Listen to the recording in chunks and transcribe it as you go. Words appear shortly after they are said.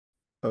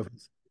of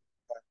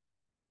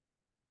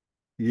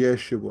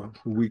Yeshua,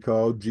 who we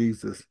call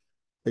Jesus.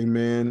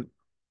 Amen,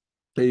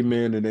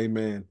 amen, and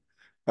amen.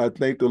 I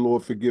thank the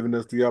Lord for giving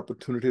us the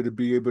opportunity to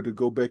be able to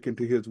go back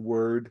into his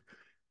word.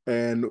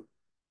 And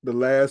the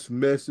last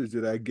message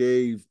that I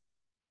gave,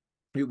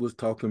 it was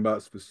talking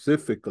about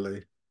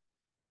specifically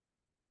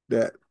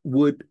that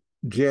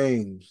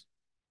James,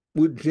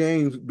 would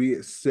James be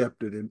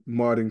accepted in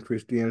modern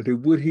Christianity?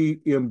 Would he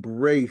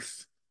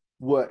embrace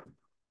what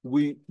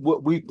we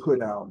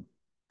put out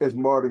as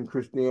modern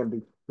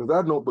Christianity? Because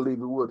I don't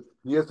believe it would.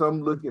 Yes,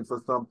 I'm looking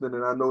for something,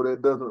 and I know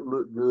that doesn't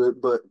look good,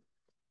 but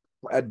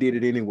I did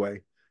it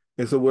anyway.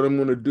 And so what I'm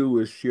going to do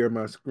is share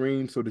my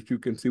screen so that you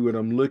can see what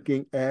I'm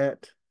looking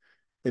at.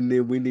 And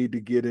then we need to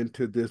get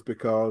into this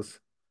because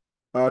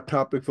our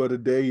topic for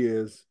today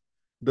is,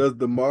 does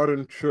the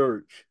modern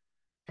church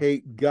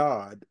hate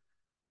God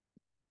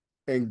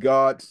and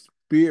God's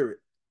spirit?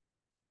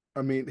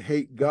 I mean,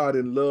 hate God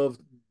and love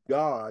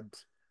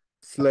gods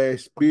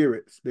slash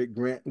spirits that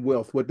grant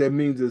wealth. What that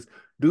means is,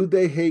 do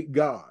they hate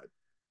God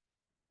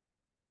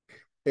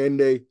and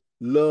they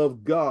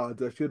love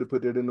gods? I should have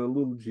put that in a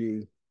little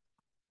g,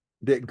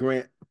 that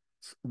grant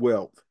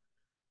wealth.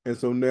 And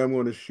so now I'm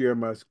going to share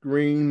my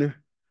screen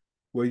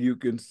where you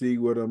can see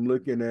what I'm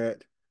looking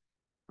at.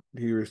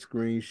 Here is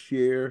screen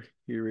share.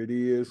 Here it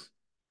is.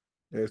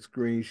 That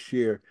screen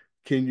share.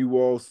 Can you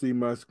all see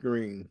my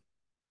screen?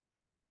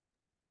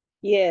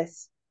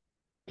 Yes.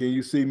 Can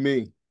you see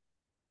me?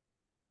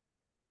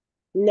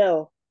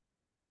 No.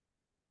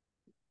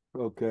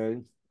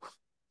 Okay.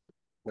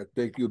 I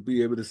think you'll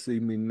be able to see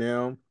me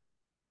now.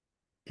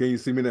 Can you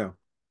see me now?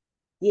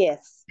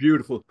 Yes.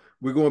 Beautiful.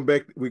 We're going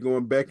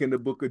back in the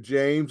book of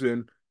James,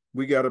 and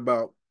we got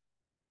about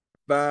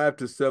 5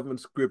 to 7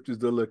 scriptures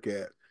to look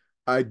at.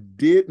 I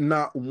did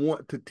not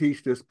want to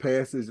teach this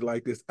passage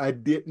like this. I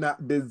did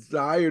not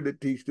desire to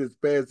teach this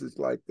passage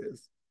like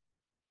this.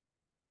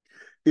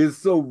 It's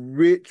so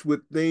rich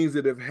with things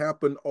that have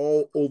happened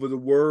all over the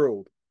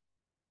world.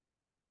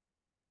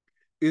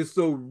 It's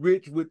so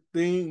rich with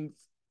things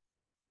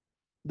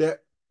that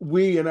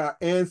we and our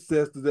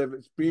ancestors have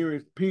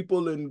experienced,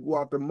 people in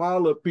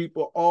Guatemala,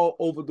 people all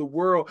over the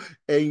world.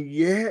 And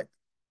yet,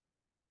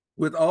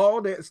 with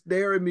all that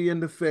staring me in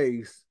the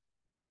face,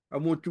 I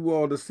want you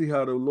all to see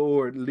how the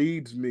Lord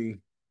leads me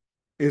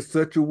in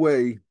such a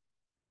way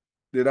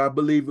that I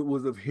believe it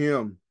was of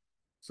him.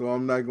 So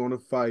I'm not going to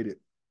fight it.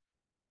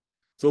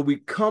 So we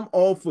come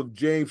off of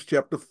James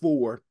chapter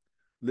 4.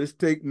 Let's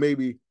take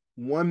maybe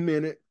 1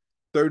 minute,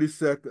 30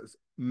 seconds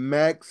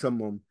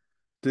maximum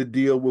to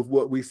deal with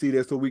what we see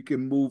there so we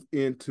can move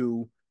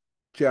into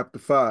chapter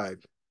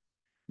 5.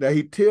 Now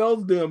he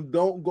tells them,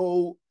 don't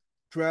go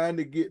trying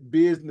to get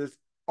business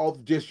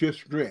off just your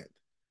strength.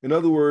 In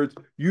other words,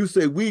 you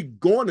say we're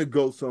going to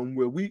go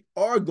somewhere. We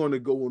are going to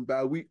go and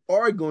buy. We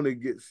are going to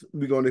get.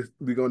 We're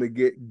going to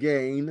get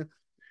gain,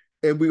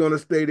 and we're going to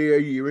stay there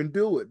a year and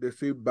do it. They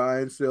say buy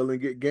and sell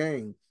and get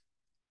gain.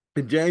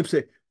 And James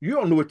said, you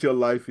don't know what your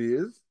life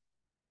is.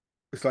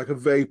 It's like a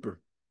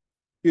vapor.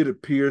 It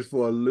appears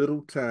for a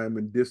little time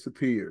and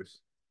disappears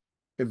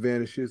and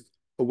vanishes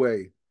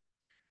away.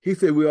 He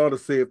said we ought to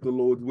say, if the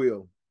Lord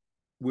will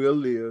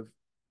live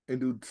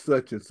and do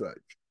such and such.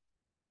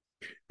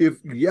 If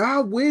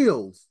Yah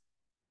wills,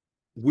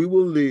 we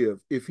will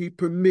live. If he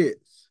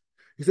permits.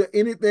 He said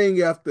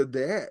anything after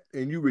that,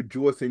 and you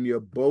rejoice in your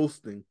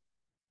boasting,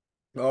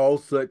 all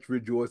such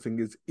rejoicing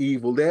is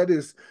evil. That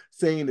is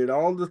saying that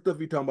all the stuff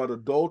you're talking about,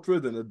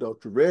 adulterers and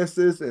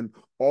adulteresses and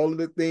all of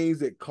the things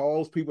that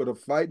cause people to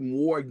fight and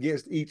war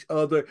against each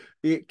other,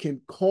 it can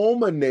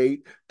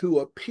culminate to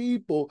a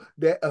people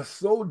that are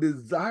so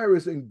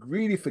desirous and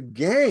greedy for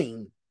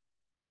gain.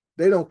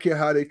 They don't care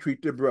how they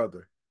treat their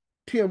brother.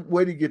 Tim,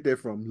 where do you get that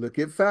from? Look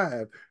at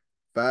 5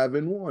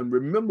 and 1.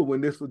 Remember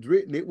when this was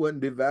written, it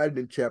wasn't divided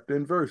in chapter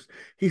and verse.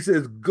 He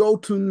says, go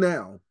to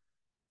now.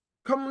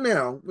 Come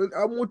now.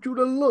 I want you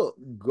to look.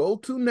 Go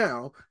to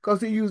now.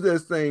 Because he used that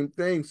same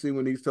thing, see,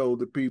 when he told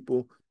the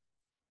people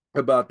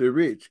about the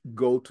rich.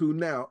 Go to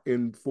now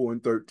in 4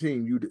 and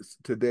 13. You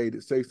today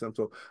to say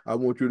something. So I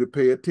want you to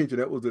pay attention.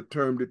 That was a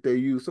term that they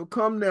used. So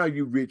come now,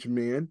 you rich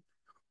men.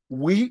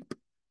 Weep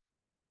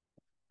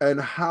and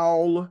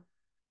howl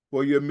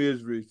for your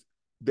miseries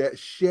that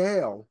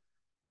shall,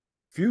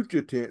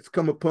 future tense,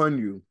 come upon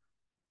you.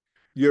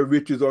 Your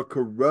riches are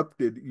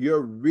corrupted.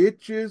 Your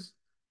riches,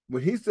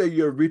 when he say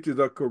your riches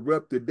are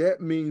corrupted, that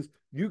means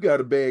you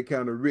got a bad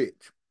kind of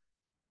rich.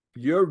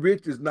 Your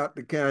rich is not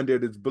the kind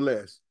that is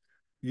blessed.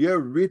 Your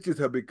riches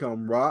have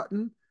become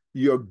rotten.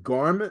 Your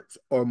garments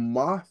are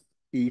moth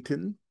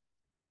eaten.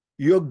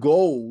 Your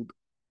gold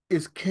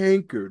is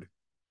cankered,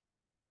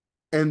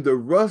 and the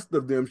rust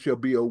of them shall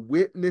be a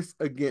witness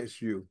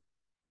against you,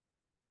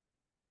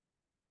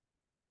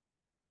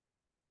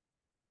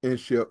 and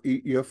shall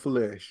eat your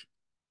flesh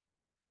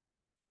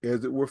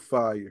as it were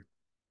fire.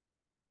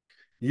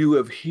 You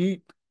have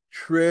heaped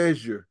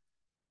treasure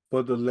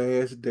for the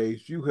last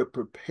days. You have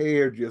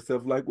prepared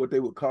yourself like what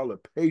they would call a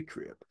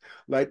patriot,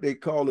 like they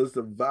call a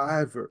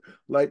survivor,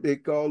 like they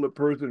call a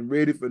person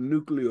ready for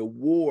nuclear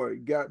war.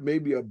 Got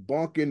maybe a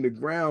bunk in the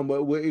ground,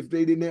 but if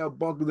they didn't have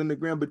bunkers in the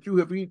ground, but you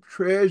have heaped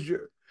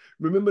treasure.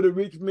 Remember the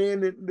rich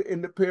man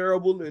in the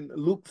parable in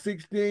Luke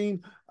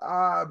 16?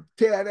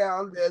 Tear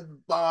down this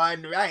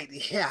barn right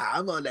here.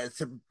 I'm going to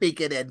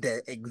speak it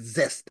into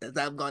existence.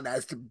 I'm going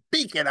to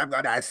speak it. I'm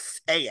going to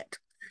say it.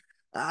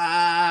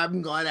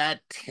 I'm gonna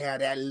tear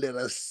that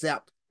little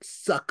sap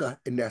sucker,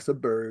 and that's a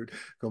bird.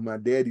 Because my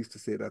dad used to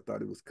say it, I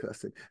thought it was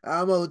cussing.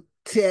 I'm gonna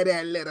tear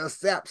that little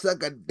sap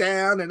sucker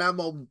down, and I'm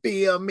gonna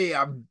build me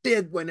a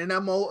big one, and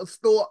I'm gonna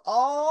store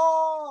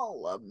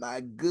all of my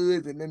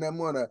goods, and then I'm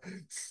gonna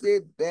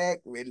sit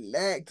back,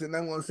 relax, and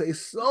I'm gonna say,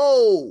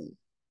 so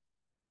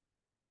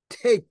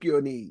take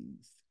your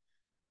knees,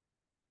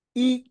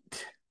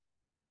 eat,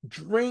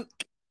 drink,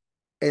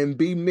 and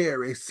be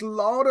merry.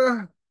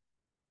 Slaughter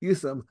you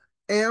some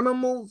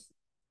animals,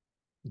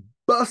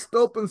 bust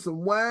open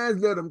some wines,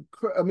 let them,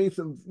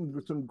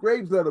 some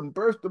grapes, let them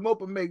burst them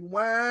open, make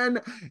wine,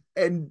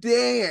 and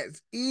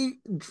dance, eat,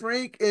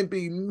 drink, and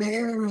be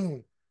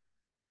merry.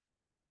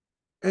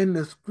 And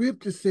the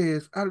scripture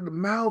says, out of the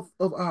mouth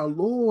of our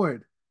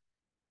Lord,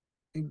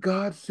 and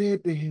God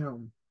said to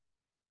him,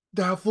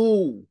 thou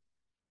fool,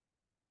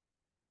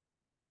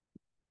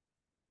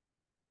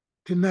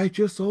 tonight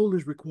your soul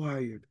is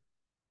required.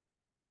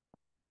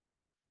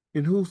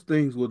 And whose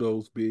things will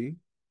those be?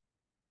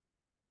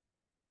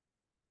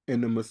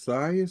 And the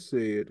Messiah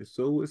said,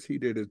 so is he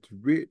that is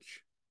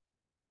rich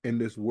in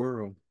this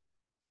world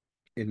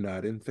and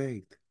not in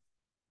faith.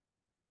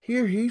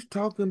 Here he's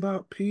talking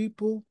about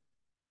people.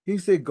 He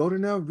said, go to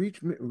now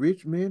rich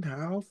men's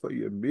house for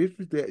your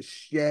mistress that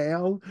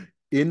shall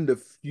in the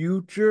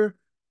future.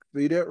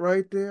 See that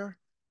right there?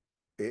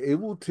 It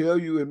will tell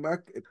you in my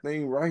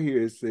thing right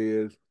here, it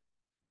says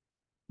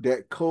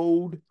that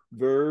code,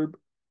 verb,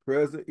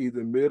 present,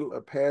 either middle,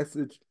 a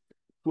passage,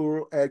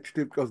 plural,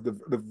 adjective, because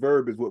the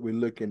verb is what we're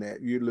looking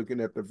at. You're looking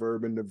at the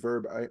verb, and the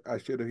verb, I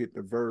should have hit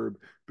the verb,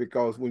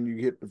 because when you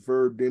hit the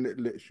verb, then it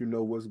lets you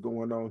know what's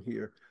going on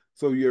here.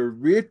 So your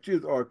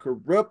riches are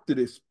corrupted.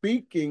 It's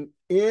speaking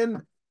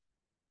in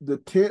the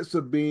tense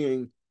of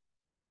being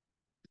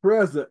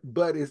present,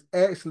 but it's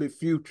actually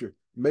future.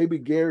 Maybe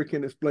Gary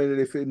can explain it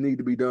if it need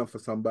to be done for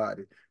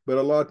somebody. But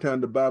a lot of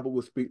times the Bible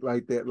will speak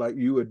like that, like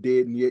you are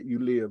dead and yet you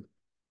live.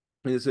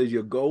 And it says,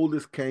 your gold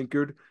is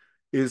cankered.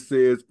 It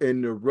says,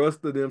 and the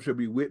rust of them shall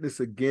be witness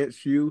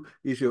against you.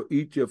 It shall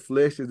eat your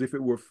flesh as if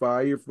it were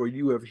fire, for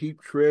you have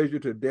heaped treasure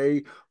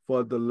today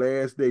for the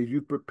last days.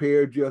 You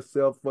prepared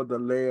yourself for the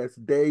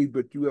last days,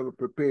 but you haven't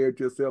prepared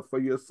yourself for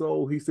your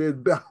soul. He says,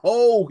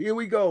 behold, here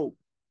we go.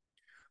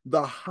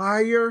 The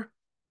hire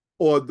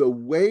or the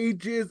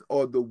wages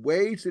or the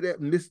wage that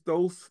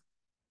mistos,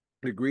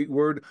 the Greek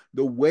word,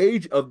 the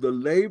wage of the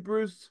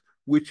laborers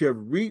which have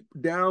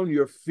reaped down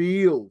your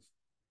fields.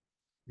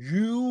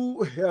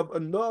 You have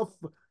enough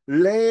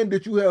land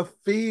that you have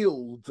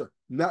fields,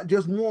 not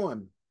just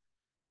one.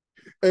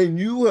 And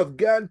you have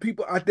gotten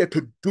people out there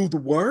to do the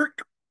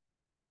work.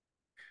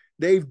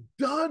 They've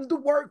done the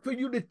work for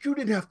you that you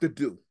didn't have to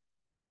do.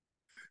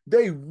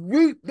 They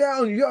reap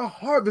down your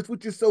harvest,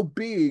 which is so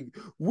big,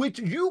 which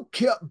you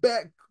kept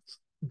back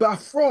by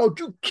fraud.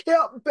 You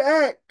kept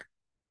back.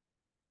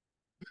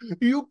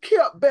 You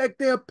kept back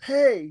their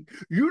pay.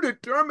 You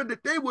determined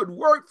that they would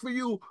work for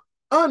you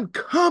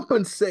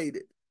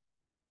uncompensated.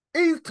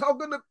 He's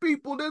talking to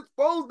people that's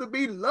supposed to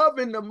be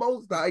loving the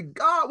Most High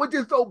God, which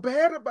is so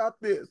bad about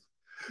this.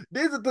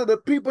 These are to the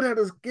people that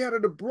are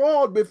scattered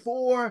abroad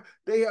before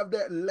they have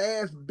that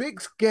last big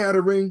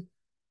scattering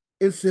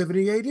in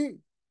 70 AD.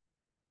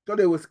 So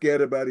they were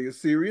scattered by the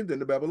Assyrians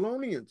and the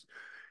Babylonians.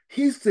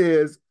 He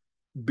says,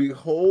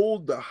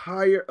 behold the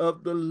hire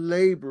of the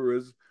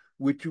laborers,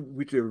 which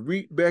have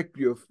reaped back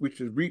your, which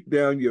has reaped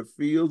down your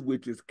fields,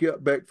 which is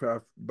kept back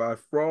by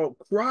fraud,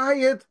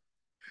 crieth,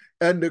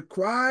 and the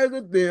cries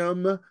of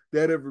them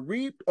that have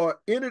reaped are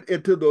entered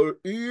into the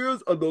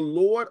ears of the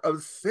Lord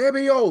of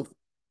Sabaoth.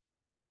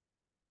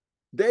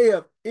 They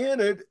have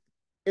entered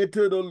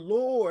into the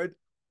Lord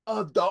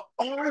of the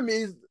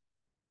armies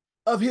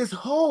of his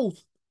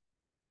host.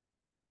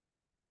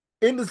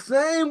 In the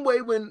same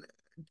way, when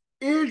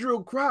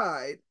Israel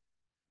cried,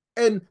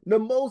 and the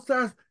Most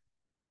High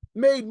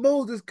made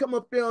Moses come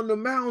up there on the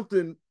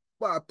mountain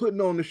by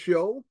putting on the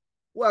show,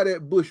 why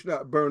that bush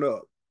not burn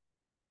up?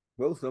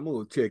 Well, someone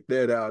will check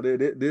that out.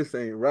 This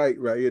ain't right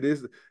here.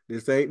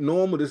 This ain't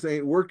normal. This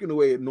ain't working the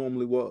way it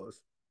normally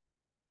was.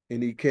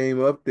 And he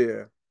came up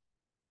there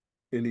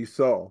and he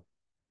saw.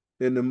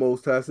 Then the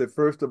Most High said,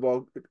 first of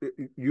all,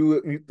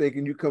 you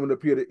thinking you coming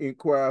up here to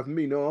inquire of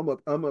me? No,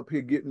 I'm up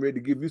here getting ready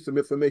to give you some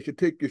information.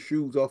 Take your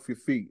shoes off your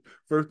feet.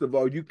 First of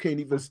all, you can't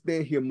even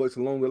stand here much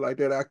longer like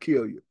that. I'll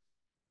kill you.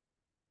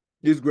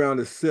 This ground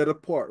is set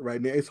apart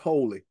right now. It's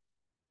holy.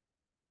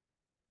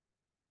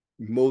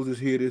 Moses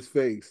hid his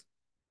face.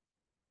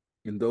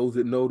 And those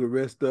that know the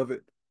rest of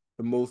it,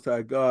 the Most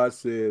High God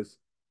says,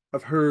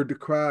 I've heard the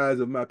cries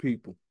of my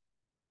people.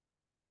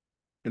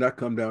 and I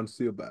come down to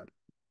see about it.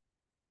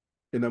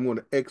 And I'm going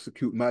to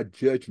execute my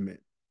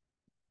judgment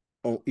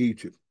on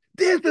Egypt.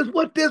 This is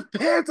what this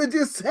passage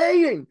is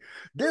saying.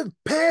 This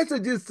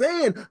passage is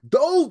saying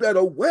those that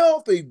are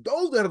wealthy,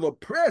 those that are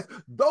oppressed,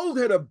 those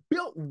that have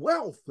built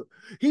wealth.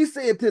 He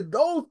said to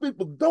those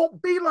people,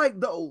 don't be like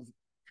those.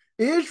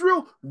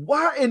 Israel,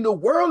 why in the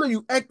world are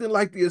you acting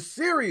like the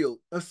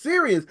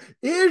Assyrians?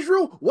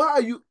 Israel, why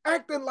are you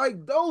acting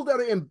like those that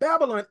are in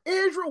Babylon?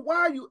 Israel, why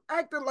are you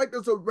acting like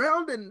the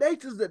surrounding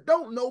nations that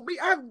don't know me?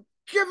 I've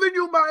given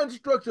you my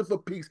instruction for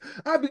peace.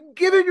 I've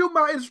given you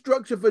my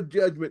instruction for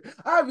judgment.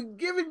 I've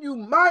given you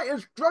my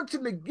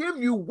instruction to give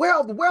you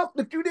wealth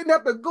that you didn't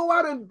have to go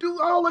out and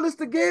do all of this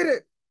to get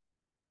it.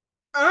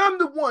 I'm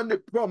the one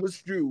that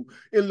promised you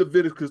in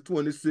Leviticus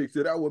 26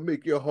 that I will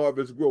make your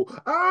harvest grow.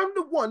 I'm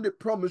the one that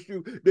promised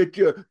you that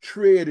your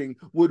treading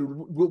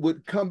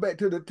would come back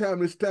to the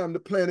time it's time to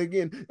plant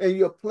again, and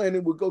your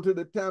planting would go to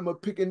the time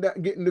of picking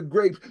that, getting the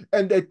grapes,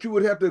 and that you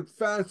would have to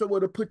find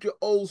somewhere to put your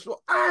old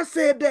soil. I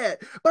said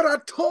that, but I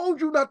told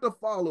you not to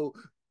follow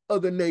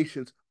other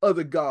nations,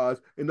 other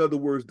gods, in other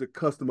words, the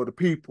custom of the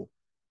people.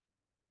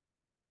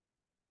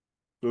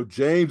 So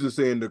James is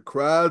saying the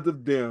cries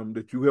of them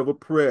that you have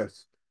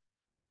oppressed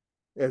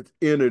has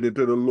entered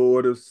into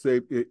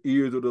the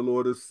ears of the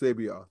Lord of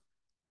Sabaoth.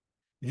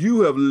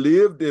 You have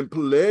lived in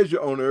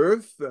pleasure on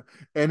earth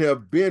and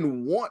have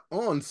been wont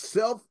on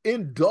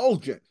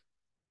self-indulgent.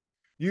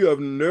 You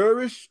have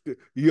nourished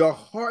your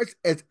hearts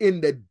as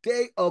in the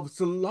day of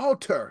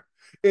slaughter.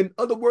 In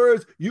other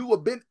words, you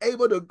have been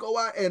able to go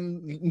out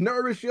and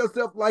nourish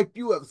yourself like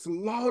you have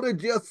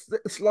slaughtered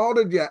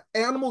your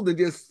animals and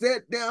just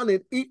sat down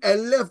and eat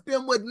and left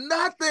them with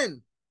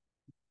nothing.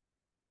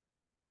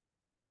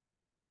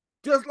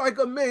 Just like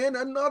a man,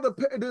 another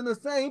in the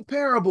same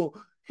parable,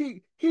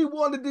 he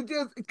wanted to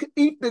just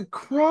eat the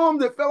crumb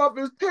that fell off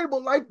his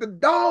table like the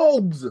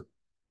dogs.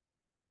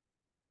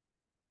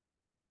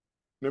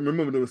 Now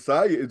remember, the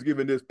Messiah is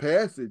giving this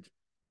passage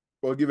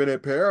or giving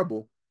that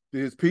parable to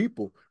his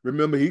people.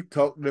 Remember, he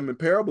talked to them in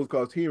parables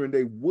because hearing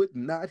they would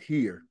not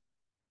hear.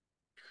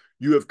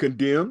 You have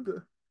condemned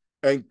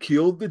and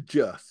killed the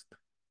just,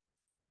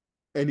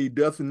 and he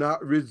doth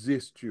not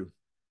resist you.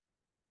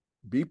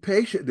 Be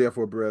patient,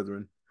 therefore,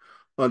 brethren,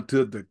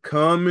 until the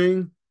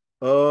coming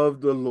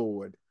of the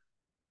Lord.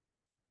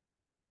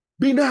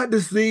 Be not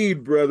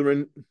deceived,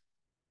 brethren.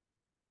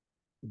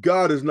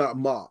 God is not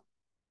mocked.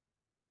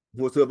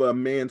 Whatsoever a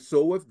man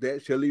soweth,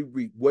 that shall he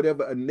reap.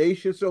 Whatever a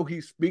nation sow,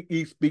 he's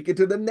speaking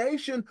to the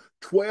nation,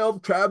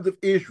 12 tribes of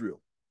Israel.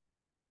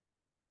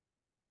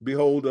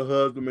 Behold, the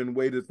husbandman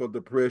waiteth for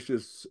the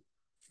precious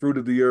fruit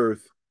of the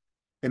earth,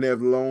 and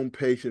have long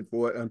patience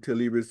for it until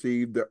he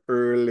receive the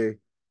early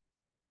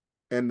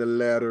and the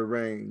latter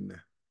rain.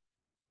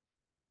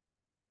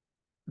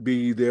 Be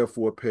ye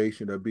therefore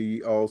patient, or be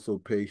ye also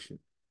patient.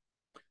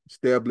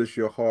 Establish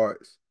your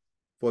hearts,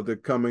 for the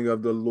coming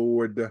of the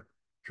Lord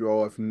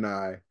draweth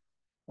nigh.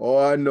 Oh,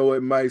 I know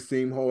it might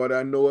seem hard.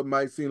 I know it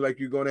might seem like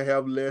you're going to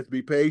have less.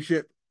 Be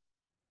patient,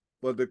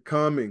 for the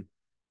coming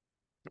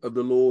of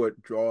the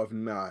Lord draweth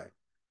nigh.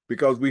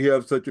 Because we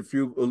have such a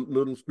few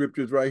little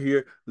scriptures right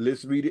here,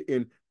 let's read it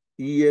in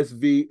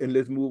ESV and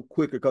let's move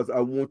quicker because I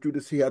want you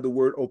to see how the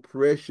word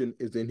oppression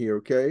is in here,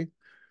 okay?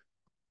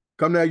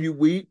 Come now, you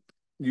weep,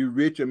 you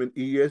rich. I'm in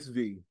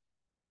ESV.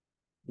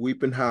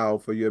 Weep and howl,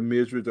 for your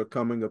miseries are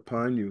coming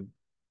upon you.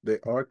 They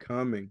are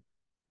coming.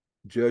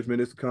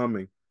 Judgment is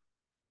coming.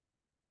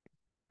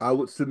 I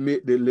would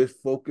submit that let's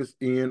focus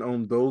in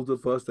on those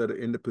of us that are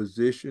in the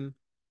position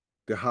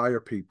to hire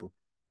people.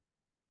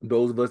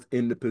 Those of us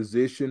in the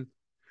position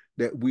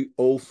that we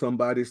owe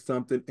somebody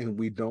something and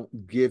we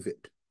don't give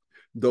it.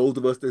 Those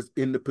of us that's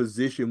in the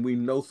position we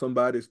know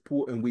somebody's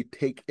poor and we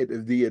take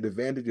the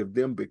advantage of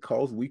them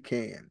because we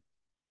can.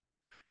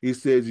 He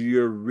says,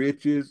 your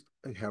riches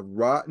have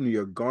rotten,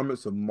 your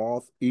garments of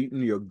moth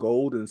eaten, your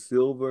gold and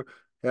silver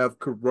have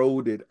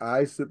corroded.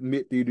 I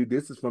submit to you,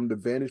 this is from the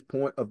vantage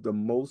point of the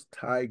Most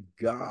High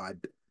God.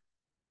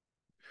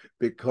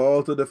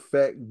 Because of the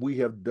fact we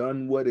have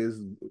done what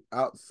is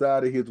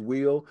outside of his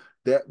will,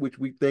 that which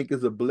we think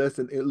is a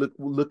blessing,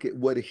 look at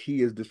what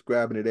he is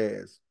describing it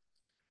as.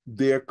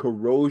 Their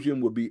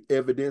corrosion will be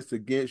evidence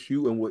against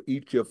you and will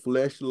eat your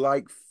flesh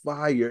like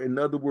fire. In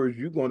other words,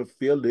 you're going to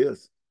feel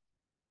this.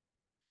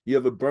 You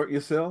ever burnt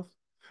yourself?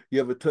 You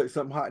ever touched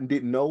something hot and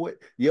didn't know it?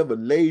 You ever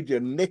laid your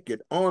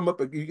naked arm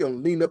up, you're gonna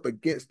lean up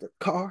against the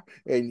car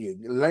and you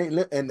lay,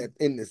 and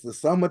it's the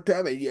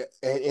summertime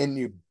and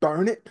you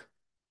burn it?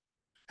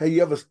 Have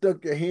you ever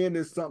stuck your hand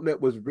in something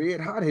that was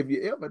red hot? Have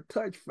you ever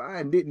touched fire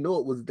and didn't know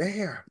it was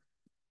there?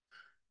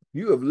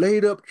 You have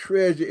laid up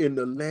treasure in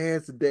the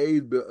last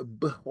days.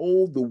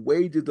 Behold, the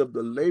wages of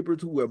the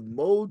laborers who have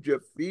mowed your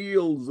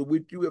fields,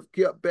 which you have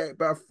kept back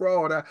by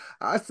fraud.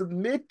 I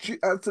submit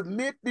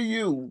to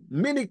you.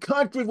 Many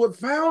countries were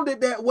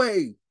founded that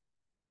way.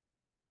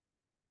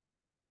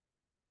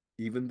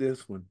 Even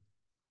this one.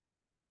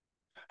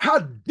 How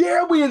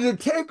dare we to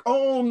take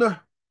on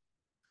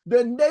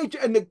the nature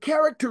and the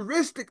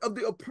characteristic of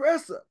the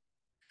oppressor?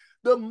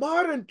 The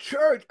modern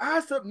church,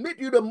 I submit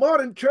you, the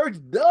modern church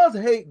does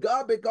hate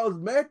God because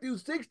Matthew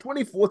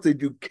 6:24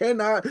 said you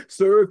cannot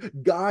serve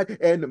God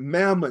and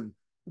mammon,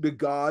 the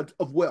gods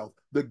of wealth,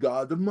 the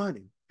gods of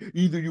money.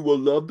 Either you will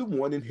love the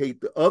one and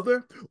hate the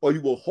other, or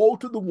you will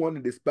hold to the one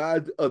and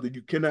despise the other.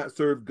 You cannot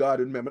serve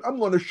God and mammon. I'm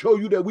going to show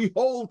you that we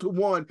hold to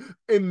one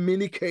in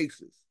many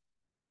cases.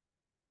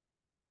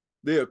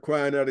 They are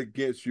crying out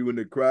against you, and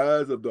the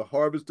cries of the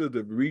harvesters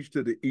have reached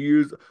to the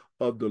ears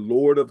of the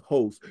Lord of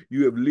hosts.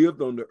 You have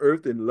lived on the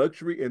earth in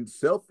luxury and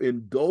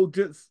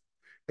self-indulgence,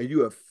 and you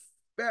have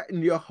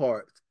fattened your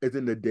hearts as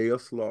in the day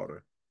of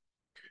slaughter.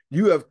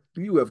 You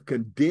have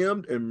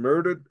condemned and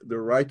murdered the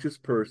righteous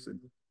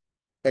person,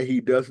 and he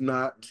does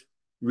not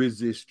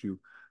resist you.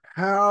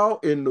 How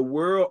in the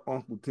world,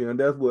 Uncle Tim?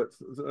 That's what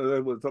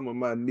some of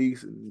my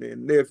niece and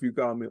nephew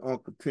call me,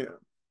 Uncle Tim.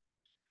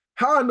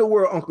 How in the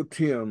world, Uncle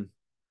Tim,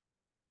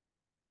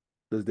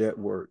 does that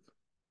work?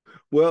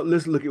 Well,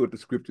 let's look at what the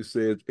scripture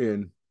says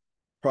in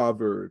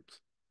Proverbs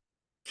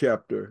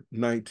chapter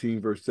 19,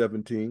 verse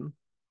 17.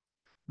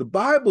 The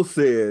Bible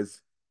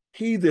says,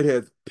 he that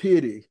has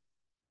pity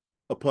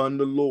upon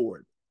the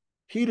Lord,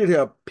 he that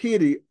have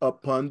pity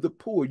upon the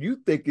poor. You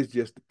think it's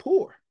just the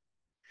poor.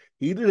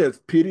 He that has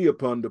pity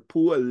upon the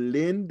poor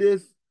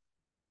lendeth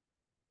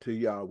to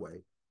Yahweh.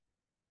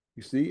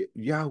 You see,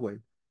 Yahweh.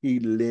 He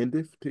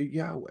lendeth to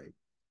Yahweh.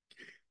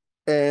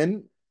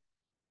 And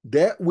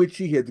that which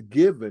he has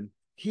given,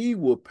 he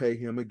will pay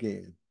him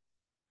again.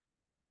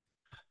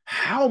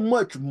 How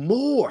much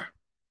more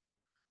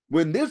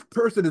when this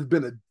person has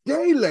been a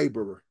day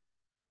laborer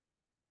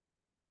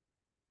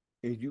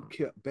and you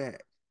kept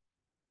back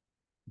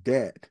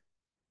that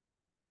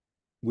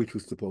which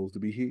was supposed to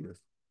be his?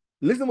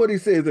 Listen to what he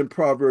says in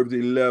Proverbs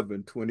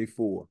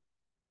 11:24.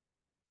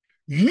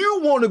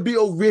 You want to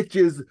build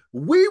riches.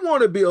 We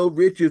want to build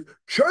riches.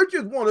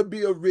 Churches want to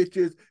build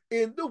riches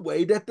in the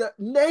way that the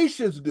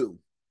nations do.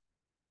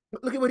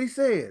 But look at what he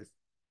says.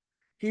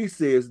 He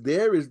says,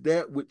 there is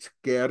that which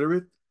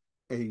scattereth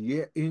and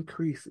yet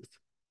increases.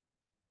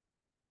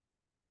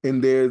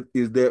 And there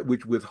is that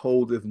which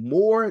withholdeth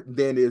more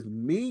than is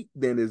meet,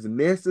 than is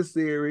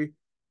necessary,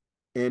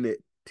 and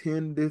it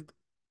tendeth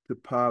to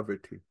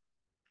poverty.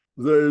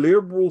 The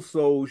liberal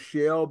soul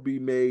shall be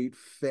made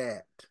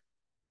fat,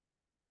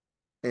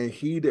 and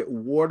he that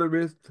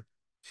watereth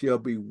shall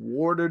be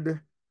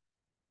watered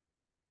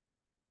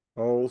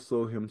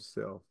also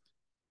himself.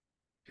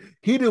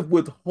 He that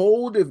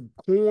withholdeth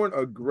corn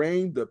or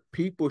grain, the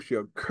people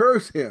shall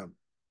curse him,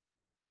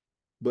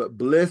 but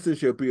blessing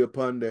shall be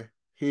upon the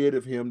head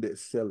of him that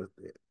selleth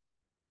it.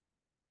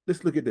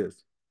 Let's look at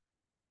this.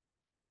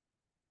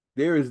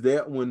 There is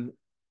that one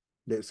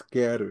that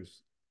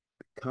scatters.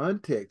 The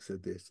context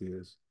of this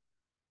is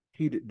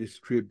he that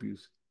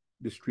distributes,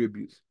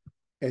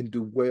 and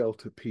do well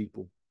to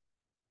people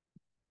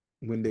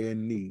when they're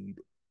in need,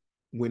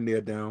 when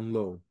they're down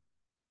low.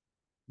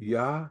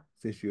 Yah,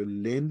 since you're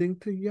lending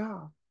to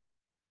Yah,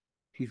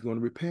 he's going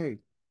to repay.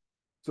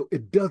 So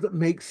it doesn't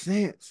make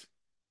sense.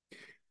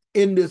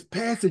 In this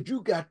passage,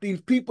 you got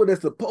these people that's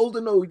supposed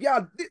to know,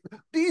 yeah,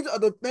 these are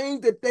the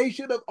things that they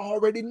should have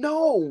already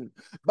known.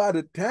 By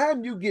the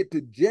time you get to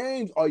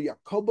James or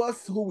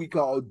Jacobus, who we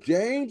call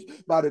James,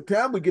 by the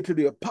time we get to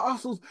the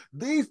apostles,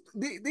 these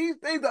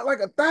things are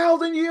like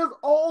 1,000 years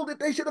old that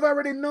they should have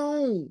already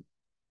known.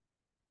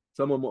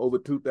 Some of them are over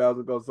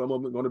 2,000 because some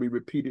of them are going to be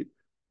repeated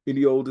in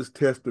the Oldest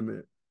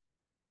Testament.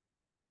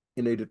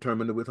 And they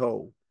determine to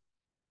withhold.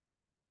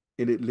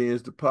 And it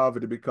lends to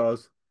poverty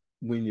because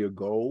when your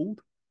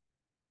gold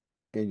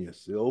and your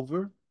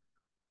silver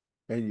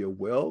and your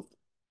wealth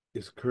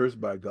is cursed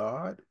by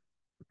God,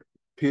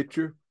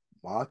 picture,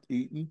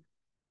 moth-eaten,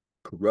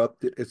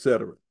 corrupted,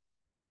 etc.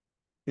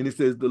 And it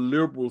says the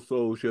liberal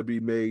soul shall be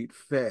made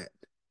fat.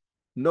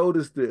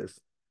 Notice this.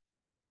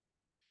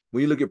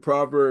 When you look at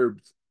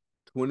Proverbs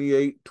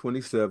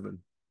 28:27,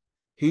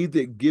 he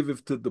that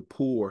giveth to the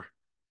poor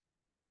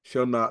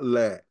shall not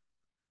lack,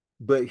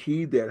 but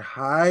he that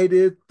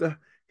hideth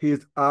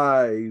his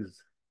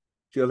eyes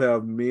shall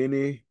have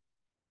many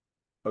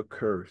a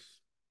curse.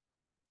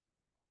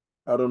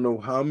 I don't know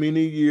how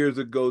many years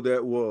ago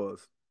that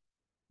was,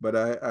 but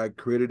I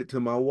credited to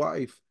my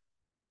wife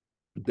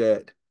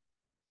that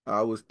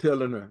I was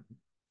telling her,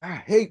 I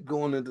hate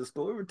going into the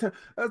store every time.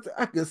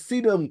 I can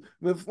see them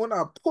when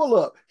I pull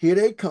up. Here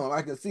they come.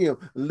 I can see them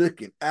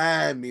looking,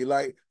 eyeing me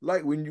like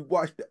when you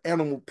watch the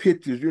animal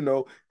pictures,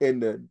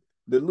 and the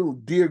little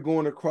deer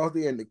going across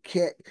there, and the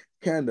cat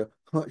kind of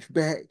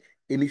hunchback,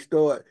 and he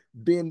start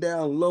bend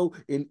down low,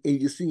 and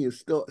you see him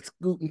start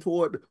scooting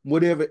toward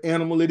whatever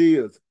animal it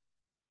is,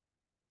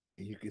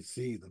 and you can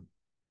see them.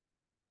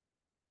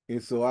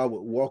 And so I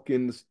would walk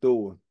in the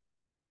store,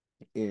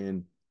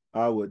 and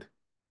I would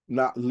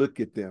not look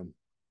at them.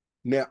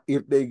 Now,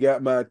 if they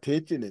got my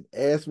attention and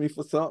asked me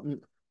for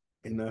something,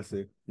 and I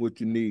say, what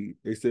you need?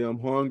 They say, I'm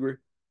hungry.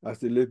 I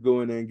said, let's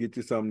go in there and get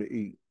you something to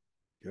eat.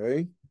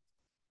 Okay?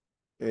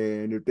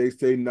 And if they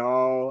say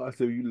no, I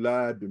say, you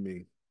lied to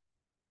me.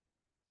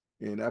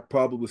 And I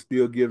probably would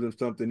still give them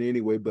something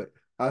anyway, but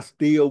I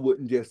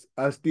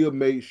still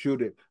made sure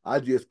that I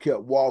just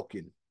kept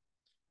walking.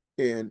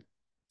 And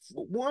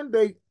one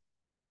day,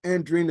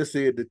 Andrina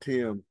said to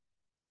Tim,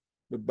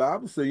 the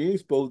Bible says you ain't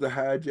supposed to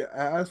hide your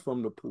eyes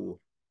from the poor.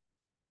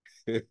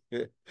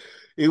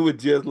 It was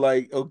just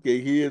like,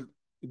 okay,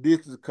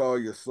 this is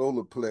called your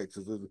solar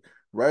plexus. It's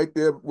right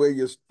there where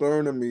your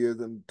sternum is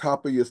and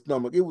top of your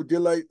stomach. It was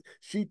just like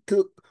she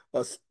took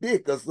a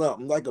stick or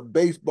something, like a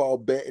baseball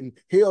bat, and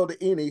held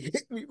it in and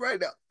hit me right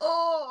there.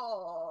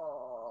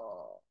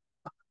 Oh,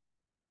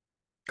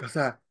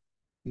 because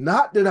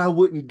not that I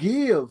wouldn't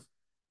give,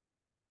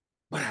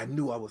 but I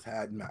knew I was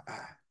hiding my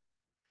eye.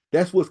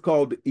 That's what's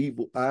called the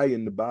evil eye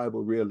in the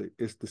Bible, really.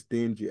 It's the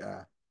stingy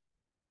eye.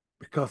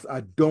 Because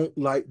I don't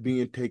like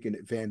being taken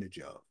advantage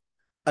of.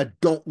 I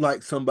don't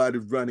like somebody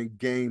running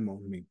game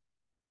on me.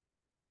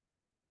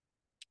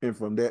 And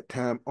from that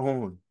time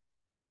on,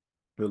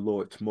 the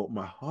Lord smote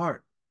my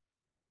heart.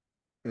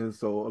 And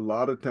so a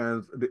lot of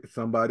times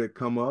somebody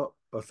come up,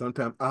 or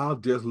sometimes I'll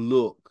just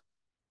look.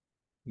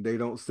 They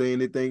don't say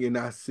anything, and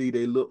I see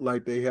they look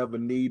like they have a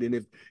need.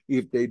 And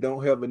if they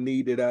don't have a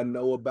need that I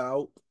know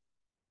about,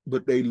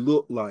 but they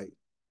look like,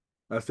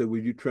 I said, were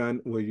you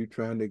trying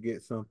to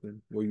get something?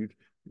 Were you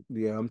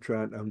yeah, I'm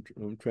trying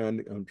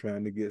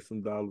to get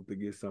some dollars to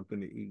get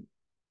something to eat.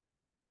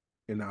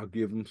 And I'll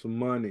give them some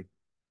money.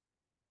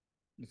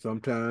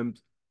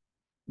 Sometimes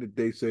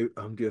they say,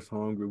 I'm just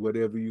hungry,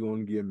 whatever you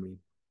want to give me.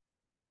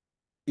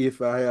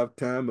 If I have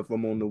time, if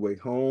I'm on the way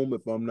home,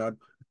 if I'm not,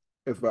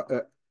 if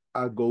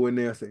I go in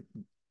there and say,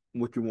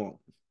 what you want?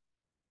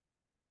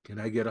 Can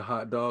I get a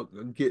hot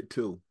dog? Get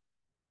two.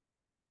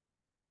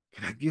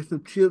 Can I get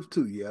some chips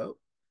too? Yep.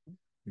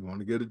 You want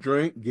to get a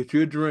drink? Get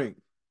you a drink.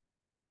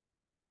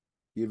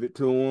 Give it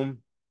to them.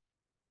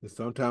 And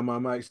sometimes I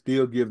might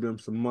still give them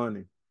some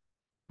money.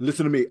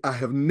 Listen to me. I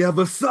have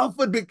never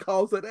suffered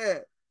because of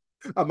that.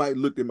 I might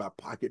look in my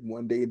pocket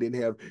one day and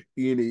didn't have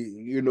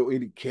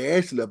any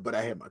cash left, but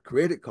I had my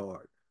credit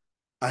card.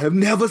 I have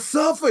never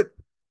suffered.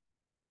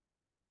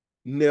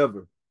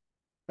 Never.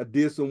 I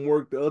did some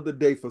work the other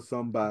day for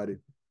somebody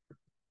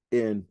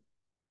and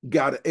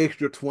got an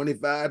extra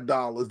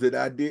 $25 that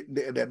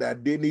I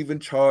didn't even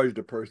charge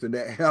the person.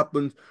 That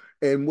happens.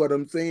 And what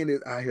I'm saying is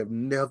I have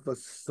never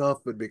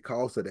suffered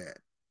because of that.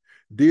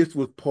 This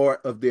was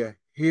part of their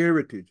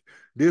heritage.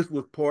 This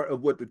was part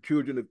of what the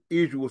children of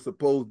Israel were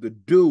supposed to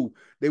do.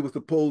 They were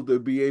supposed to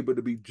be able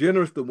to be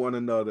generous to one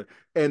another.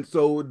 And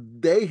so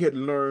they had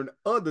learned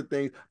other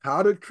things,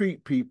 how to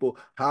treat people,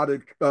 how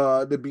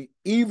to be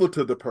evil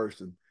to the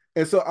person.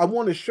 And so I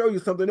want to show you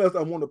something else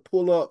I want to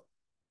pull up.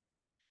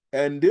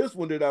 And this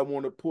one that I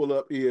want to pull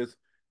up is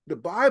the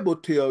Bible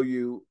tell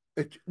you,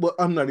 well,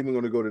 I'm not even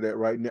going to go to that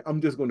right now. I'm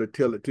just going to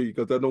tell it to you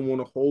because I don't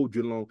want to hold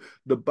you long.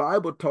 The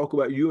Bible talk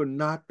about you are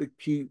not to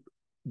keep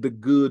the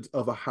goods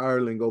of a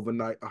hireling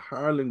overnight. A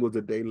hireling was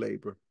a day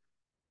labor.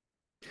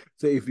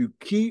 So if you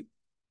keep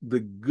the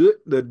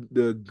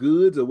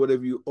goods or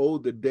whatever you owe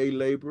the day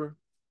laborer,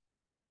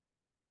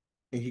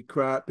 and he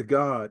cried to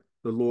God,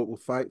 the Lord will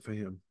fight for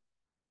him.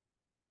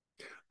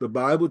 The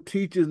Bible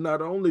teaches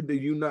not only do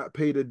you not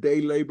pay the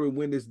day labor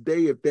when it's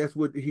day, if that's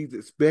what he's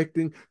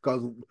expecting,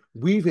 because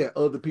we've had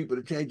other people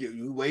to change it.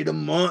 You wait a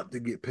month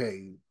to get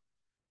paid.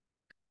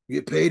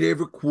 You get paid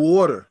every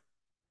quarter.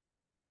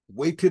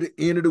 Wait till the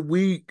end of the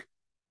week.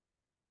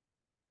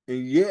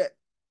 And yet,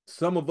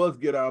 some of us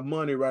get our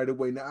money right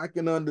away. Now, I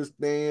can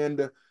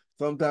understand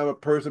sometimes a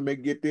person may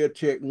get their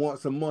check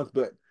once a month,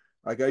 but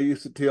like I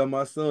used to tell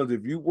my sons,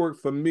 if you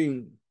work for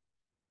me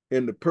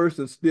and the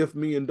person stiff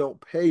me and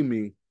don't pay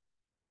me,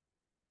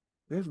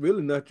 that's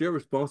really not your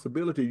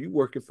responsibility. You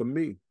working for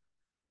me.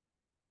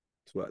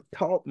 So I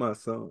taught my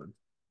sons.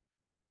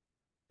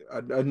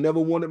 I never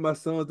wanted my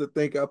sons to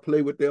think I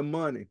play with their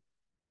money.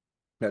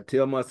 I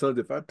tell my sons,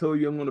 if I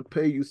told you I'm going to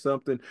pay you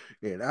something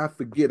and I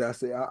forget, I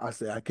say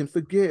I can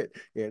forget,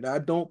 and I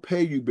don't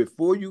pay you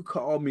before you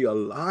call me a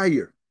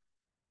liar.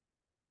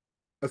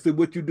 I said,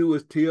 what you do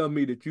is tell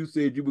me that you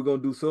said you were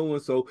going to do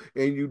so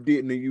and you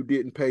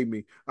didn't pay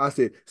me. I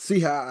said, see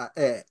how I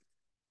act.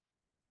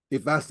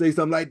 If I say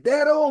something like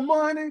that old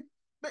money,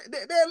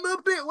 that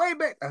little bit way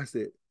back, I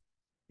said,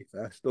 if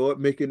I start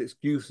making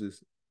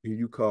excuses, then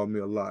you call me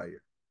a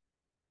liar.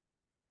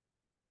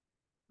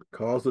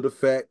 Because of the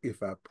fact,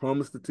 if I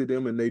promised it to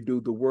them and they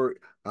do the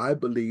work, I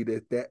believe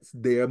that that's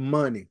their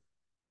money.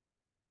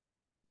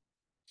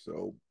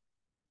 So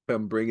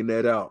I'm bringing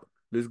that out.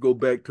 Let's go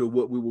back to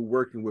what we were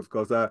working with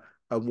because I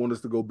want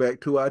us to go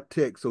back to our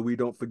text so we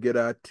don't forget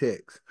our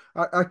text.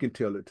 I can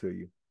tell it to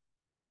you.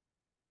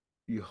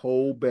 You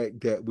hold back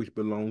that which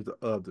belongs to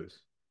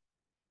others.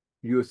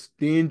 You're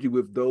stingy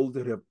with those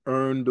that have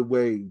earned the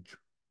wage.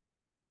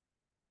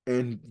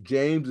 And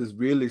James is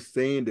really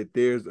saying that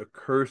there's a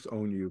curse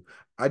on you.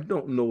 I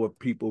don't know if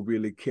people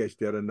really catch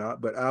that or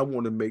not, but I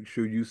want to make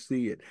sure you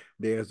see it.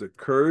 There's a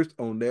curse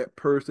on that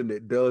person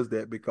that does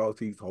that because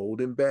he's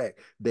holding back.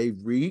 They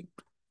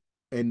reaped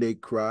and they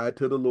cried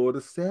to the Lord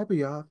of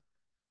Sabaoth,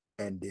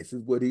 And this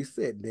is what he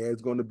said.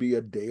 There's going to be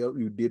a day of,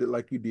 you did it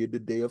like you did the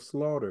day of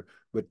slaughter.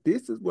 But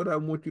this is what I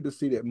want you to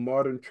see that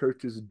modern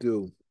churches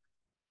do.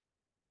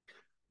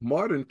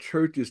 Modern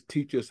churches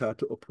teach us how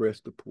to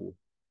oppress the poor.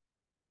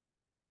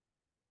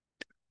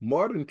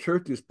 Modern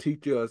churches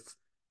teach us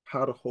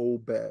how to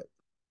hold back.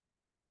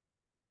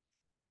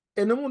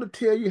 And I want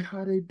to tell you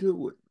how they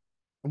do it.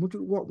 I want you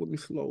to walk with me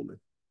slowly.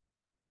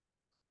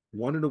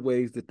 One of the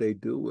ways that they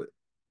do it,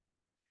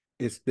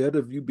 instead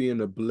of you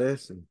being a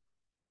blessing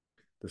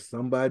to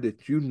somebody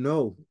that you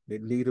know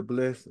that need a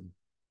blessing,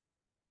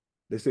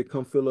 they say,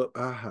 come fill up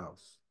our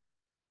house.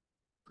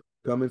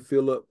 Come and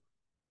fill up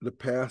the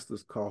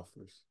pastor's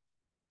coffers.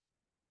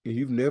 And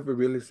you've never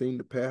really seen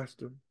the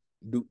pastor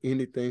do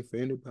anything for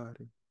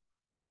anybody.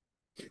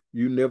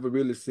 You never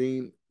really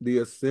seen the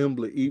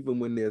assembly, even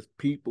when there's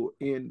people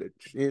in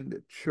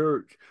the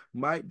church,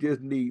 might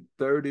just need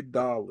 $30,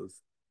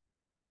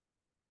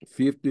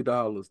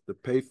 $50 to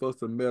pay for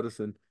some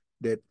medicine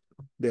that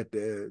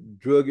the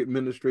drug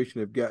administration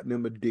have gotten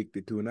them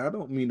addicted to. And I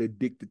don't mean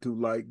addicted to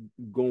like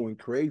going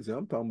crazy.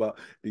 I'm talking about,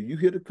 do you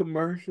hear the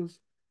commercials?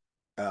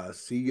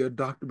 See your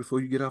doctor before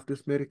you get off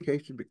this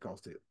medication,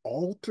 because it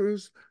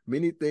alters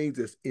many things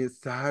that's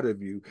inside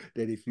of you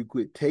that if you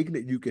quit taking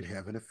it, you can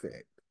have an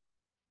effect.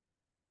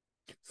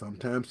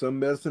 Sometimes some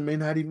medicine may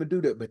not even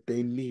do that, but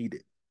they need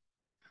it.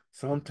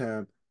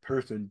 Sometimes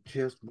person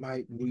just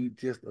might need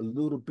just a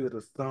little bit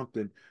of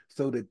something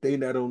so that they're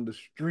not on the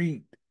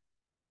street.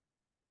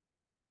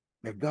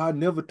 Now, God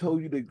never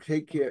told you to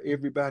take care of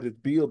everybody's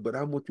bill, but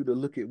I want you to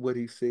look at what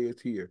he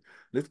says here.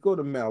 Let's go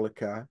to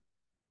Malachi.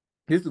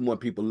 This is one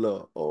people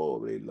love.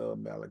 Oh, they love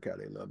Malachi.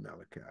 They love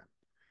Malachi.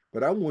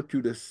 But I want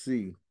you to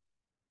see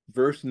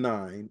verse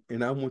 9,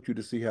 and I want you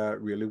to see how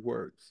it really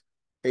works.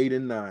 8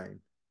 and 9.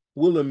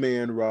 Will a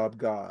man rob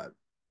God?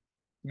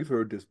 You've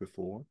heard this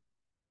before.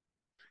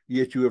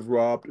 Yet you have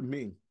robbed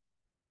me.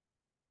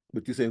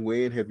 But you're saying,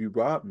 when have you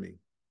robbed me?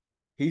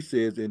 He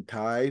says, in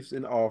tithes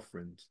and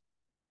offerings.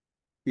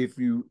 If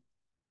you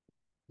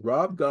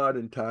rob God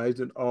in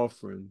tithes and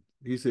offerings,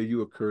 he said,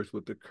 you are cursed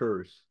with the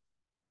curse.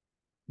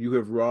 You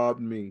have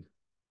robbed me,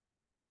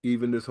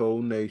 even this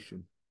whole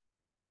nation.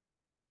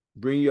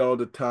 Bring ye all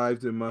the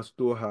tithes in my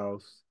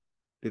storehouse,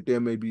 that there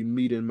may be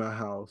meat in my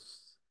house.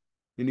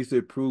 And he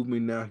said, prove me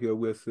now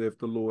herewith, saith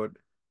the Lord,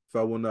 if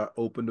I will not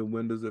open the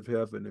windows of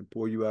heaven and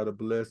pour you out a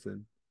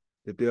blessing,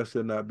 that there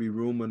shall not be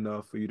room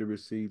enough for you to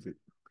receive it.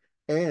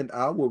 And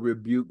I will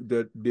rebuke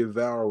the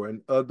devourer.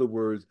 In other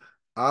words,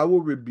 I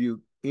will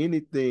rebuke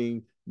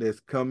anything that's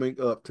coming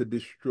up to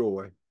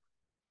destroy.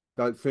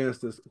 Like, for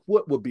instance,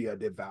 what would be a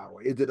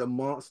devourer? Is it a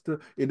monster?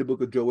 In the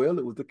book of Joel,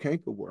 it was a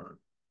cankerworm,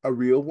 a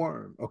real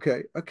worm,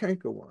 okay? A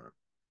cankerworm.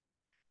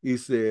 He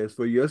says,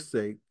 for your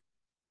sake,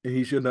 and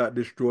he shall not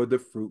destroy the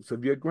fruits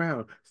of your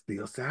ground.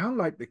 Still sound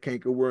like the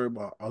cankerworm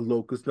or a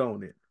locust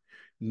on it.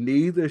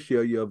 Neither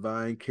shall your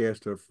vine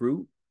cast her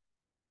fruit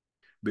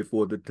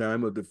before the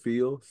time of the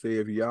field,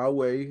 saith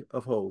Yahweh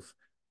of hosts.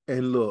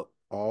 And look,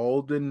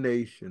 all of the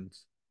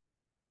nations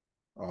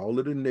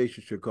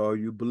shall call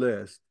you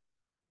blessed,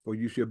 for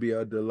you shall be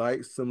a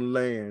delightsome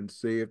land,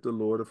 saith the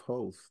Lord of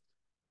hosts.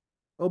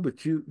 Oh,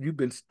 but you've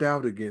been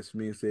stout against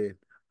me, and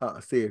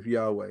saith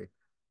Yahweh.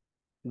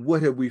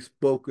 What have we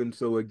spoken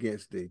so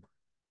against thee?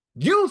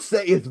 You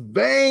say it's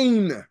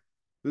vain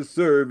to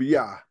serve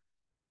Yah.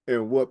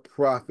 And what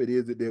profit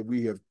is it that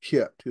we have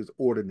kept his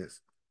ordinance?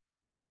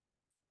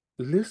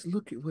 Let's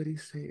look at what he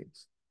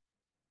says.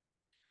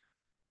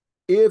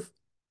 If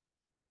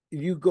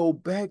you go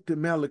back to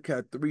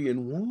Malachi 3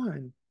 and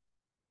 1,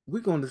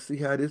 we're going to see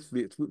how this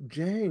fits with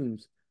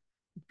James,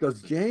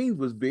 because James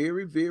was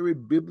very, very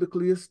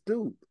biblically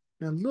astute.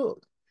 Now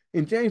look,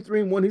 in James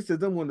 3 and 1, he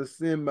says, I'm going to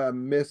send my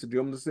messenger,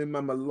 I'm going to send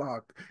my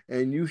malach,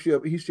 and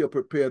he shall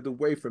prepare the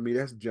way for me.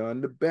 That's John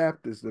the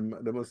Baptist, the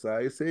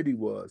Messiah said he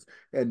was.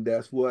 And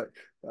that's what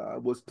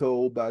was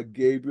told by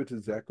Gabriel to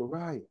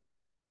Zechariah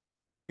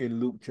in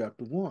Luke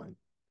chapter 1.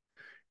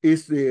 It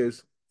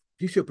says,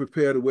 he shall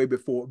prepare the way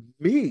before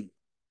me.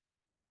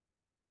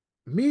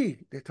 Me,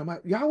 they're talking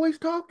about Yahweh's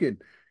talking.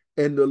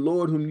 And the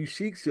Lord whom you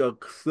seek shall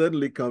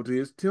suddenly come to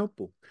his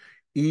temple.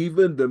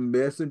 Even the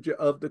messenger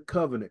of the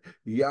covenant.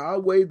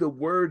 Yahweh, the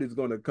word, is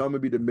going to come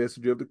and be the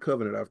messenger of the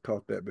covenant. I've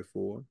taught that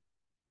before.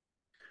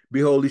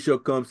 Behold, he shall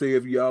come,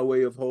 saith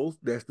Yahweh of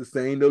hosts. That's the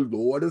saying, the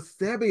Lord of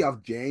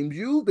Sabaoth. James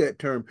used that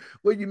term.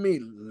 What do you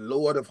mean,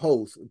 Lord of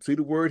hosts? See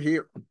the word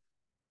here?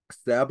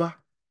 Sabbath.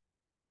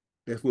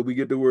 That's where we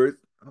get the word.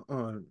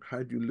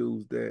 How'd you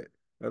lose that?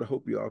 I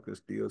hope y'all can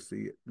still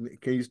see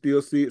it. Can you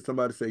still see it?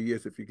 Somebody say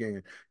yes if you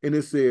can. And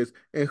it says,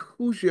 and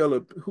who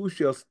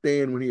shall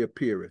stand when he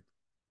appeareth?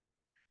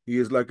 He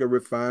is like a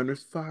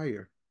refiner's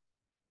fire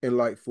and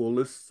like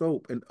fullest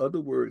soap. In other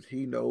words,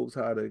 he knows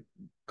how to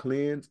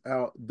cleanse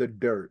out the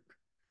dirt,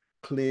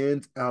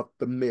 cleanse out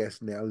the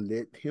mess. Now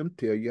let him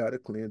tell you how to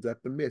cleanse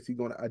out the mess. He's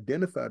going to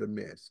identify the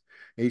mess.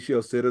 And he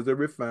shall sit as a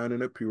refiner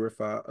and a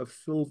purifier of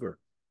silver.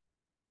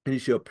 And he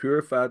shall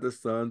purify the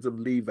sons of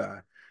Levi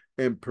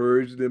and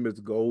purge them as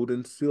gold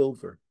and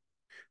silver.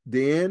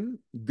 Then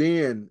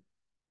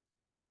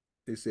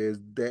It says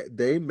that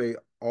they may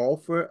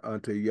offer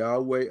unto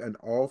Yahweh an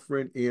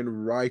offering in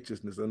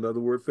righteousness, another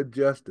word for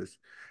justice.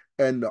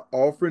 And the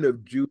offering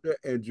of Judah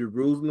and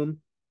Jerusalem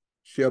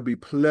shall be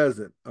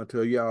pleasant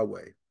unto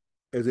Yahweh,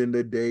 as in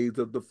the days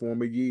of the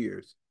former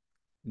years.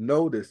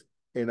 Notice,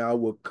 and I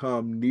will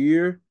come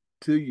near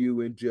to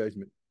you in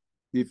judgment.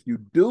 If you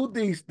do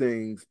these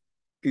things,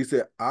 he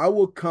said, I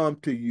will come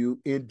to you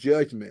in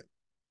judgment.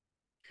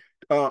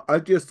 I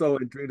just saw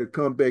Andrea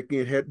come back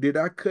in. Did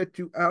I cut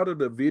you out of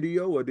the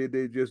video or did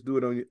they just do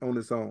it on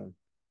its own?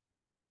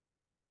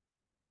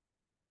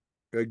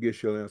 I guess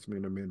she'll answer me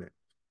in a minute.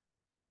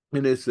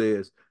 And it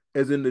says,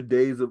 as in the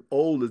days of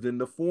old, as in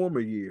the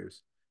former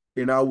years,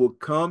 and I will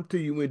come to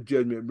you in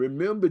judgment.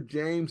 Remember,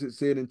 James had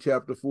said in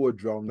chapter 4,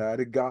 draw nigh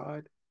to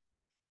God,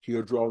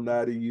 he'll draw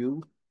nigh to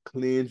you.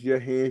 Cleanse your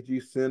hands, ye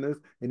sinners.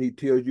 And he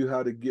tells you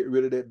how to get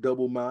rid of that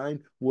double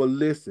mind. Well,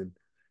 listen,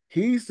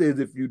 he says,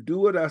 if you do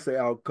what I say,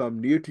 I'll come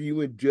near to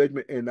you in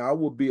judgment, and I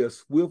will be a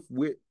swift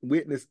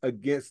witness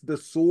against the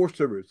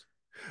sorcerers,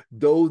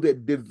 those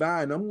that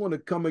divine. I'm going to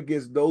come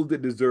against those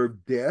that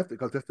deserve death,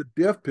 because that's the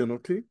death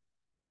penalty,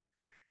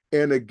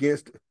 and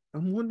against.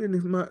 I'm wondering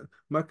if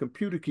my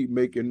computer keep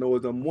making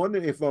noise. I'm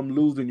wondering if I'm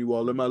losing you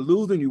all. Am I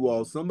losing you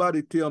all?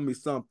 Somebody tell me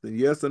something,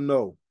 yes or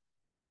no.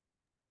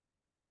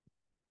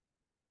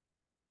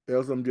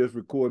 Else I'm just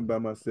recording by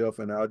myself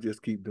and I'll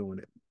just keep doing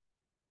it.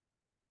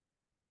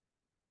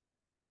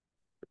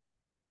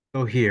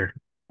 Oh, here.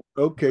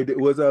 Okay,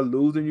 was I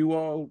losing you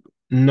all?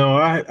 No,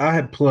 I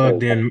had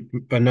plugged in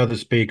another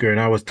speaker and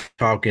I was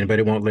talking, but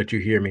it won't let you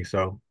hear me.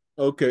 So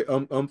Okay,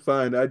 I'm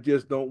fine. I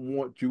just don't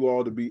want you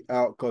all to be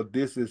out because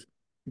this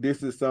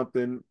is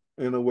something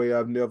in a way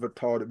I've never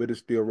taught it, but it's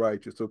still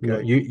righteous. no,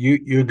 Okay.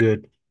 you're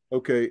good.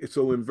 Okay,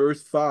 so in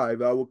verse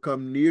 5, I will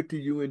come near to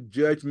you in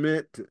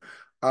judgment.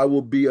 I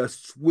will be a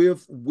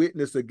swift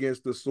witness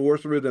against the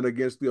sorcerers and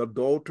against the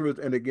adulterers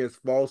and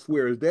against false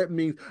swearers. That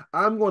means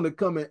I'm going to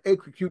come and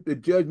execute the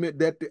judgment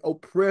that the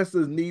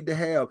oppressors need to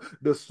have.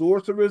 The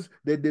sorcerers,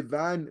 the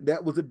divine,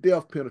 that was a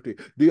death penalty.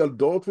 The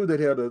adulterer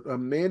that had a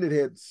man that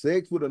had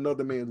sex with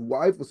another man's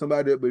wife or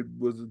somebody that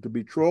was to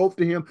betrothed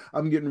to him,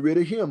 I'm getting rid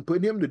of him,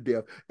 putting him to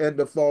death. And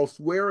the false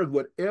swearers,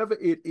 whatever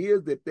it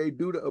is that they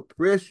do to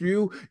oppress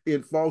you,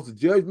 in false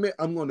judgment,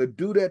 I'm going to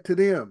do that to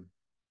them.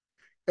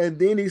 And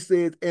then he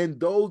says, and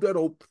those that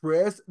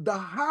oppress the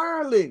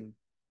hireling.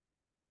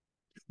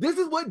 This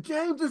is what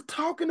James is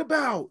talking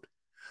about.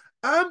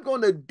 I'm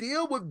going to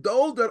deal with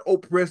those that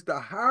oppress the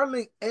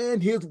hireling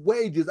and his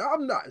wages.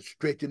 I'm not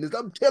stretching this.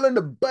 I'm telling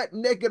the butt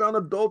naked,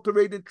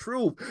 unadulterated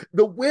truth.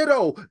 The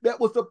widow that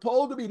was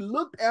supposed to be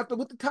looked after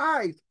with the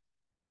tithe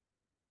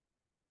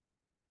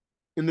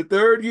in the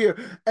third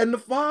year, and the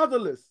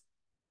fatherless.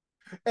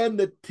 And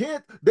the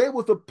tenth, they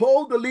were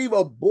supposed to leave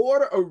a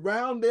border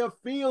around their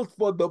fields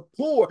for the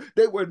poor.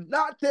 They were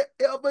not to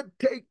ever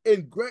take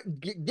and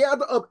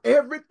gather up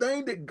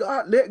everything that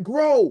God let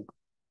grow.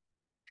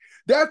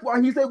 That's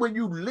why he said, when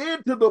you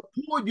lend to the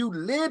poor, you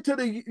lend to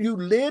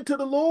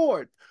the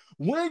Lord.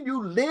 When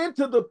you lend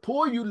to the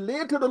poor, you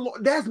lend to the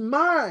Lord. That's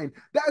mine.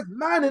 That's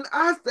mine. And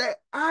I say,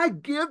 I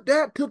give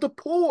that to the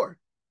poor.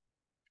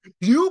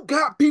 You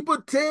got people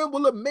saying,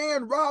 well, a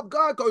man robbed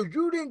God because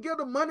you didn't give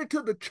the money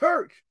to the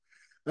church.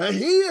 And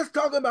he is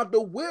talking about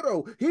the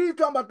widow. He's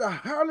talking about the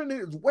hireling in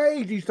his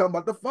wage. He's talking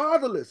about the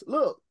fatherless.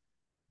 Look,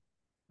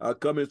 I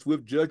come in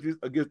swift judgments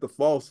against the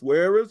false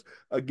swearers,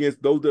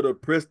 against those that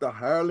oppress the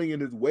hireling in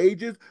his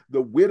wages,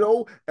 the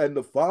widow and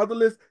the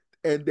fatherless,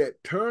 and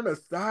that turn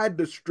aside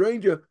the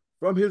stranger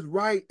from his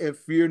right and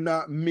fear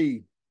not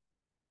me,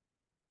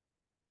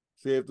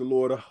 saith the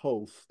Lord of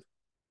hosts.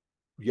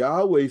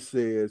 Yahweh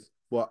says,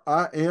 for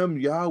I am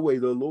Yahweh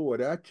the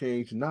Lord, I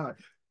change not.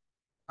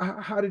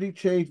 How did he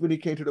change when he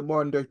came to the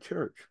modern day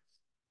church?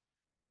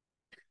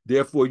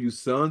 Therefore, you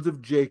sons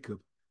of Jacob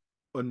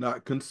are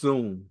not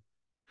consumed.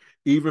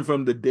 Even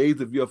from the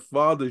days of your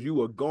fathers, you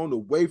are gone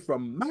away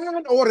from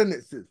mine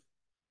ordinances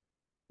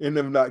and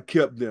have not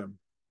kept them.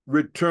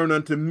 Return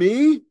unto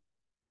me,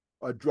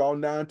 or draw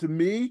nigh unto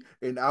me,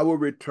 and I will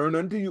return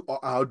unto you, or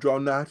I'll draw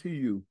nigh to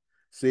you,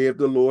 saith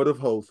the Lord of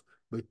hosts.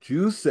 But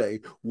you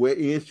say,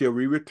 wherein shall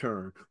we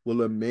return?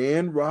 Will a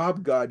man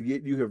rob God?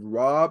 Yet you have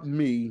robbed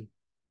me.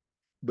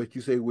 But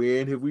you say,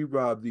 wherein have we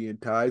robbed thee in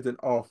tithes and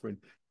offering?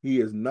 He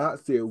has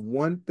not said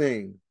one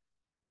thing.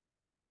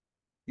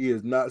 He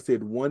has not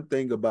said one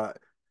thing about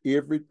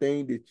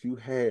everything that you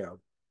have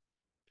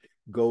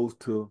goes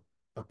to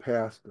a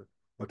pastor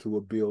or to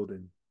a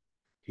building.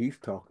 He's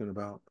talking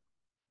about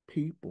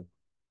people.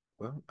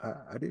 Well,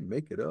 I didn't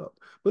make it up.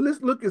 But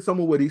let's look at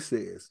some of what he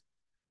says.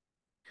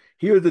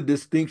 Here's a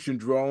distinction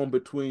drawn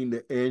between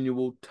the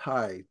annual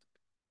tithe.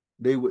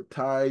 They would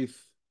tithe,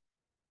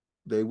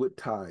 they would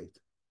tithe.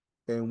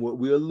 And what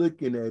we're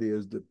looking at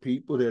is the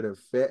people that have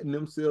fattened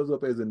themselves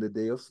up as in the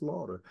day of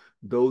slaughter,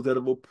 those that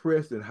have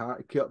oppressed and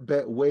kept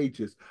back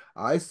wages.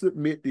 I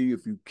submit to you,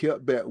 if you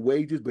kept back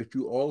wages, but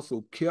you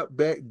also kept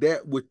back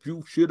that which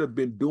you should have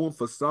been doing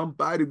for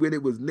somebody when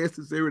it was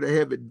necessary to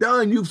have it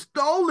done, you've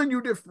stolen,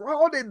 you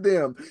defrauded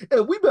them.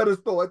 And we better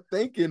start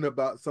thinking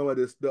about some of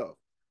this stuff.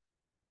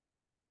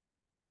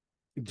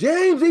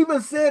 James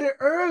even said it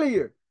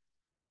earlier.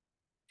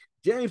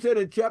 James said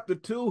in chapter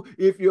 2,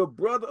 if your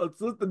brother or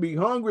sister be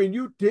hungry and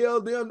you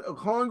tell them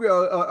hungry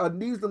or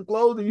need some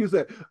clothes, and you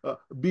say,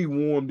 be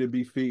warmed and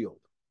be filled,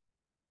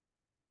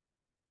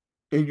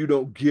 and you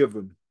don't give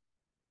them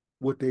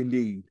what they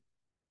need,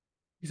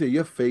 you say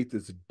your faith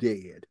is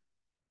dead.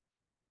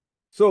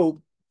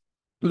 So,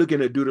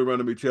 looking at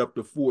Deuteronomy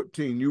chapter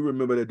 14, you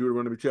remember that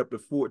Deuteronomy chapter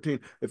 14.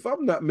 If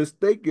I'm not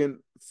mistaken,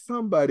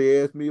 somebody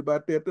asked me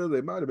about that the other day.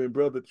 It might have been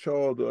Brother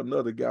Charles or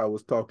another guy I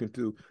was talking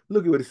to.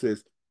 Look at what it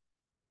says.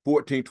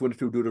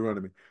 14:22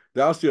 Deuteronomy.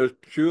 Thou shalt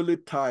surely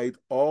tithe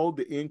all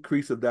the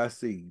increase of thy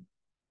seed,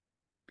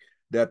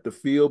 that the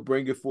field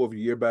bringeth forth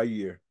year by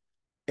year.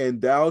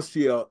 And thou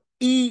shalt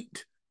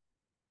eat,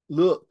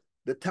 look,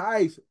 the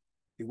tithe,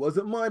 it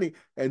wasn't money,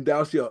 and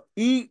thou shalt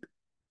eat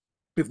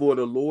before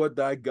the Lord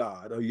thy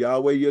God, or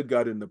Yahweh your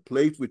God, in the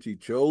place which he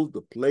chose,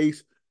 the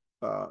place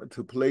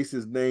to place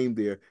his name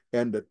there,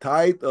 and the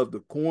tithe of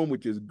the corn,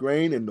 which is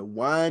grain, and the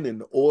wine and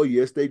the oil.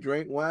 Yes, they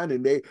drank wine,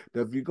 and if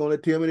you're gonna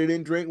tell me they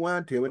didn't drink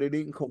wine, tell me they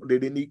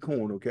didn't eat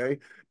corn. Okay,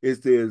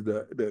 it says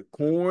the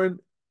corn,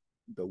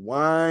 the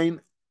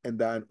wine, and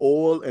thine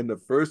oil, and the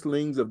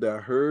firstlings of thy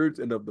herds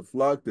and of the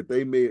flock, that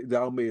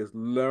thou mayest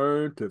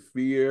learn to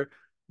fear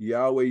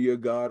Yahweh your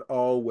God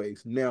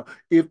always. Now,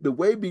 if the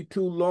way be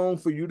too long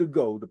for you to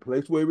go, the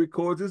place where he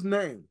records his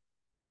name,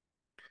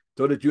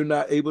 so that you're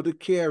not able to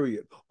carry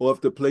it, or if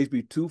the place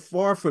be too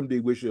far from thee,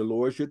 which your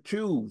Lord should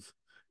choose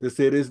to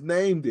set his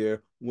name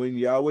there, when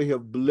Yahweh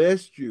have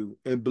blessed you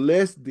and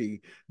blessed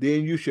thee,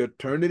 then you shall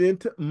turn it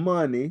into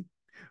money,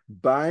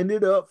 bind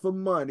it up for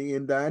money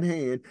in thine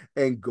hand,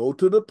 and go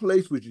to the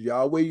place which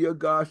Yahweh your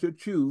God shall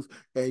choose,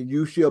 and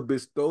you shall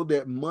bestow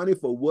that money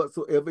for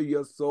whatsoever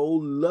your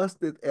soul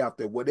lusteth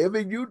after, whatever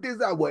you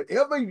desire,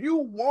 whatever you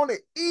want to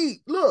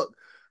eat. Look,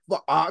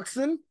 for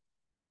oxen,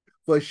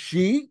 for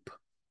sheep,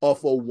 or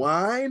for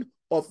wine,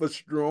 or for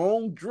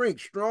strong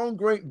drink. Strong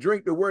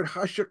drink, the word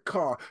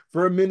hashakar,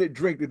 fermented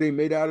drink that they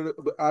made out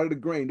of the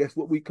grain. That's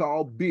what we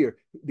call beer.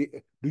 Do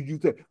you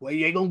say, well,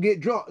 you ain't gonna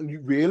get drunk?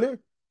 You really?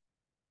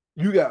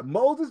 You got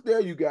Moses there,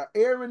 you got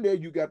Aaron there,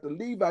 you got the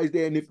Levites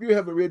there. And if you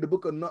haven't read the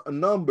book of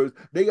Numbers,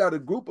 they got a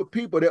group of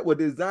people that were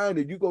designed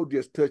that you go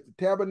just touch the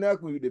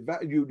tabernacle, you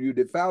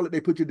defile it,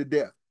 they put you to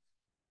death.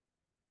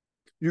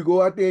 You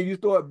go out there and you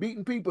start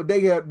beating people,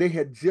 they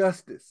had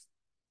justice.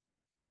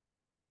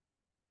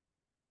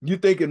 You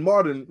thinking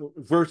modern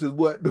versus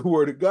what the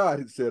word of God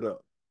had set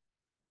up.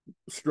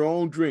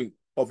 Strong drink,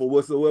 or for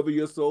whatsoever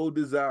your soul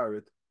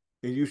desireth,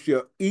 and you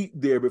shall eat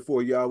there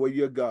before Yahweh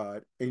your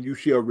God, and you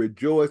shall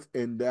rejoice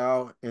in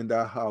thou and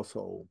thy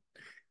household.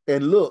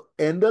 And look,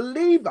 and the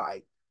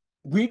Levite,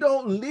 we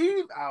don't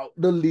leave out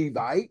the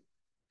Levite,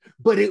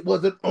 but it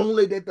wasn't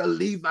only that the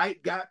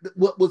Levite got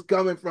what was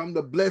coming from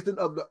the blessing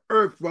of the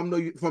earth from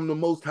the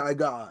Most High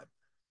God.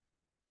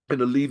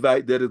 And the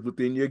Levite that is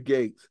within your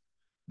gates,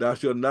 thou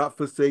shalt not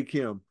forsake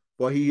him,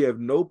 for he have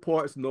no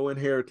parts, no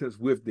inheritance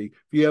with thee.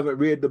 If you haven't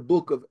read the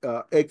book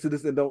of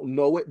Exodus and don't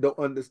know it, don't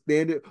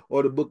understand it,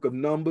 or the book of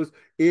Numbers,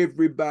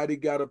 everybody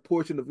got a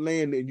portion of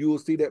land, and you will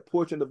see that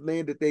portion of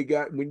land that they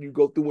got when you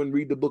go through and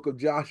read the book of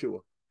Joshua.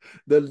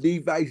 The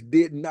Levites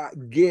did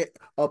not get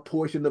a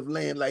portion of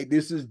land like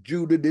this is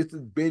Judah, this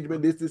is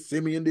Benjamin, this is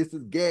Simeon, this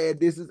is Gad,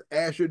 this is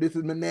Asher, this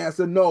is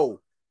Manasseh. No,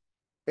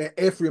 and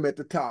Ephraim at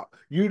the top.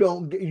 You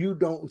don't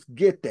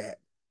get that.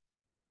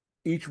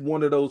 Each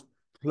one of those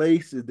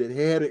places that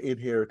had an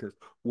inheritance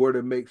were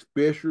to make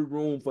special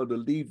room for the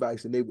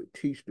Levites, and they would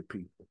teach the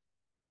people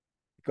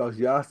because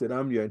Yah said,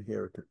 "I'm your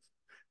inheritance."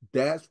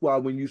 That's why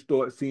when you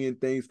start seeing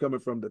things coming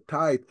from the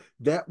tithe,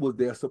 that was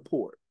their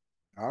support.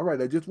 All right,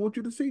 I just want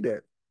you to see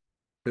that.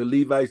 The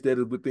Levites that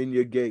is within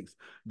your gates,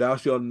 thou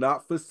shalt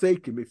not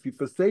forsake him. If you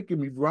forsake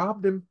him, you've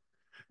robbed him.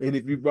 And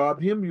if you rob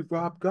him, you've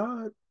robbed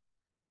God.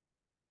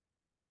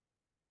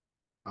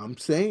 I'm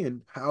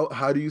saying,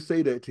 how do you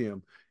say that to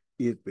him?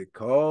 It's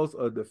because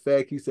of the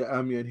fact he said,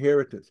 I'm your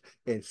inheritance.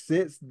 And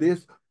since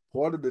this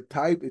part of the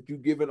type that you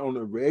give it on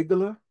a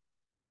regular,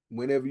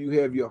 whenever you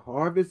have your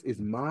harvest, is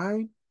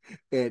mine.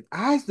 And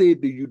I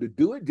said to you to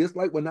do it, just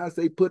like when I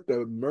say put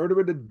the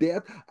murderer to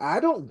death. I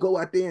don't go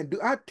out there and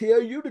I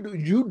tell you to do,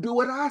 you do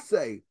what I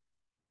say.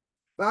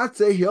 If I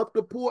say help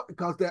the poor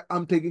because that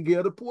I'm taking care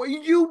of the poor,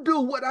 you do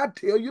what I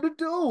tell you to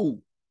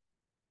do.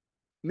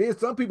 And then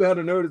some people have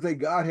the nerve to say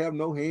God have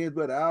no hands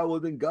but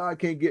ours and God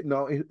can't get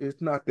no.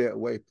 It's not that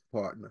way,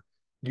 partner.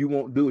 You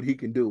won't do it, he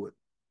can do it.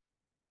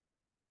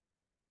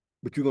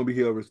 But you're gonna be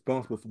held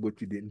responsible for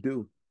what you didn't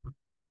do.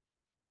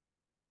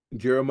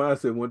 Jeremiah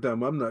said one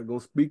time, I'm not gonna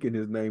speak in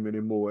his name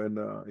anymore. And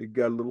it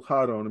got a little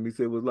hot on him. He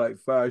said it was like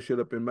fire shut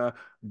up in my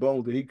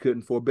bones and he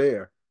couldn't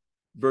forbear.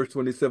 Verse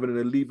 27, and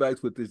the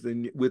Levites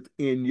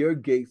within your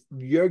gates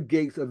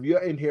of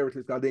your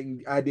inheritance. I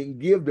didn't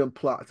give them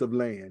plots of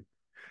land.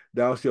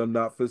 Thou shalt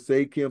not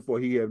forsake him, for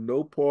he have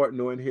no part,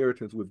 no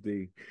inheritance with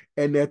thee.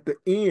 And at the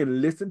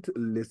end, listen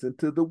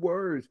to the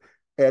words.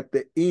 At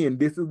the end,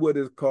 this is what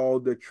is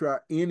called the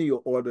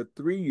triennial or the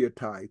 3-year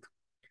tithe.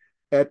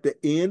 At the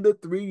end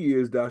of 3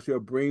 years, thou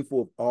shalt bring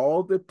forth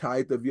all the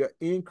tithe of your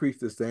increase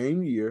the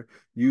same year.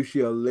 You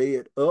shall lay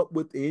it up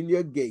within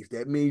your gates.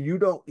 That means you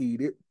don't eat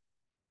it.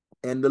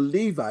 And the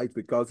Levites,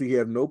 because he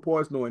has no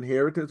parts, no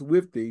inheritance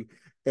with thee,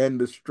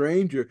 and the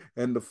stranger,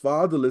 and the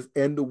fatherless,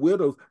 and the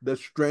widows, the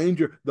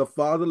stranger, the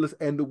fatherless,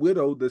 and the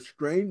widow, the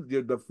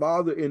stranger, the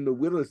father, and the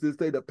widow. Does it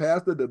say the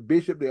pastor, the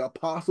bishop, the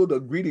apostle, the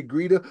greedy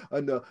greeter,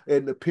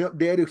 and the pimp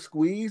daddy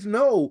squeeze?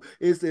 No,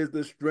 it says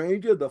the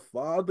stranger, the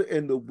father,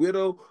 and the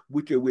widow,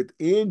 which are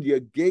within your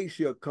gate,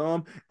 shall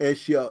come and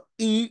shall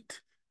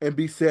eat and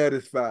be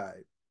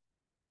satisfied.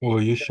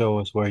 Will you show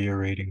us where you're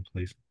reading,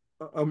 please?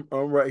 I'm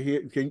right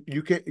here. Can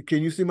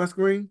you see my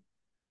screen?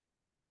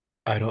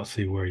 I don't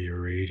see where you're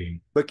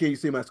reading. But can you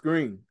see my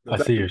screen? I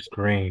see your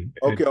screen.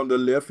 Okay, on the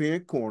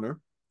left-hand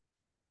corner,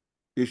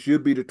 it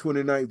should be the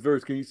 29th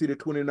verse. Can you see the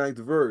 29th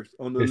verse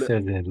on the It left?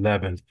 says the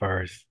 11th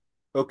verse.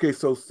 Okay,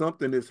 so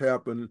something has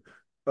happened.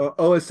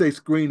 Oh, it says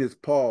screen is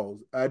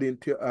paused. I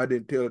didn't tell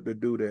it to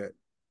do that.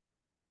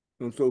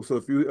 And so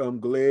if you,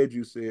 I'm glad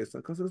you said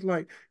something because it's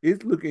like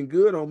it's looking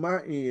good on my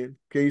end.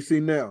 Can you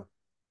see now?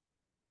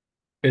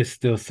 It's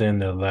still saying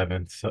the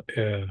 11th. So,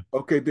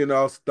 Okay, then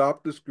I'll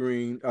stop the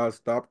screen. I'll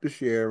stop the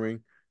sharing,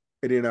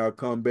 and then I'll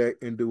come back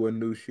and do a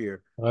new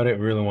share. I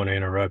didn't really want to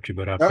interrupt you,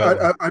 but I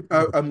felt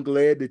like, I'm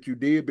glad that you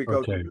did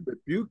because okay, if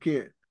you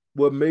can't,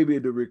 well, maybe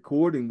the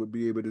recording would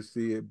be able to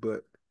see it,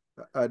 but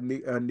I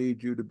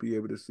need you to be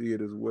able to see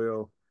it as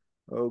well.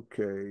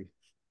 Okay.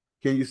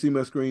 Can you see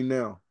my screen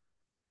now?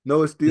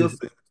 No, it still this,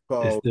 says it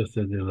Paul. still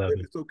says the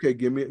 11th. It's okay.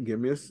 Give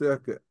me a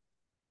second.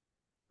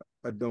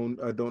 I don't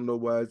know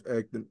why it's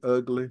acting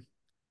ugly.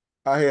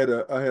 I had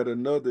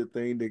another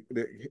thing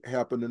that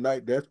happened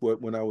tonight. That's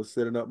what when I was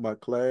setting up my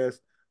class,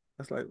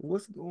 I was like,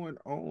 what's going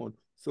on?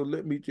 So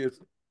let me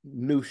just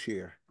new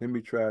share. Let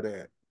me try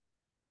that.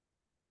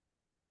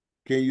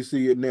 Can you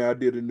see it now? I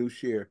did a new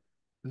share.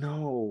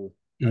 No,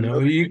 No,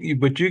 another.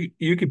 but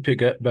you can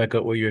pick up back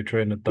up where you're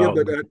train of Yeah,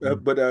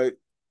 thought.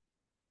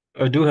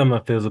 I do have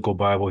my physical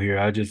Bible here.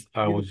 I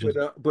yeah, was but just,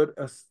 uh, but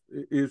uh,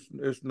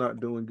 it's not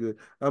doing good.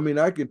 I mean,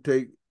 I could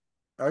take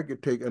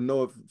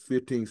another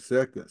 15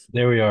 seconds.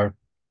 there we are,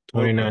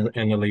 Okay. 29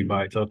 and the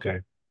Levites. Okay.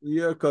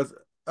 Yeah, because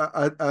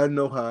I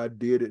know how I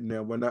did it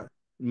now. When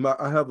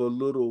I have a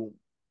little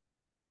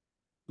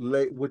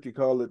late, what you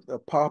call it, a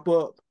pop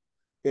up,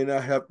 and I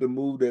have to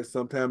move that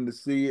sometime to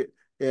see it.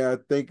 And I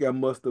think I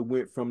must have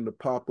went from the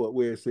pop up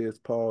where it says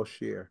Paul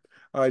share.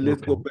 All right,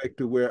 let's Okay. go back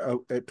to where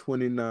at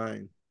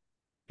 29.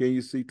 Can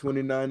you see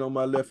 29 on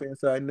my left hand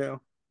side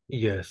now?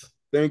 Yes.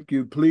 Thank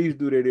you. Please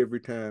do that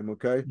every time,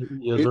 okay?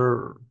 Yes, It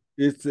sir.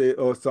 it's a,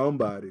 or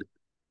somebody.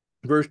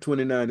 Verse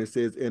 29 it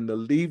says, and the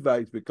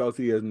Levites, because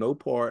he has no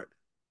part,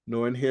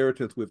 no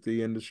inheritance with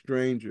thee, and the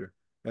stranger,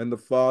 and the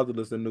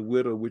fatherless, and the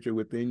widow, which are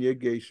within your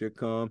gate, shall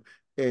come,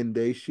 and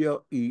they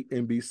shall eat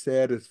and be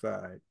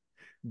satisfied.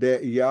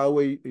 That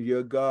Yahweh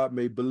your God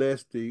may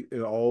bless thee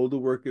in all the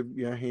work of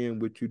your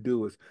hand which you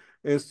doest.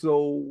 And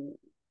so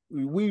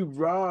we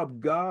rob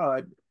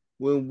God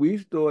when we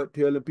start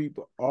telling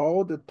people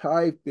all the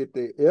tithe that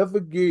they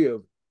ever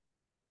give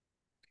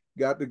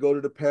got to go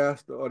to the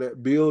pastor or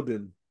that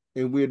building,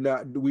 and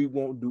we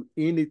won't do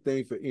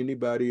anything for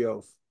anybody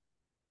else.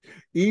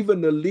 Even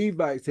the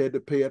Levites had to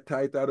pay a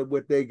tithe out of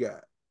what they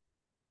got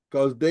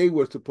because they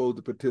were supposed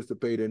to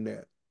participate in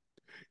that.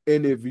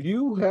 And if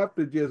you have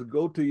to just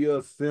go to your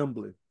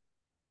assembly,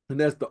 and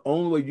that's the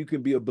only way you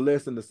can be a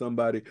blessing to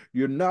somebody,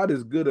 you're not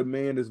as good a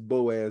man as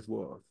Boaz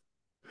was.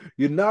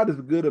 You're not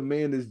as good a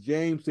man as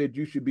James said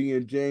you should be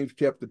in James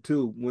chapter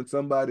 2 when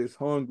somebody's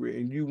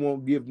hungry and you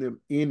won't give them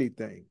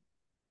anything.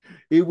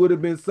 It would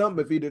have been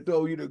something if he'd have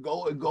told you to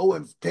go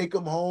and take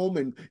them home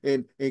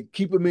and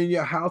keep them in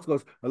your house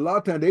because a lot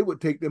of times they would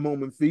take them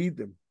home and feed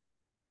them.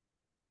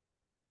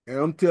 And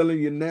I'm telling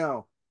you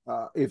now,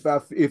 if I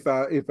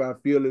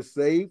feel it's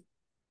safe,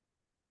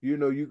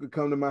 you could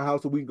come to my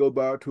house and we can go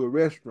by to a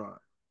restaurant.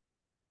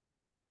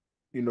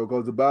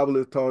 Because the Bible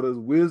has taught us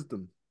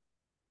wisdom.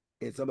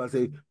 And somebody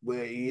say,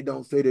 well, you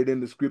don't say that in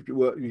the scripture.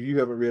 Well, you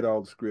haven't read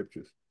all the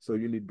scriptures, so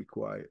you need to be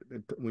quiet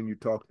when you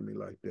talk to me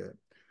like that.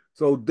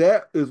 So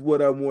that is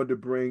what I wanted to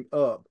bring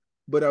up.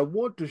 But I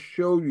want to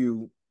show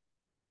you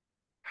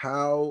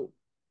how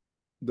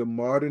the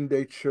modern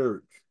day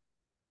church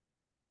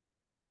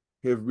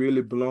have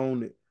really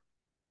blown it,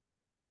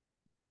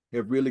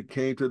 have really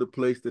came to the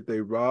place that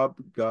they rob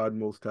God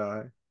Most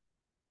High.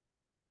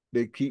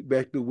 They keep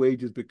back the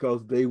wages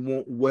because they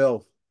want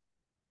wealth.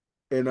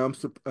 And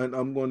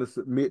I'm going to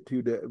submit to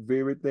you that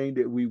very thing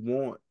that we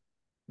want,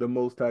 the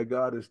Most High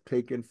God has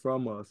taken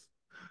from us.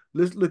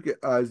 Let's look at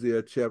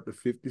Isaiah chapter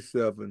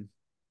 57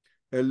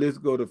 and let's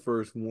go to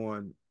verse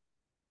 1.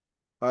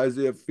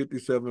 Isaiah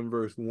 57,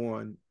 verse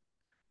 1.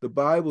 The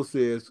Bible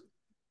says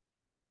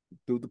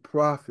through the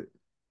prophet,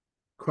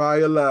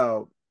 cry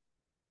aloud,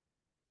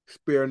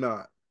 spare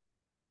not,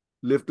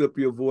 lift up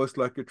your voice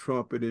like a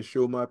trumpet and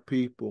show my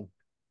people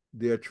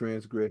their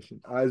transgression.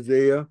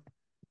 Isaiah,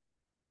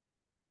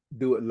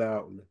 do it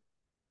loudly.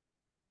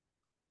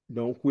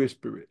 Don't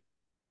whisper it.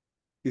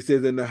 He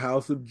says, in the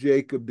house of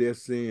Jacob, their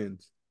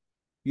sins.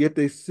 Yet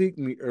they seek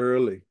me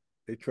early.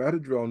 They try to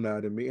draw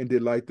nigh to me and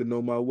delight to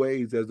know my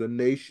ways as a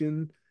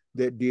nation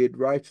that did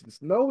righteousness.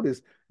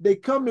 Notice they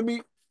come to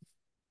me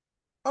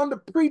under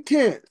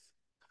pretense.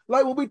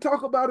 Like when we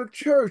talk about a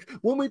church,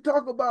 when we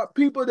talk about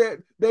people that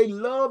they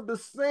love to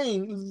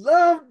sing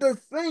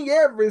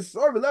every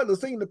service, love to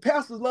sing, the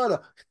pastors love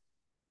to,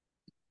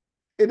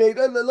 and they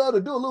love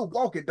to do a little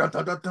walking, dun,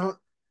 dun, dun, dun.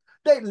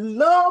 They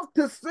love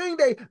to sing,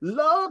 they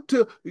love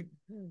to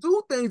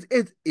do things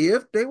as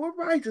if they were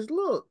righteous.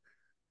 Look,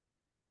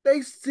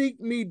 they seek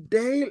me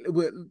daily.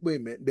 Wait a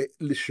minute.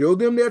 They show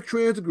them their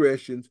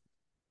transgressions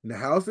in the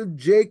house of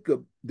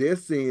Jacob, their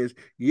sins,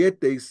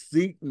 yet they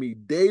seek me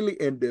daily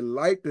and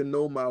delight to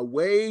know my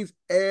ways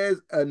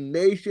as a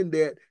nation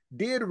that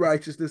did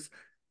righteousness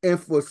and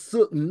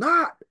forsook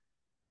not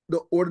the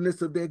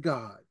ordinance of their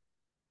God.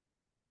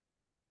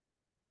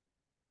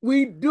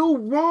 We do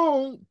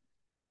wrong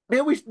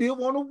and we still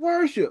want to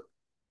worship.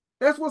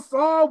 That's what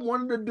Saul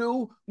wanted to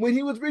do when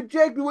he was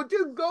rejected. Well,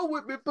 just go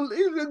with me,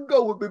 please. Just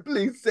go with me,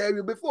 please,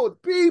 Samuel, before the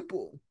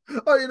people.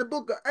 Or in the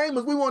book of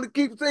Amos, we want to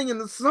keep singing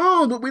the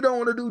songs, but we don't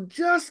want to do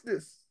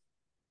justice.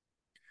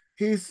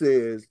 He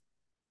says,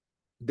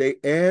 they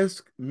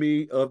ask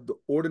me of the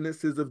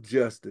ordinances of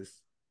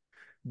justice.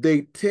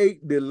 They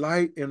take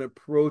delight in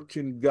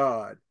approaching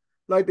God.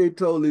 Like they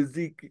told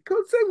Ezekiel,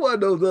 come sing one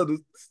of those others.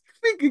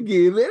 Speak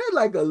again, man. It's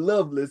like a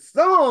lovely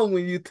song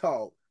when you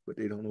talk, but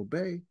they don't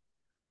obey.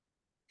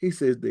 He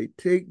says they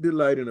take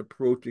delight in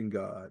approaching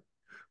God.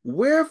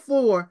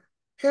 Wherefore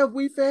have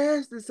we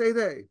fasted, say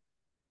they,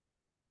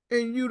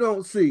 and you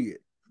don't see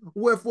it?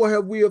 Wherefore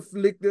have we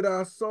afflicted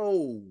our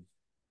souls,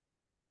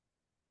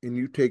 and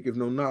you taketh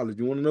no knowledge?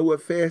 You want to know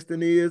what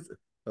fasting is?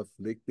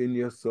 Afflicting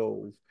your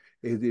souls.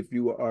 As if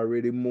you were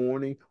already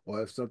mourning,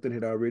 or if something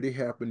had already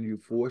happened, you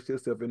force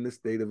yourself in the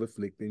state of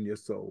afflicting your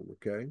soul,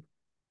 okay?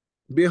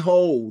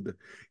 Behold,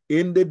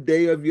 in the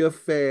day of your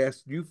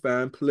fast, you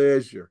find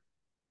pleasure.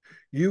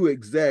 You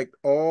exact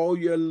all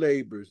your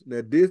labors.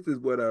 Now, this is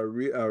what I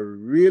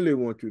really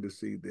want you to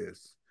see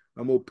this.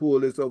 I'm going to pull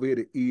this over here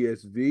to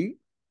ESV.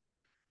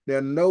 Now,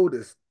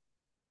 notice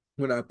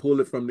when I pull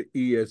it from the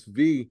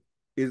ESV,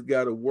 it's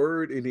got a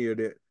word in here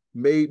that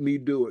made me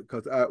do it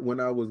because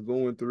when I was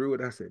going through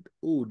it, I said,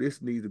 "Oh,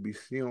 this needs to be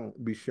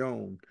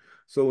shown."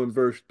 So in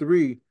verse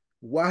 3,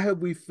 why have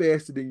we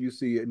fasted and you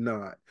see it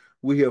not?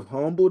 We have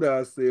humbled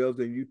ourselves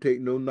and you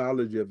take no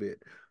knowledge of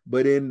it.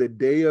 But in the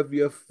day of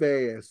your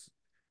fast,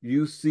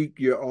 you seek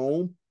your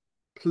own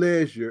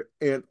pleasure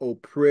and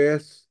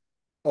oppress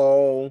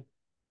all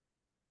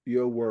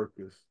your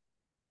workers.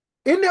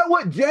 Isn't that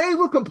what James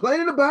was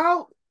complaining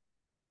about?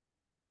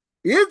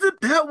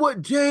 Isn't that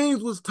what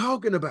James was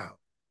talking about?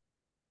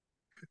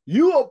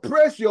 You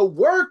oppress your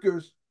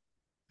workers,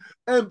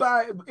 and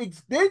by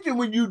extension,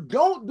 when you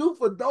don't do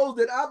for those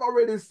that I've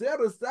already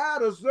set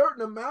aside a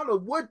certain amount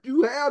of what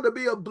you have to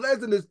be a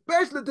blessing,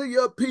 especially to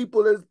your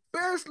people,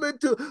 especially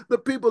to the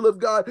people of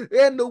God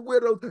and the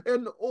widows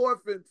and the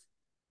orphans,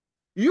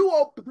 you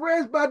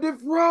oppress by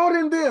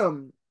defrauding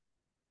them.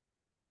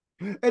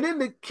 And in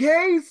the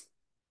case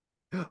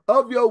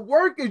of your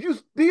workers, you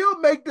still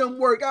make them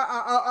work.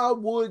 I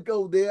would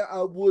go there.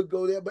 I would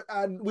go there, but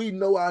we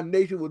know our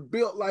nation was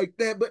built like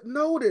that. But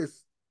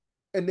notice,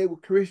 and they were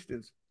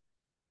Christians,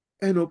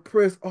 and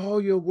oppress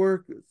all your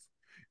workers.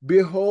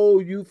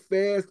 Behold, you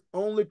fast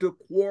only to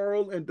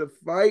quarrel and to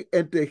fight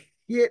and to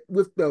hit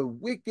with the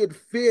wicked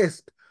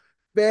fist.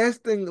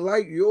 Fasting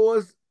like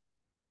yours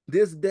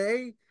this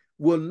day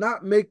will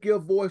not make your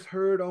voice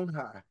heard on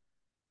high.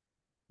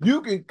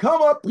 You can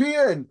come up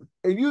here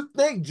and you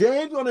think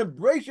James gonna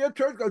embrace your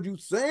church because you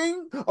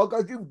sing or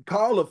because you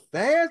call a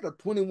fast, a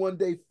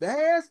 21-day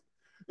fast,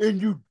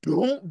 and you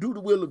don't do the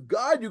will of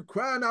God. You're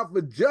crying out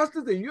for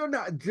justice and you're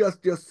not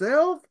just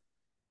yourself.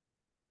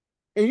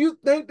 And you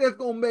think that's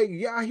gonna make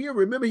Yah here?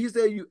 Remember, he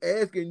said you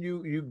ask and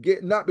you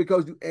get not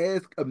because you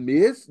ask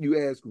amiss,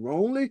 you ask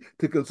wrongly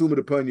to consume it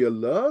upon your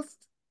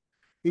lust.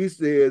 He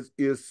says,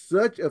 is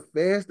such a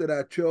fast that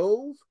I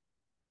chose?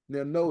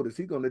 Now notice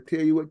he's gonna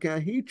tell you what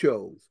kind he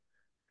chose.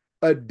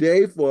 A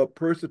day for a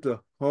person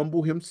to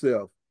humble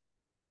himself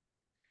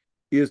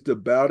is to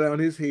bow down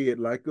his head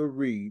like a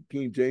reed.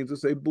 King James will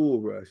say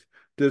bulrush,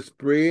 to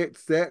spread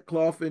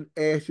sackcloth and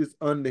ashes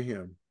under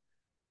him.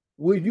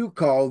 Will you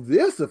call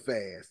this a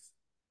fast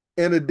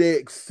and a day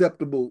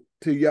acceptable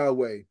to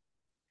Yahweh?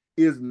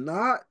 Is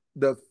not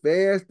the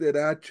fast that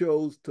I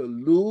chose to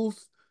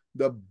loose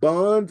the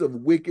bonds of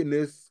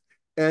wickedness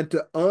and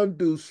to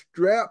undo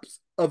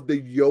straps of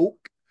the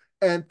yoke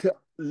and to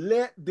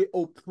let the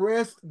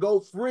oppressed go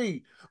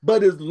free.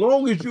 But as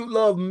long as you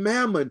love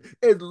mammon,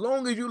 as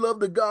long as you love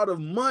the God of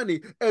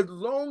money, as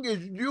long as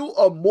you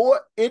are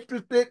more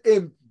interested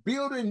in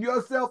building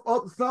yourself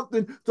up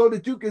something so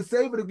that you can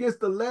save it against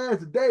the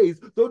last days,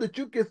 so that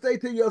you can say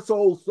to your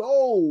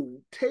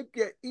soul, take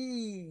your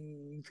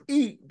ease,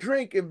 eat,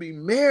 drink, and be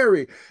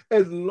merry.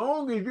 As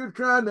long as you're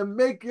trying to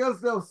make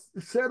yourself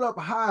set up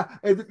high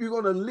as if you're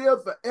going to live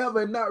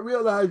forever and not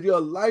realize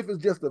your life is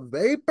just a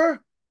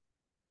vapor,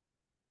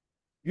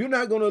 You're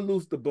not going to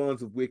loose the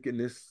bonds of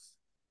wickedness.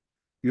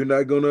 You're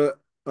not going to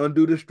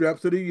undo the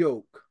straps of the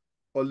yoke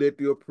or let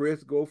the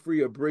oppressed go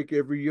free or break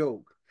every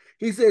yoke.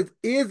 He says,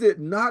 is it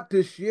not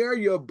to share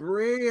your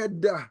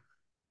bread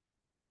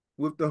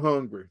with the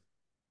hungry?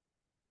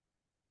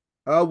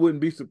 I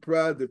wouldn't be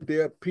surprised if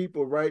there are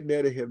people right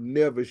now that have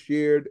never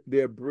shared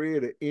their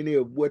bread or any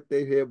of what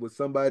they have with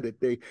somebody that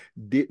they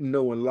didn't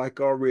know and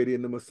like already.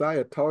 And the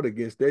Messiah taught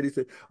against that. He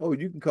said, oh,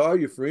 you can call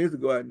your friends to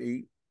go out and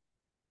eat,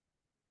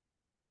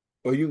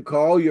 or you can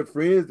call your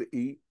friends to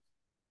eat.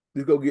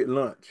 Just go get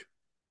lunch.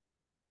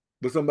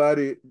 But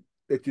somebody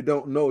that you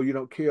don't know, you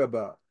don't care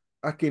about.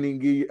 I can't even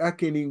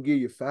give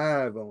you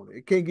five on it.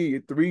 I can't give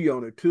you three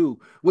on it too.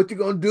 What you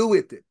gonna do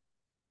with it?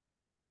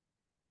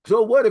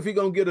 So what if he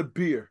gonna get a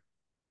beer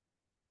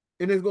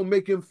and it's gonna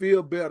make him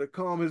feel better,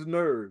 calm his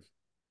nerves?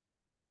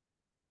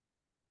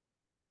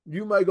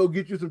 You might go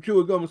get you some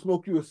chewing gum and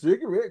smoke you a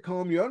cigarette,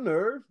 calm your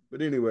nerves.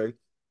 But anyway,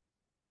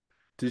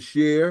 to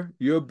share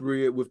your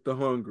bread with the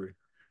hungry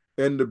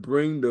and to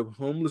bring the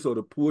homeless or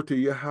the poor to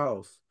your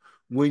house.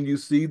 When you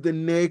see the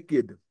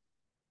naked,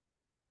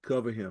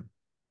 cover him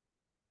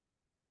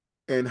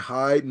and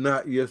hide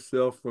not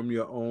yourself from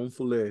your own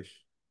flesh.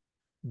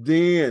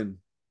 Then,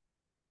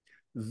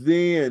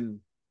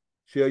 then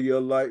shall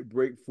your light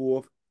break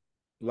forth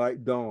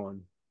like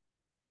dawn,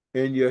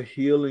 and your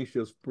healing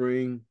shall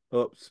spring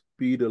up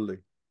speedily.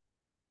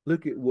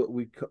 Look at what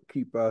we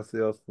keep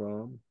ourselves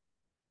from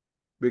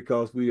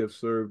because we have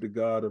served the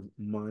God of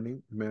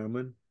money,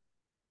 mammon,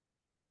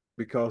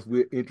 because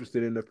we're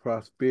interested in the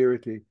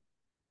prosperity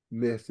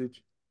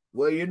message.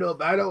 Well, you know,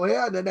 if I don't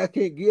have nothing, I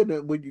can't give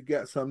nothing. When you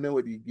got something, then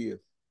what do you give?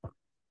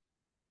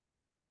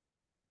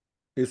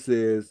 It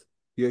says,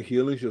 your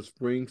healing shall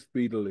spring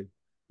speedily,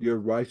 your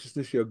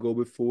righteousness shall go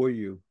before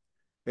you,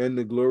 and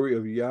the glory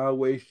of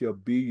Yahweh shall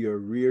be your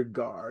rear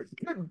guard.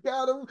 Good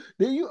God,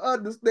 do you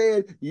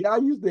understand? Yah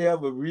used to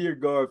have a rear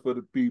guard for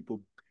the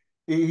people.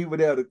 He would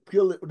have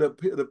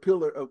the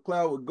pillar of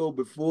cloud would go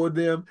before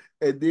them,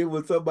 and then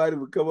when somebody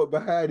would come up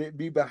behind it,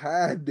 be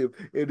behind them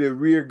in their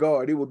rear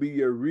guard. It would be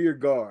your rear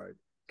guard.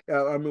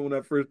 I mean, when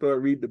I first started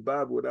reading the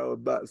Bible when I was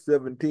about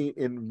 17,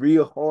 in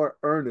real hard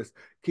earnest,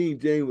 King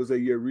James was a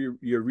your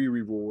rear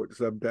reward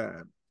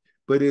sometime.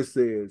 But it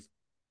says,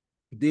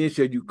 then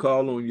shall you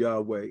call on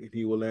Yahweh, and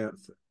he will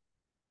answer.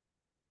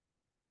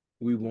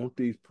 We want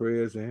these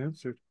prayers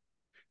answered.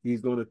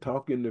 He's going to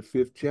talk in the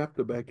 5th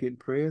chapter about getting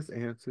prayers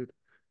answered.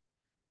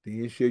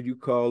 Then shall you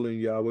call,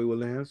 and Yahweh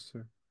will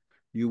answer.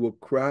 You will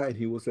cry, and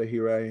he will say,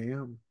 here I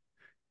am.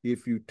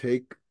 If you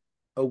take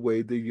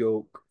away the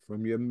yoke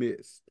from your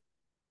midst,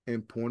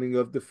 and pointing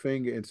of the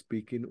finger and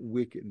speaking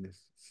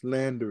wickedness,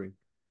 slandering,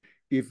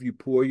 if you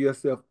pour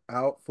yourself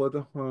out for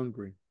the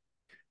hungry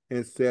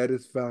and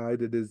satisfy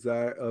the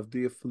desire of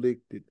the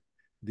afflicted,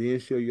 then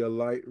shall your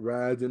light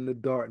rise in the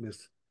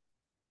darkness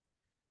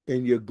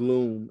and your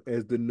gloom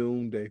as the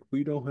noonday.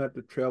 We don't have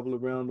to travel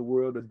around the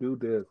world to do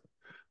this.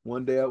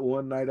 One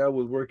night I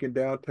was working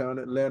downtown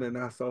Atlanta and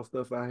I saw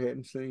stuff I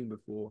hadn't seen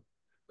before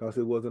because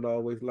it wasn't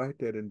always like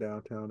that in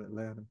downtown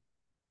Atlanta.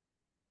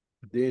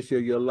 Then shall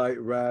your light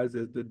rise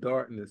as the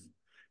darkness,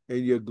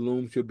 and your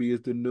gloom shall be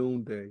as the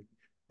noonday,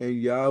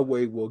 and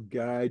Yahweh will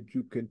guide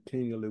you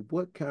continually.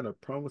 What kind of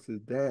promise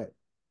is that?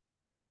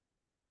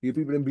 If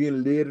you've been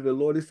being led of the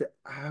Lord, he said,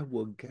 I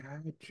will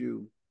guide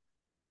you.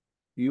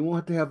 You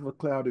want to have a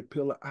cloudy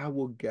pillar, I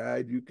will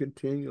guide you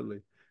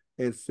continually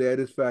and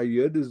satisfy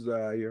your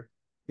desire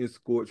in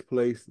scorched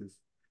places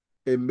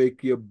and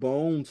make your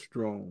bones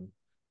strong,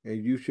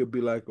 and you shall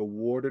be like a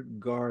watered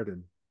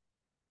garden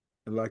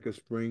and like a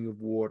spring of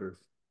waters,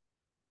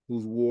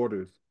 whose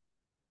waters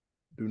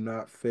do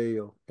not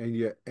fail, and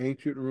your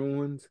ancient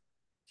ruins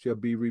shall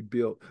be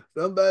rebuilt.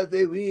 Somebody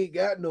say we ain't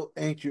got no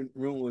ancient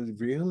ruins,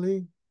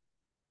 really?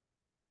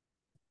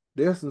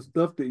 There's some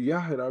stuff that Yah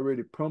had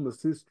already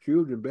promised his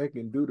children back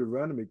in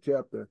Deuteronomy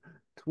chapter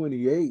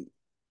 28.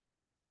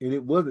 And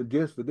it wasn't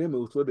just for them, it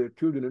was for their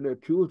children and their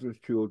children's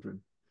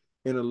children.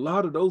 And a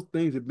lot of those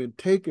things have been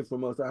taken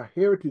from us. Our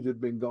heritage has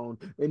been gone,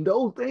 and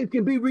those things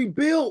can be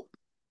rebuilt.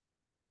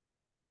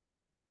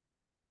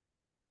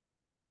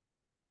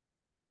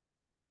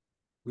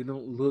 We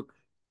don't look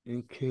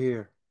and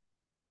care.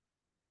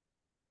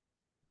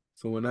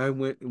 So when I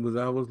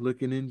was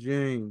looking in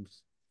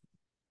James,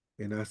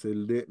 and I said,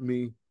 let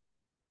me,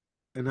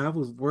 and I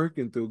was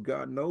working through,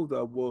 God knows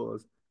I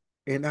was,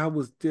 and I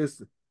was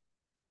just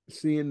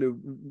seeing the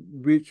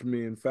rich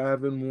men,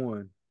 5 and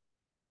 1.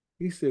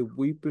 He said,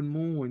 weep and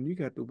mourn. You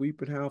got to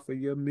weep and howl for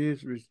your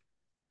miseries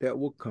that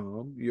will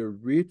come. Your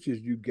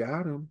riches, you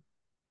got them.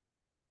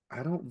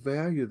 I don't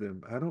value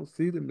them. I don't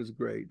see them as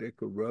great. They're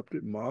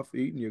corrupted, moth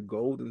eaten. Your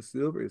gold and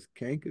silver is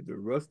cankered. The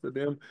rust of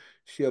them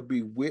shall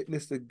be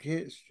witnessed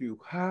against you.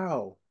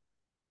 How?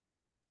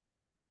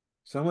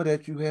 Some of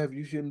that you have,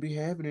 you shouldn't be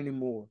having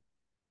anymore.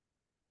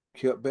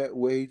 Kept back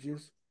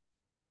wages,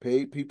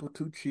 paid people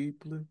too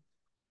cheaply.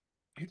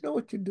 You know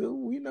what you do.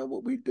 We know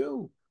what we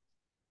do.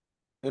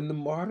 And the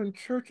modern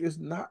church is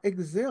not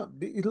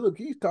exempt. Look,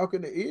 he's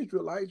talking to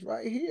Israelites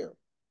right here.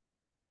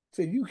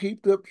 Say you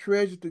heaped up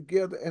treasure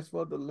together as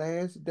for the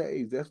last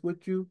days. That's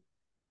what you,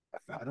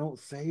 if I don't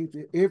save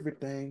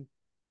everything,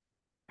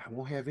 I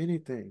won't have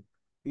anything.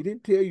 He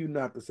didn't tell you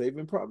not to save.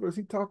 In Proverbs,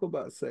 he talk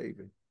about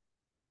saving.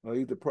 Or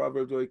either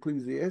Proverbs or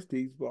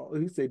Ecclesiastes, well,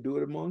 he said do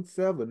it among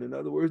seven. In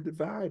other words,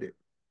 divide it.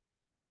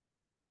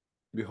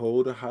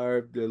 Behold the hire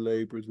of the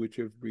laborers which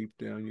have reaped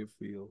down your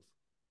fields.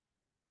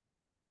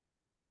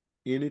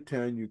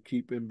 Anytime you're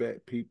keeping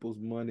back people's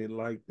money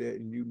like that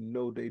and you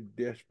know they're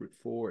desperate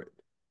for it,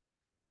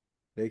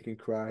 they can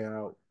cry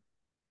out.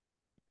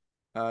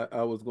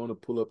 I was going to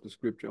pull up the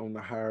scripture on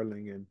the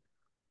hireling, and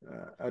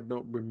I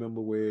don't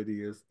remember where it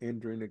is.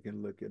 Andrina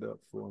can look it up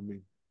for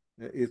me.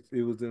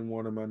 It was in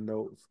one of my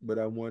notes, but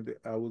I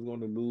was going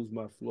to lose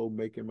my flow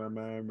making my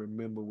mind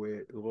remember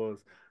where it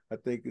was. I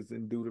think it's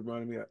in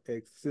Deuteronomy.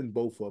 It's in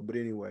both of them, but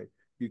anyway,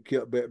 you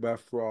kept back by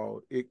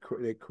fraud.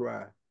 They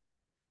cry,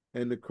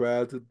 and the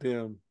cries of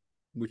them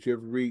which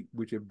have reaped,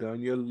 which have done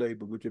your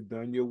labor, which have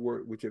done your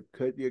work, which have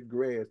cut your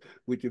grass,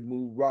 which have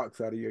moved rocks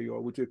out of your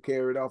yard, which have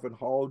carried off and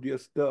hauled your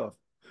stuff,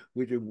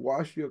 which have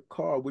washed your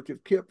car, which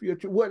have kept your,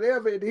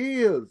 whatever it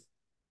is.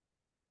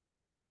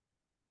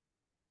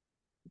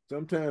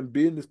 Sometimes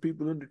business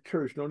people in the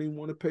church don't even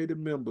want to pay the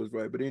members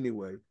right. But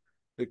anyway,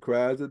 the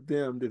cries of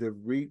them that have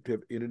reaped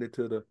have entered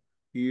into the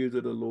ears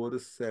of the Lord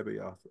of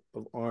Sabaoth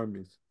of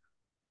armies.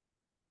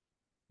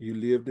 You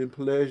lived in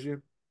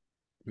pleasure,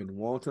 been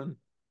wanton,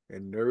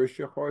 and nourished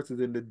your hearts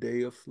as in the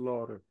day of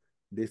slaughter.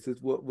 This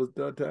is what was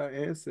done to our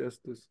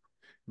ancestors.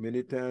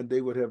 Many times they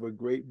would have a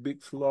great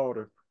big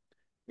slaughter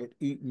and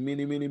eat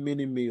many, many,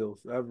 many meals.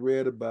 I've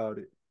read about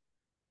it.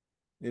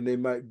 And they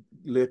might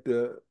let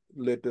the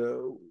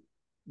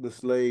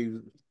slaves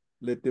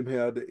let them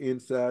have the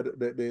inside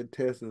that the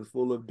intestines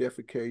full of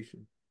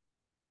defecation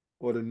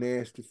or the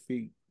nasty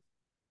feet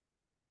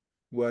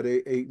while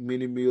they ate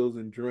many meals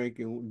and drank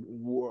and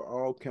wore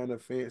all kind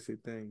of fancy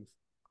things.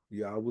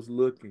 Yeah, I was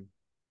looking.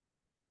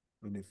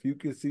 And if you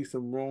can see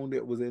some wrong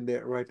that was in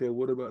that right there,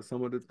 what about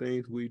some of the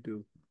things we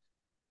do?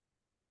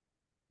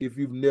 If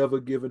you've never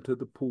given to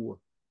the poor,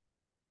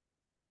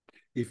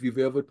 if you've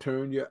ever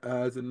turned your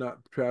eyes and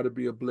not try to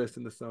be a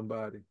blessing to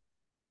somebody,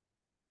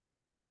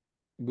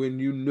 when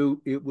you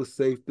knew it was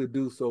safe to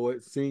do so,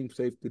 it seemed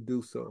safe to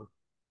do so,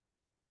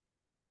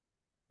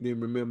 then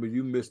remember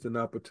you missed an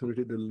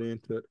opportunity to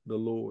lend to the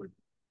Lord.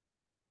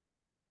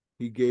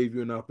 He gave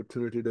you an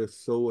opportunity to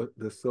sow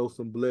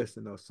some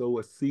blessing or sow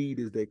a seed,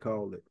 as they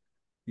call it.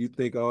 You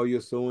think all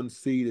your sowing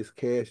seed is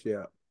cash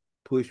out,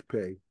 push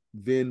pay,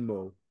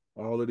 Venmo,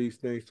 all of these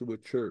things to a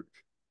church.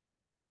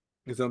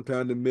 And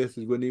sometimes the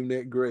message wasn't even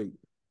that great.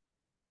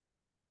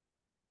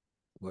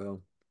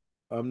 Well,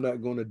 I'm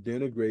not going to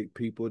denigrate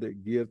people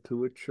that give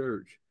to a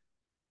church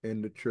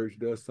and the church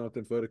does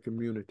something for the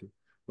community.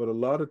 But a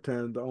lot of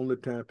times, the only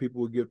time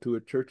people will give to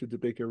a church is if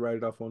they can write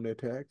it off on their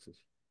taxes.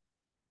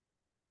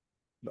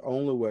 The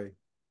only way.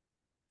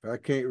 If I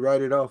can't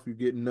write it off, you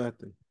get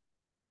nothing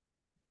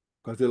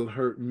because it'll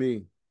hurt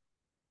me.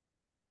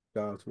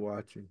 God's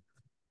watching.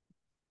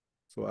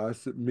 So I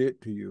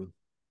submit to you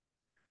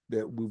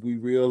that we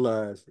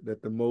realize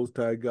that the Most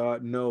High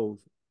God knows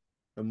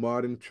the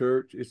modern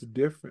church is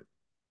different.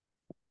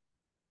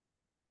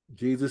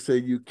 Jesus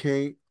said you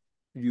can't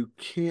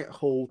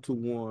hold to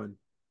one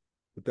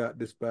without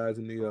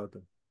despising the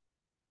other.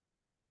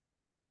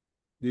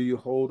 Do you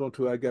hold on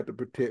to I got to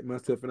protect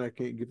myself and I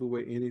can't give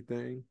away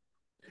anything?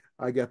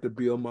 I got to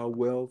build my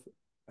wealth.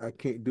 I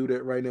can't do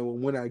that right now.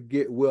 When I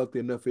get wealthy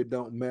enough, it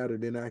don't matter,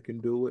 then I can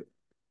do it.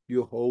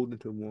 You're holding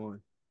to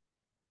one.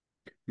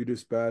 You're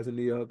despising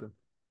the other.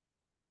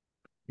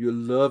 You're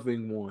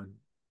loving one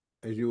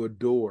as you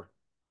adore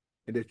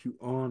and that you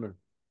honor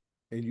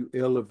and you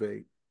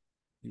elevate.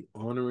 You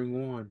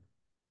honoring one.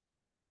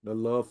 The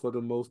love for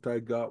the Most High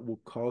God will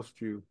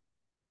cost you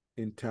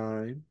in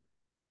time,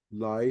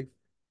 life,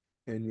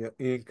 and your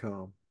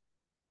income.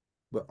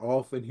 But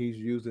often he's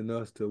using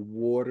us to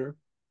water,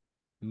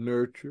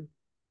 nurture,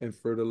 and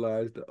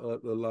fertilize the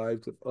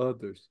lives of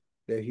others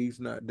that he's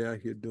not down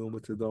here doing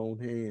with his own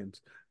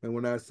hands. And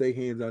when I say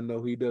hands, I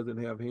know he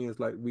doesn't have hands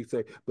like we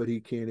say, but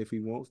he can if he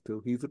wants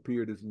to. He's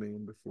appeared as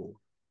man before.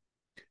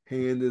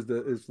 Hand is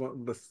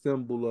the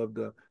symbol of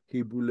the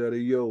Hebrew letter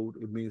Yod.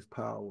 It means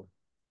power.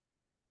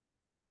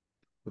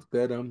 With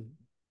that, I'm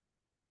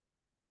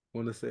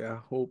going to say I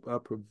hope I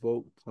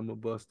provoke some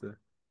of us to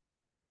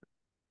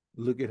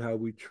look at how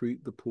we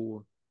treat the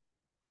poor.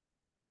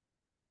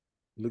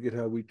 Look at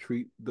how we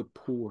treat the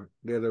poor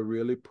that are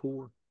really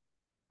poor.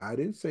 I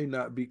didn't say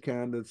not be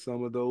kind to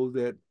some of those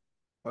that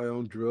are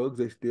on drugs.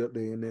 They're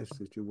in that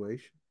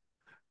situation.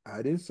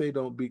 I didn't say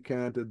don't be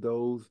kind to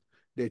those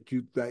that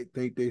you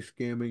think they're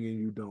scamming and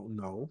you don't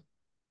know.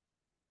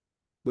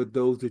 But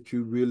those that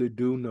you really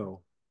do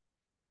know,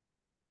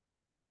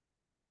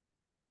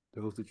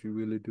 those that you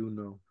really do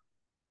know.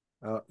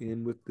 I'll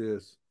end with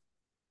this.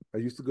 I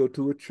used to go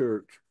to a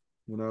church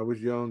when I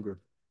was younger,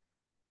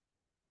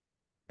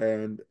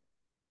 and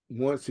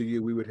once a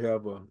year we would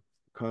have a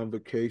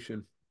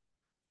convocation.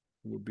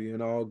 It would be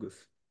in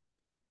August,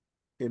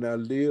 and I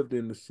lived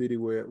in the city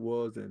where it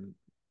was, and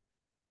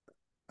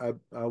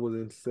I was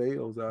in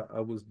sales. I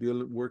was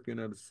dealing working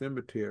at a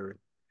cemetery,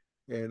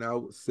 and I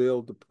would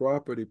sell the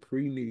property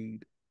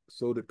pre-need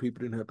so that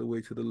people didn't have to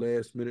wait to the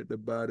last minute to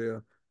buy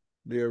their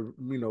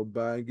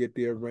buy and get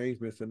their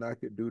arrangements, and I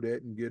could do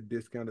that and get a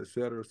discount,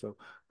 etc. So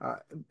I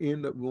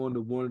ended up going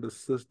to one of the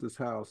sisters'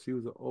 house. She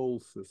was an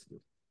old sister,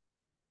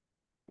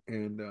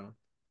 and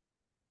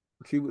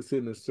she would sit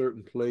in a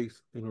certain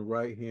place in the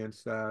right hand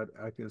side.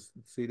 I can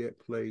see that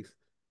place.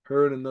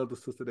 Her and another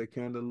sister that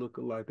kind of looked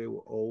alike. They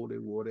were old. They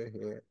wore their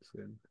hats,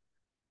 and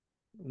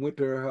went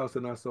to her house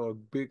and I saw a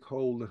big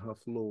hole in her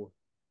floor.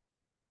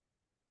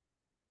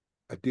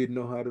 I didn't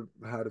know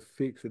how to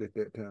fix it at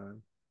that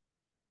time,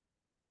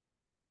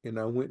 and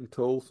I went and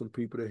told some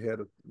people that had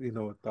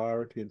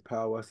authority and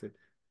power. I said,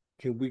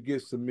 "Can we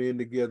get some men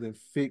together and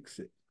fix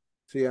it?"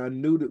 See, I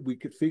knew that we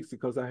could fix it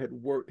because I had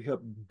worked,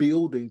 helped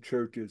building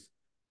churches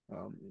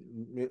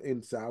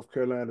in South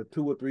Carolina,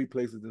 two or three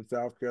places in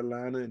South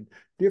Carolina, and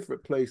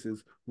different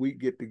places. We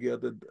get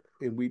together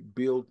and we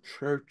build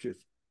churches,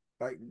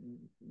 like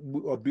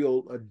or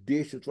build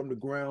additions from the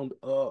ground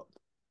up.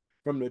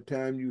 From the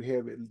time you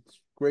have it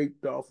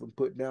scraped off and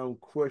put down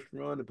crushed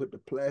run and put the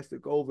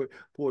plastic over it,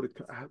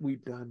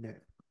 we've done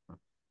that.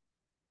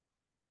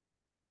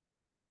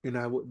 And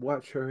I would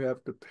watch her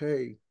have to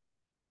pay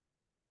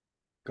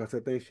because I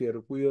think she had a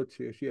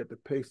wheelchair. She had to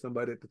pay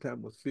somebody at the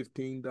time was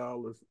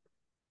 $15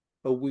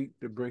 a week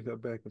to bring her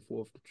back and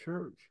forth to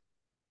church.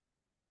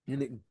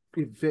 And it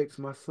vexed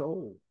my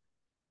soul.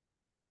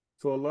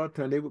 So a lot of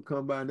times they would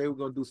come by and they were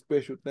gonna do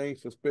special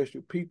things for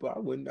special people. I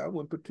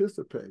wouldn't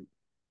participate.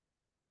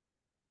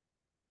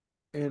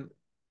 And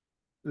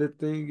the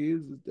thing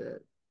is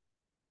that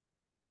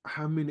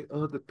how many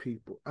other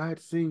people I had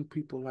seen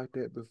people like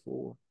that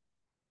before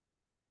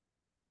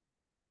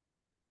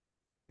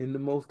in the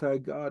Most High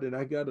God, and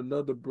I got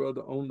another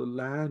brother on the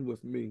line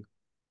with me.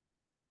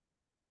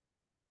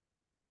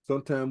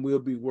 Sometimes we'll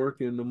be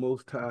working, the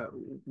Most High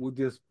will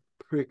just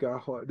prick our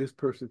heart. This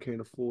person can't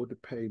afford to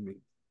pay me.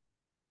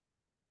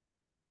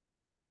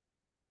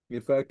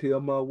 In fact, tell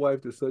my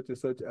wife that such and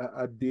such,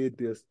 I did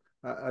this.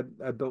 I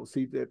don't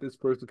see that this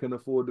person can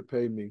afford to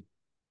pay me.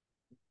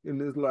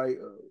 And it's like,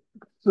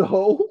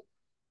 so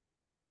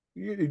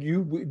you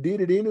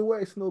did it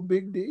anyway. It's no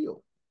big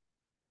deal.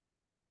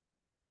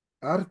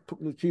 I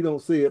she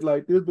don't say it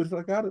like this, but it's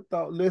like I'd have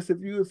thought less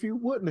of you if you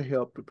wouldn't have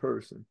helped the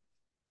person.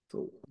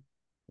 So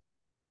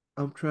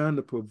I'm trying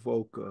to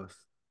provoke us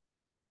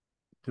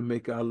to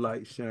make our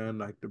light shine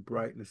like the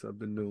brightness of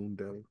the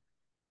noonday,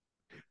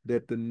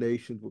 that the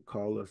nations will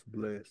call us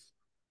blessed,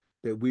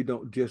 that we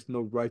don't just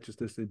know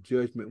righteousness and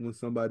judgment when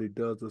somebody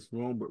does us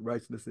wrong, but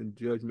righteousness and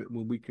judgment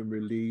when we can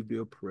relieve the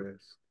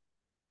oppressed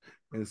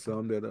and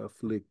some that are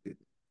afflicted.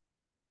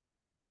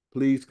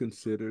 Please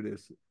consider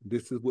this.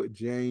 This is what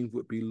James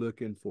would be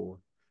looking for.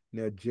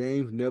 Now,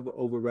 James never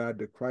override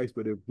the Christ,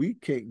 but if we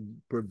can't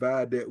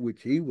provide that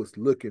which he was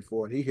looking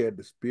for, and he had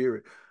the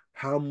Spirit,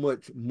 how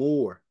much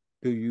more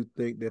do you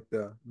think that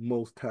the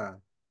Most High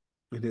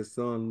and his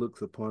Son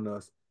looks upon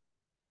us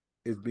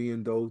as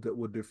being those that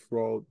will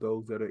defraud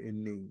those that are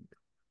in need?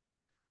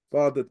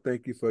 Father,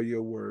 thank you for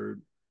your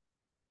word.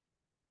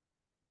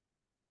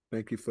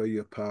 Thank you for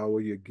your power,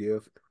 your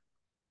gift.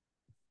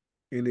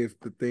 And if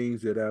the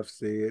things that I've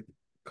said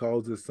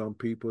causes some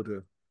people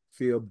to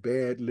feel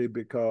badly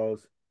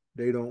because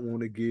they don't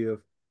want to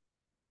give,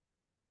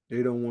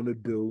 they don't want to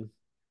do,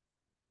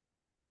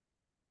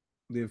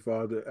 then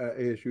Father,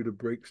 I ask you to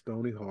break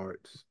stony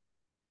hearts.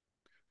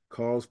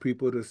 Cause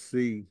people to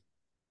see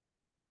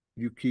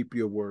you keep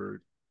your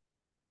word.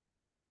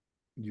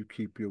 You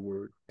keep your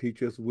word.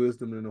 Teach us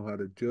wisdom to know how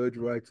to judge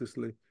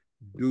righteously,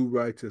 do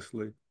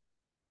righteously,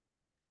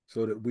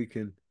 so that we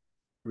can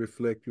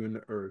reflect you in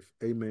the earth.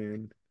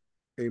 Amen.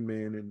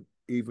 Amen. And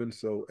even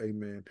so,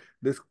 amen.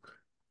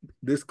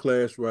 This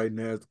class right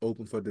now is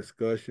open for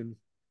discussion.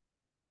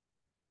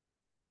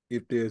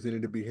 If there's any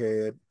to be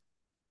had,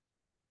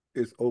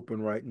 it's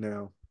open right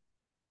now.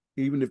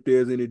 Even if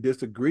there's any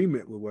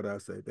disagreement with what I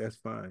say, that's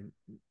fine.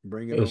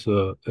 Bring it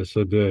on. It's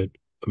a good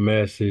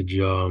message.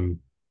 And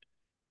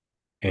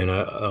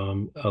I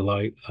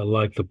like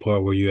the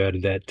part where you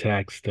added that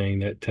tax thing.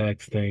 That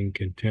tax thing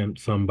can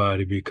tempt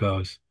somebody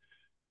because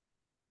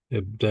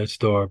if that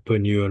start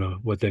putting you in a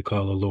what they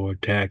call a lower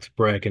tax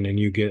bracket and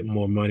you get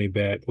more money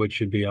back, which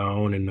should be our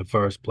own in the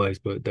first place,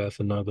 but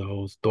that's another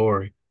whole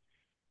story.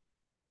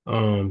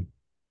 Um,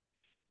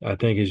 I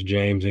think it's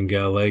James and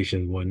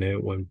Galatians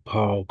when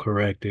Paul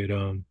corrected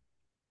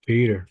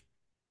Peter.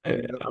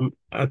 Yep.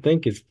 I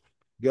think it's I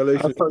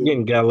Galatians start 2.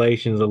 getting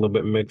Galatians a little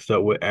bit mixed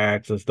up with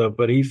Acts and stuff,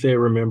 but he said,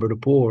 remember the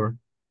poor.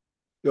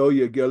 Oh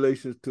yeah,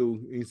 Galatians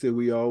 2. He said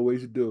we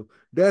always do.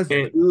 That's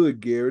And good,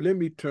 Gary. Let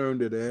me turn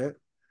to that.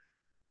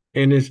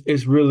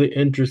 it's really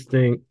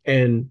interesting.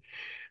 And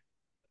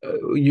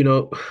you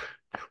know,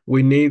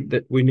 we need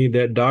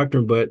that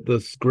doctrine, but the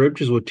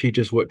scriptures will teach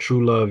us what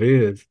true love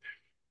is.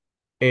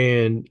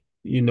 And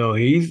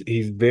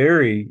he's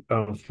very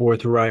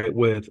forthright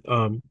with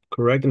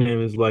correcting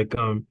him is like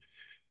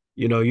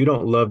you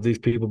don't love these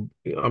people.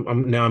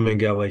 Now I'm in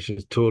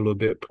Galatians 2 a little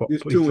bit.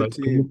 It's He's 2 and like,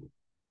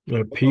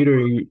 10. Peter,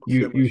 you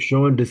Sandwich.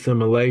 showing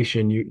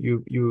dissimulation.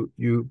 You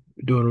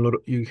doing a little.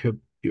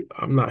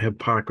 I'm not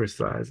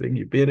hypocrisizing.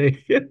 You've been a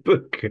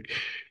hypocrite.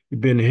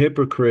 You've been a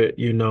hypocrite.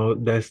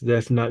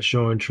 That's not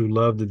showing true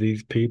love to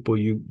these people.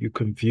 You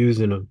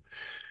confusing them,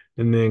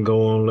 and then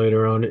go on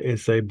later on and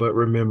say, but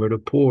remember the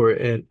poor.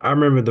 And I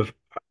remember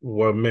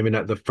well, maybe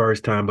not the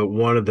first time, but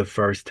one of the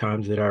first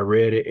times that I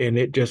read it, and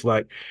it just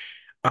like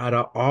out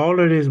of all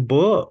of this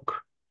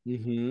book,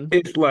 Hmm.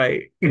 it's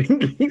like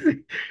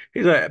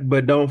he's like,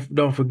 but don't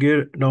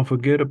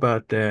forget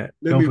about that.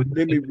 Let Don't me forget.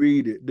 let me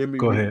read it. Let me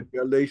Go read ahead. it.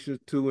 Galatians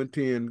 2 and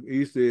 10.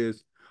 He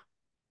says,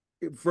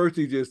 first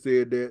he just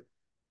said that,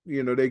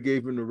 they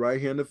gave him the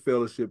right hand of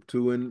fellowship,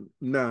 2 and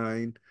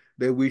 9,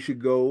 that we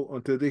should go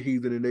unto the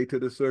heathen and they to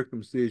the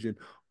circumcision.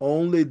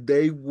 Only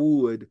they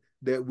would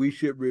that we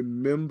should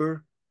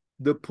remember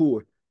the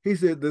poor. He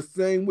said, the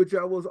same which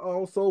I was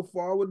also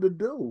forward to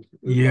do.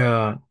 It's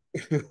Yeah,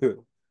 like,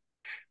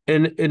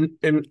 and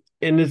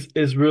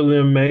it's really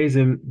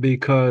amazing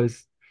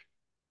because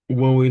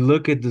when we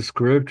look at the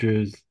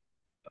scriptures,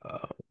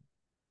 uh,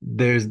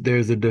 there's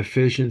a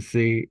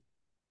deficiency.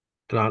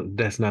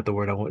 That's not the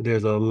word I want.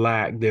 There's a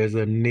lack. There's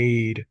a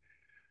need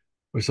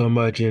for so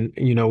much, and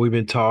we've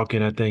been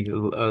talking. I think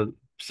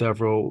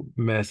several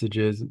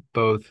messages,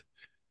 both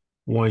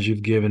ones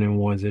you've given and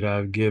ones that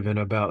I've given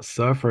about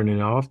suffering,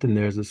 and often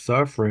there's a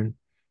suffering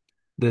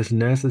that's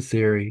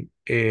necessary.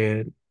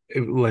 And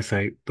let's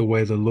say the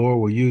way the Lord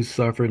will use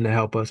suffering to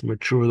help us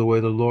mature, the way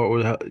the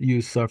Lord will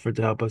use suffering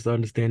to help us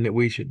understand that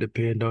we should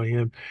depend on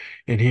Him.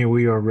 And here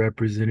we are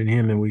representing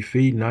Him and we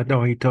feed. And I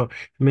know it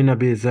may not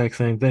be the exact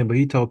same thing, but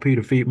He told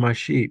Peter, feed my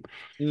sheep.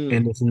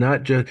 And mm, it's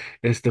not just,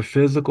 it's the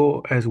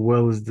physical as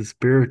well as the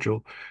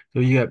spiritual. So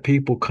you got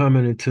people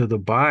coming into the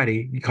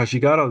body because you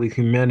got all these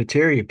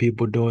humanitarian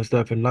people doing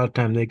stuff, and a lot of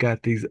time they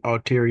got these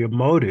ulterior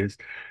motives.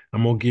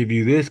 I'm gonna give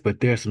you this, but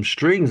there's some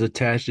strings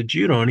attached that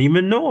you don't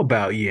even know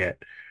about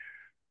yet.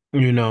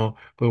 But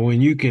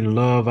when you can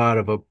love out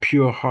of a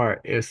pure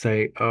heart and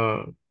say,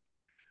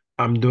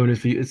 I'm doing this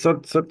for you,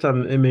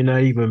 sometimes it may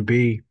not even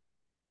be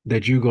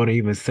that you're gonna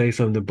even say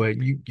something, but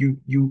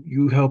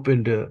you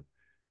helping to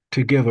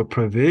give a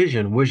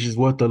provision, which is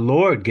what the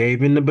Lord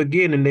gave in the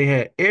beginning. They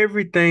had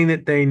everything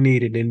that they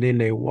needed, and then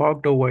they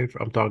walked away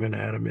from, I'm talking to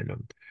Adam and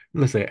them.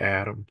 Let's say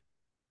Adam.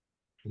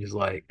 He's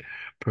like,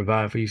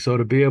 provide for you. So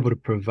to be able to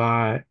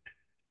provide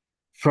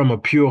from a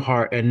pure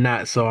heart and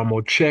not, so I'm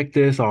gonna check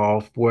this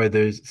off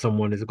whether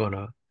someone is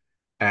gonna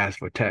ask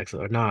for tax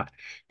or not.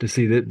 To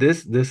see that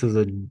this is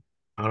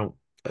I don't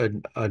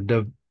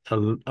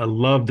a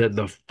love that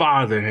the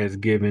Father has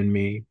given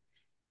me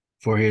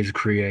for His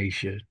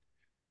creation.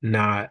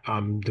 Not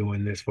I'm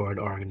doing this for an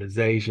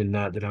organization,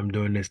 not that I'm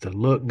doing this to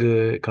look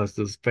good, because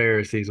those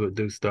Pharisees would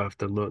do stuff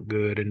to look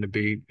good and to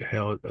be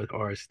held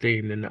or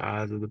esteemed in the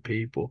eyes of the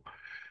people.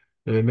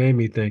 And it made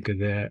me think of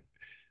that.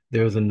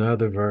 There was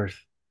another verse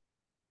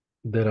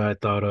that I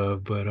thought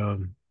of, but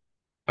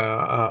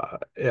I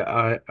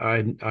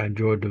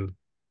enjoyed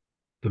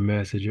the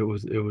message. It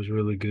was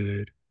really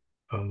good.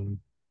 Um,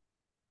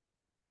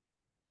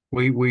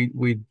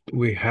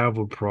 we have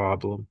a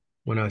problem.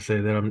 When I say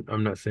that,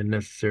 I'm not saying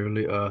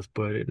necessarily us,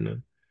 but in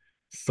the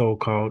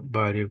so-called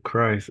body of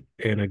Christ.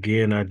 And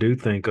again, I do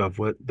think of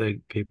what they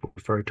people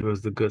refer to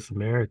as the Good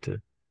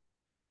Samaritan.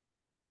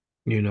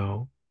 You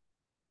know,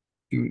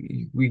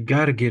 we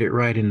got to get it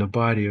right in the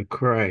body of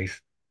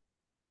Christ,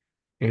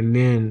 and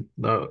then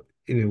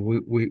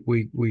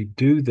we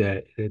do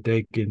that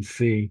they can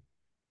see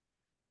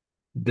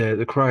that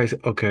the Christ.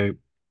 Okay,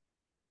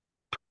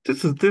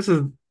 this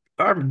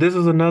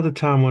is another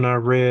time when I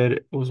read.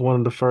 It was one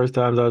of the first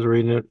times I was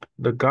reading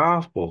the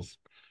Gospels.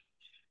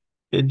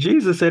 And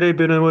Jesus said they've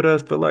been in with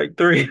us for like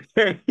 3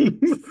 days,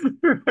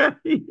 right?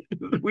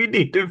 We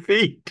need to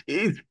feed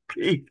these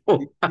he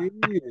people.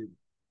 did.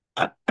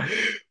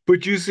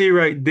 But you see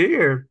right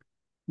there,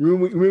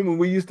 Remember when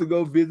we used to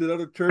go visit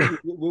other churches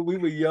when we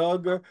were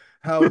younger,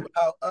 how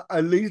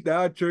at least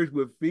our church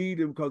would feed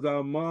them because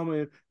our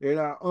mama and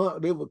our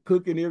aunt, they were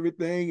cooking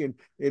everything,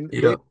 and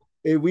yeah.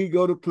 we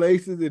go to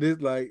places and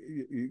it's like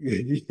yeah,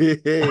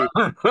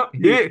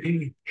 yeah,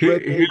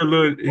 but they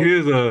won't,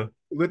 Here's a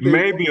but they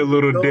maybe won't a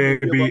little go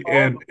and give us Debbie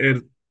all the money.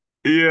 and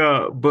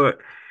yeah, but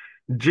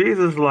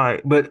Jesus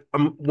but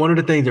one of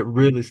the things that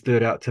really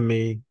stood out to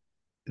me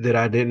that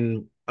I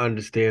didn't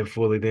understand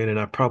fully then, and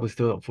I probably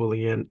still don't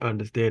fully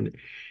understand it.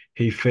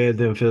 He fed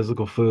them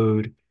physical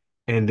food,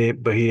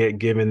 but he had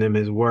given them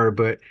his word.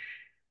 But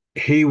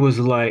he was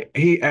like,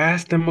 he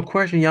asked them a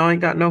question, y'all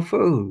ain't got no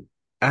food.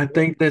 I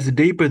think that's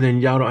deeper than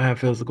y'all don't have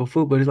physical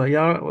food, but it's like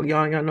y'all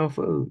ain't got no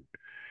food.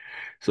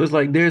 So it's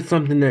like there's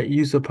something that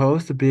you're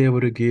supposed to be able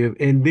to give.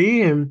 And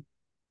then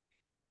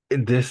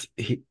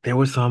there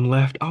was some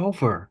left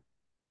over.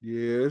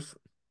 Yes,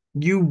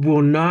 You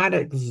will not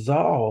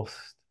exhaust.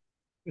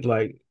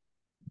 Like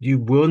you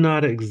will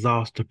not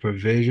exhaust the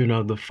provision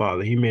of the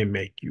Father. He may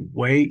make you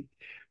wait,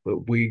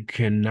 but we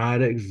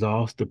cannot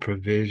exhaust the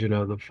provision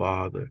of the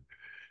Father.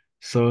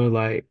 So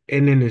like,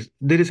 and then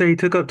did it say he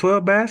took up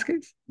 12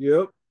 baskets?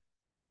 Yep.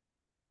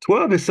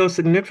 12 is so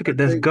significant.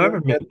 That's I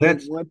government. think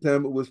That's one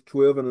time it was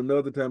 12 and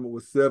another time it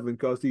was seven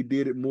because he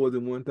did it more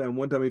than one time.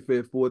 One time he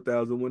fed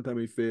 4,000, one time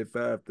he fed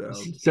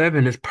 5,000.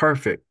 7 is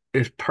perfect.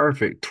 It's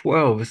perfect.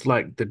 12 is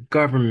like the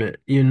government,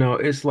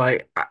 it's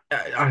like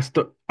I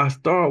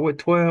start with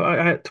 12.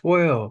 I had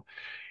 12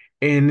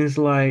 and it's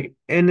like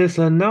and it's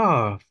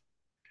enough.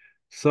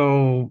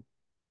 So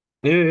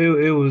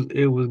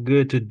it was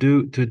good to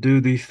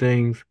do these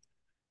things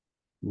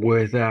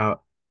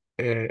without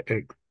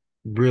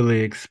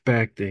really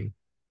expecting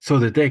so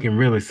that they can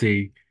really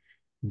see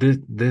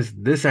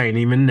this ain't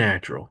even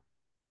natural.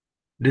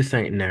 This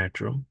ain't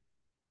natural.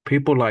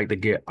 People like to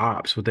get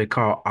ops, what they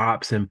call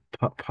ops in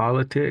po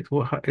politics.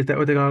 Is that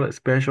what they call it?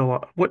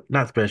 What?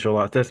 Not special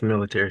ops. That's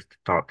military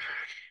talk.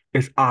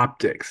 It's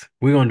optics.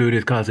 We're gonna do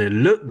this because it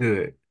look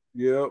good.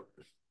 Yep.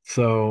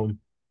 So,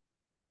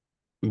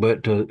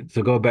 but to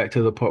go back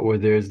to the part where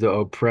there's the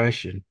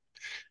oppression,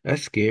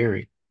 that's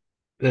scary.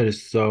 That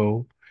is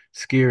so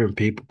scary.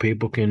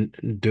 People can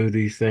do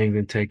these things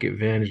and take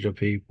advantage of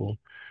people.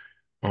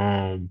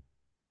 Um,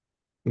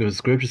 the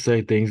scriptures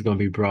say things gonna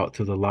be brought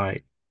to the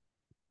light.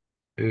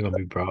 They're gonna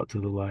be brought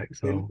to the light.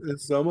 So And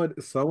some of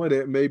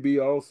that may be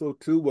also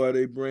too why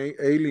they bring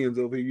aliens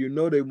over here. You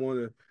know they want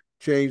to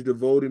change the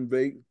voting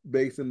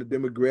based on the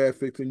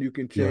demographics, and you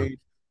can yeah, change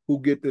who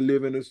get to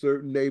live in a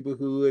certain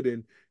neighborhood,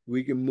 and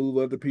we can move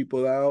other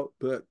people out.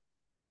 But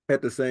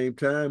at the same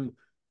time,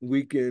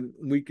 we can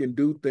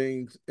do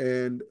things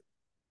and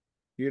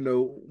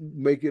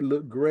make it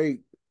look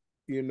great.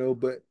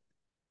 But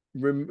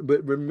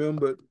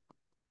remember,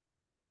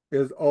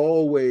 as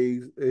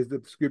always, as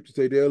the scriptures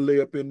say, they'll lay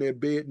up in their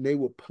bed and they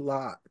will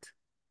plot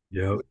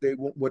yep,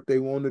 what they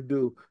want to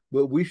do.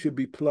 But we should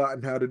be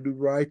plotting how to do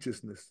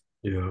righteousness.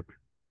 yep.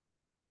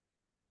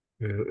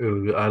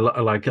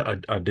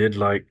 I did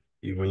like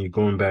when you're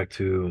going back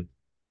to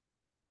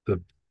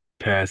the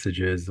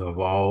passages of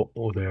all,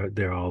 oh,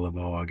 they're all of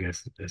all, I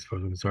guess, as far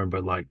as I'm concerned,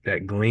 but like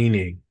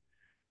Mm-hmm.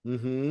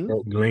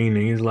 that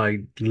gleaning is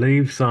like,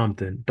 leave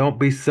something. Don't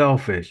be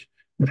selfish.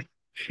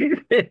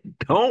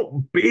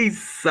 Don't be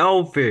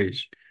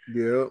selfish.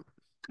 Yeah.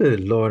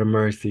 Good Lord of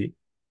mercy.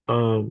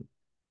 Um,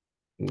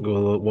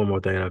 well, one more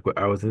thing.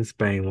 I was in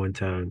Spain one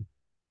time,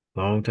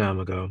 long time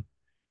ago,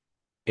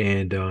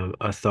 and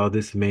I saw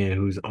this man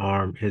whose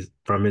arm, his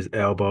from his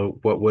elbow,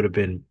 what would have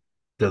been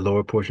the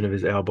lower portion of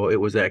his elbow, it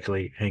was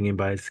actually hanging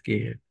by his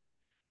skin.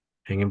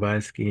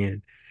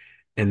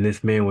 And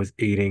this man was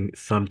eating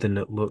something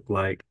that looked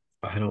like,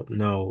 I don't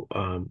know,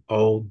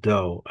 old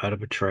dough out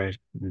of a trash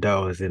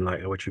dough, is in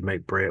like what you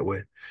make bread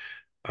with,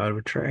 out of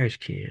a trash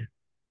can.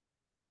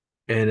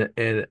 And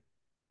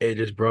it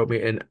just broke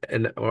me.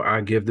 And or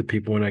I give the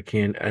people when I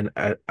can. And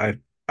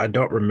I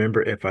don't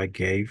remember if I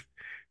gave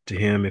to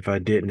him. If I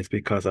didn't, it's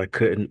because I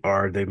couldn't,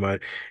 or they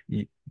might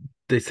you-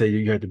 they say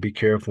you have to be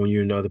careful when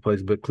you're in other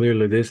places. But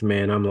clearly this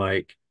man, I'm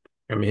like,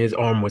 I mean, his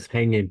arm was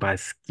hanging by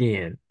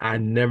skin. I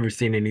never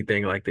seen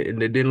anything like that.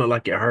 And it didn't look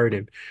like it hurt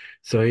him.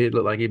 So it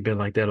looked like he'd been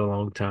like that a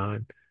long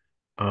time.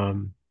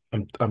 Um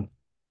I'm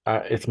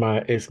it's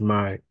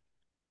my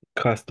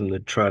custom to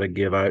try to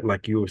give. I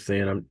like you were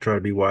saying, I'm trying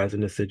to be wise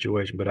in this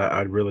situation, but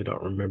I really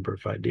don't remember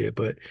if I did.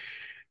 But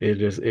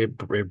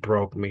it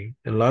broke me.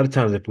 And a lot of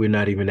times, if we're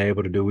not even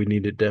able to do, we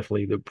need to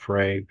definitely to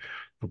pray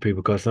for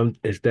people because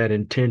it's that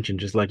intention.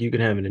 Just like you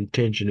can have an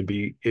intention to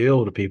be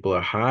ill to people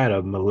or hide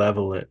a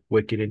malevolent,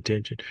 wicked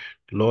intention.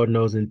 The Lord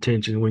knows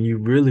intentions when you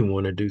really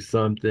want to do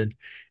something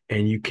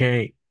and you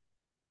can't.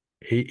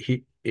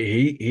 He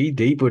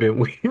deeper than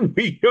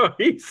we are.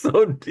 He's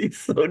so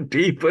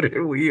deeper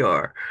than we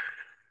are.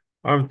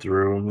 I'm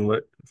through. I'm gonna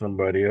let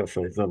somebody else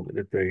say something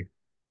that they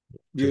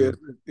Yes.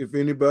 to.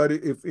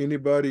 If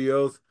anybody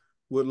else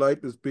would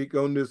like to speak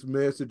on this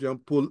message, I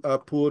pulled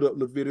up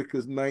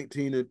Leviticus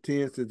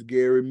 19:10 since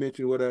Gary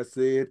mentioned what I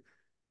said.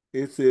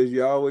 It says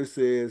Yahweh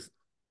says,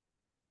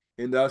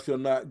 "And thou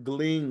shalt not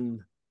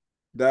glean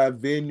thy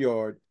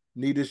vineyard,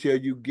 neither shall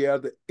you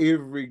gather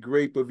every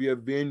grape of your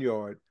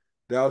vineyard.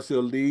 Thou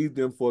shalt leave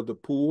them for the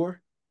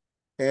poor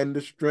and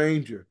the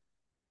stranger.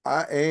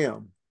 I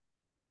am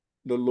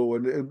the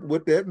Lord." And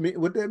what that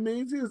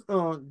means is,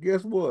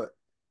 guess what?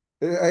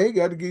 I ain't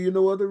got to give you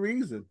no other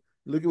reason.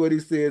 Look at what he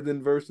says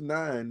in verse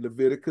 9,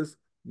 Leviticus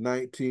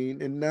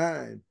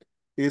 19:9.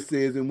 It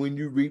says, "And when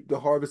you reap the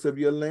harvest of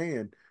your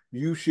land,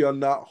 you shall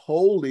not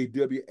wholly,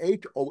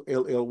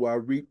 WHOLLY,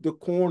 reap the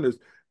corners."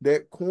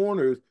 That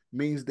corners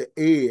means the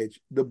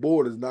edge, the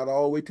borders, not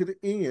all the way to the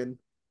end.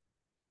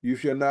 You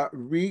shall not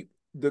reap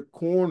the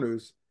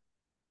corners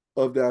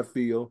of thy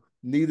field,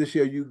 neither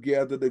shall you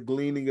gather the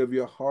gleaning of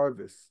your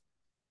harvest,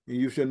 and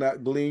you shall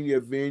not glean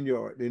your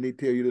vineyard. Then he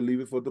tell you to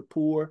leave it for the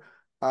poor.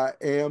 I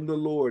am the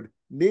Lord.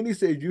 Then he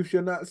says, "You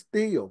shall not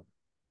steal."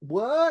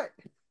 What?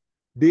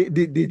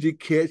 Did you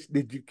catch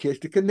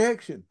the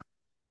connection?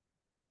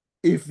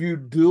 If you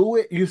do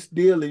it, you're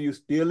stealing. You're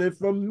stealing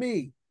from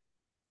me.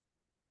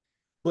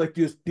 but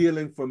you're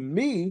stealing from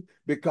me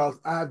because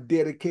I've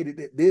dedicated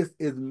it. This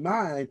is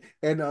mine.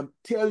 And I'm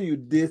telling you,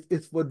 this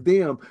is for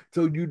them.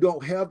 So you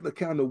don't have the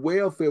kind of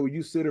welfare where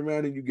you sit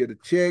around and you get a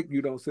check.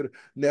 You don't sit.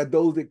 Now,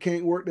 those that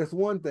can't work, that's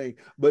one thing.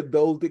 But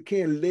those that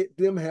can, let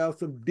them have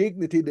some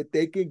dignity that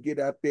they can get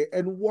out there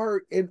and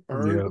work and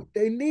earn Yeah, what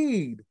they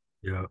need.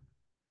 yeah.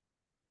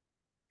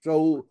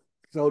 So,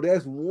 so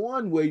that's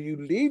one way you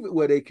leave it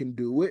where they can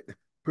do it,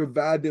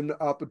 provide them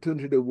the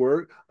opportunity to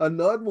work.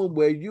 Another one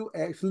where you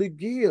actually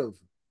give.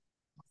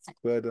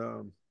 But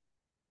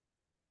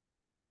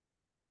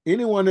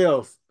anyone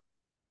else?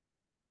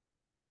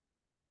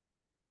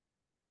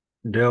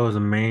 There was a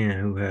man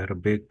who had a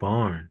big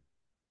barn,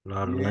 a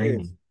lot of Yes,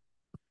 land.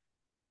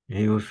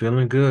 He was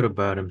feeling good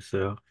about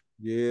himself,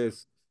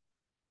 yes.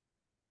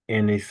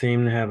 and he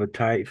seemed to have a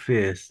tight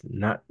fist,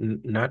 not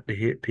to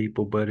hit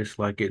people, but it's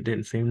like it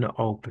didn't seem to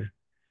open.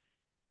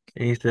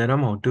 And he said,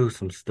 "I'm gonna do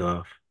some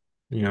stuff."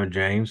 You know,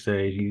 James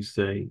said, "You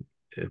say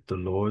if the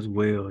Lord's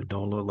will, it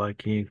don't look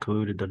like he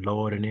included the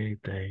Lord in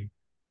anything."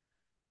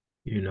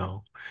 You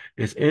know,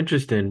 it's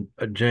interesting.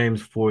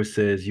 James 4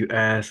 says, you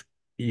ask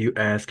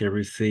and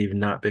receive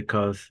not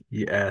because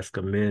you ask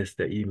amiss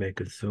that you may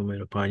consume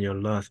it upon your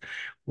lust.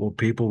 Well,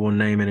 people will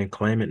name it and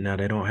claim it now.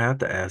 They don't have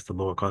to ask the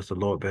Lord because the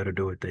Lord better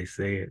do what they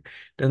said.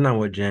 That's not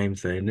what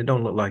James said. And it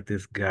don't look like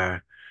this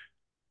guy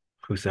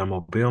who said, I'm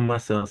gonna build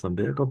myself some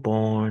bigger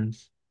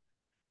barns.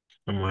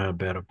 I'm gonna have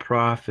better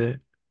profit,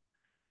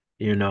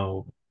 you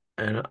know,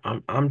 and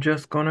I'm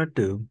just gonna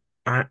do.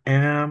 I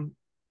am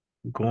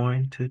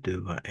going to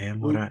do. I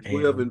am what Luke I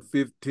 12 am. and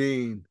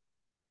 15.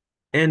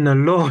 In the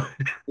Lord.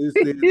 It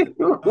says,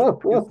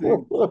 it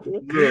says,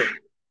 look,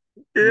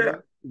 Yeah.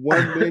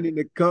 one man in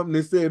the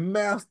company said,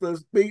 Master,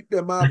 speak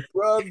to my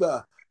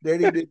brother that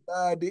he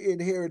divide the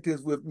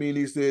inheritance with me. And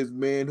he says,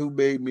 Man, who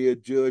made me a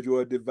judge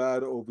or a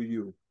divider over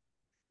you?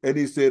 And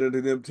he said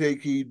unto them,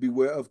 Take heed,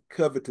 beware of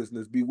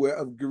covetousness, beware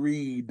of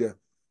greed.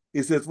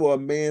 It says, For a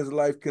man's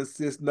life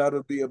consists not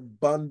of the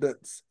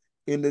abundance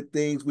in the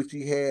things which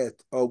he hath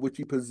or which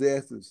he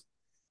possesses.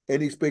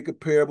 And he spake a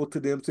parable to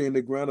them, saying,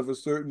 The ground of a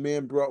certain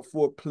man brought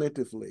forth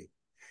plentifully.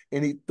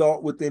 And he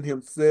thought within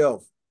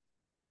himself,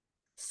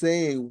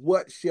 saying,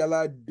 What shall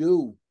I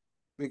do?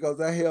 Because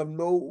I have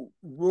no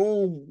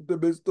room to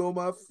bestow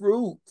my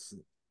fruits.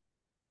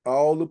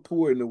 All the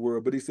poor in the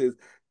world. But he says,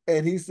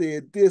 and he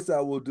said, This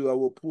I will do. I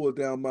will pull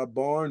down my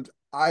barns.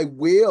 I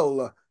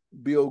will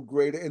build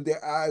greater, and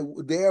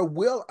there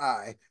will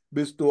I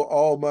bestow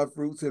all my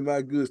fruits and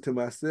my goods to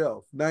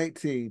myself.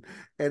 19.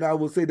 And I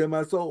will say to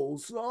my soul,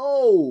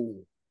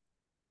 So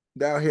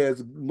thou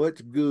hast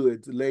much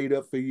goods laid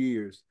up for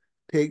years.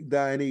 Take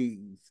thine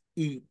ease,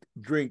 eat,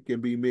 drink,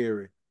 and be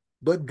merry.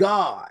 But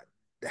God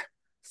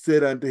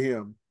said unto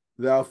him,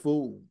 Thou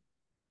fool,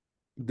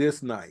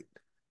 this night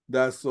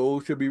thy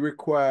soul shall be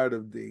required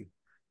of thee.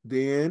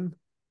 Then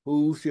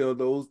who shall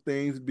those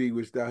things be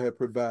which thou hast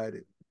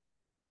provided?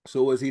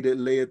 So is he that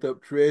layeth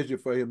up treasure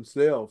for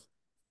himself,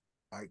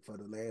 like for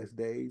the last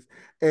days,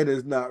 and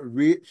is not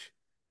rich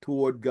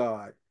toward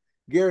God.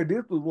 Gary,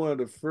 this was one of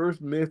the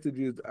first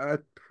messages I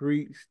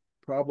preached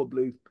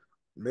probably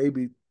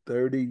maybe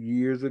 30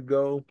 years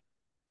ago.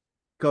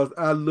 Because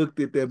I looked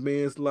at that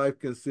man's life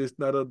consists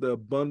not of the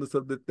abundance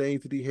of the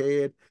things that he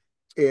had.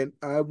 And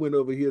I went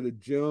over here to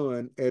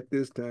John at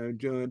this time,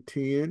 John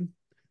 10.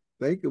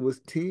 I think it was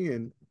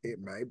 10. It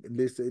might,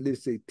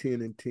 let's say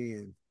 10 and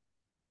 10.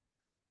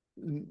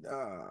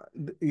 Uh,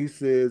 he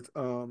says,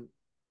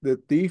 the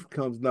thief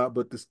comes not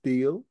but to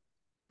steal,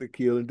 to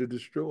kill, and to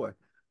destroy.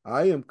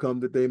 I am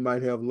come that they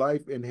might have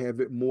life and have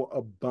it more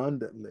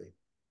abundantly.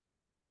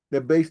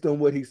 That based on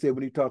what he said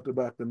when he talked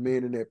about the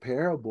man in that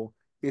parable,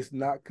 it's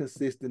not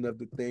consistent of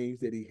the things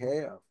that he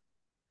have.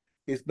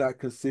 It's not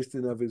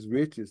consistent of his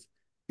riches.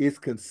 It's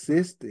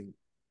consisting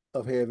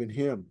of having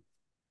him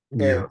as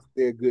Yeah.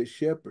 their good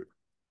shepherd.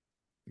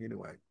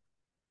 Anyway.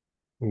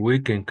 We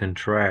can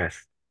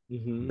contrast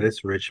Mm-hmm.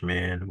 this rich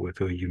man with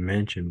who you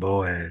mentioned,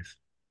 Boaz.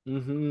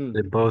 Mm-hmm.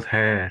 They both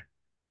had,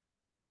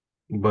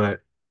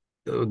 but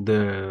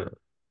the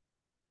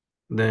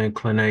the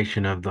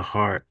inclination of the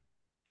heart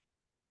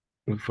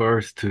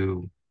first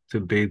to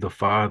be the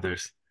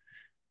fathers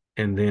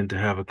and then to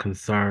have a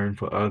concern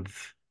for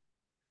others.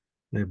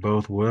 They're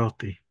both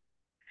wealthy.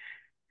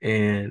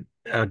 And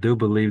I do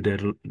believe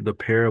that the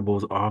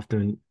parables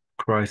often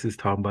Christ is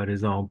talking about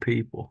his own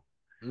people.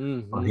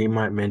 Or he Mm-hmm.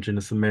 might mention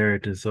the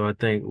Samaritans. So I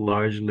think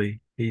largely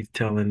he's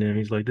telling them,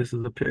 he's like, this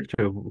is a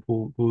picture of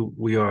who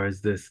we are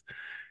as this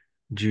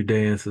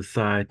Judean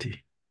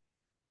society.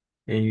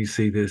 And you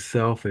see this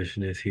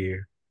selfishness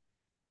here.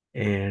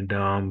 And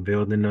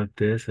building up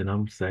this and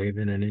I'm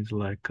saving. And he's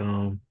like,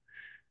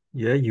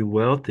 yeah, you're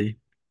wealthy.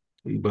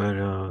 But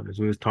as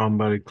we was talking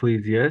about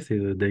Ecclesiastes the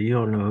other day, you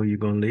don't know who you're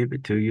gonna leave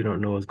it to. You don't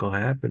know what's gonna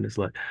happen. It's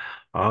like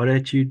all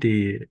that you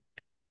did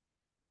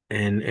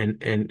and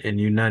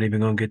you're not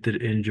even gonna get to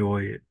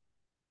enjoy it.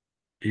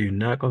 You're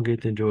not gonna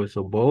get to enjoy it.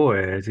 So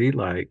Boaz, he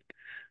like,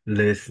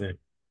 listen,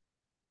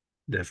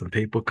 there's some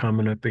people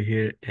coming up in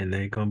here and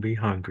they're gonna be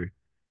hungry.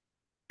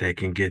 They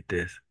can get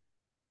this.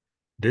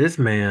 this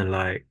man,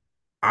 like,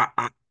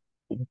 I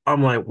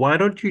I'm like, why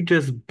don't you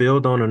just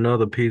build on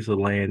another piece of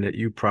land that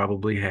you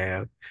probably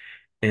have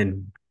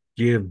and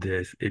give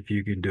this if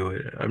you can do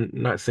it? I'm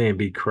not saying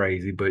be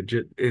crazy, but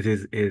just it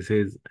is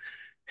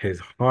his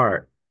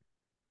heart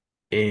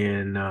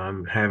in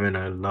having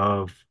a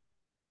love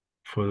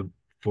for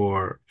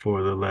for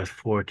the less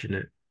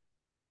fortunate.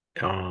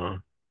 Uh,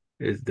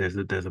 is there's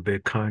a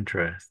big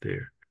contrast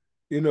there.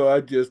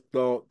 I just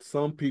thought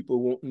some people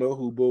won't know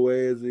who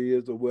Boaz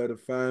is or where to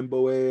find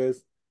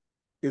Boaz.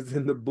 It's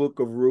in the book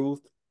of Ruth,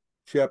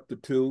 chapter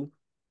 2.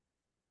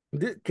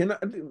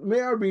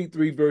 May I read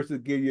 3 verses,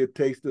 give you a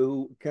taste of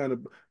who kind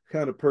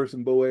of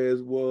person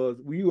Boaz was?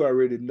 Well, you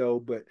already know,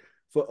 but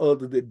for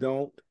others that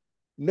don't,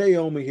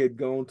 Naomi had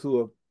gone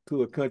to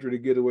a country to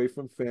get away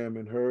from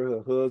famine.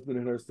 Her husband,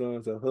 and her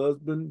sons. Her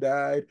husband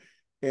died,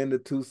 and the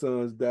 2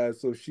 sons died.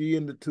 So she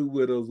and the 2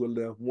 widows were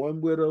left.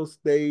 One widow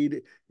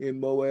stayed in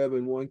Moab,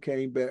 and one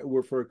came back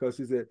with her because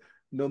she said,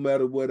 "No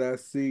matter what I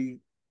see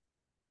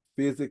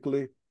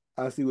physically,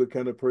 I see what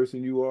kind of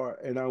person you are,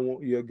 and I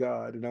want your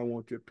God, and I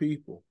want your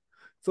people."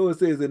 So it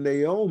says that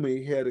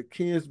Naomi had a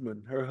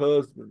kinsman, her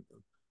husband,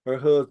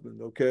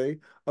 okay,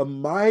 a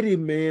mighty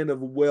man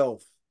of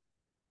wealth.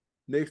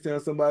 Next time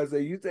somebody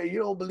say you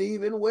don't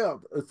believe in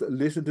wealth,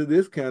 listen to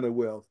this kind of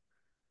wealth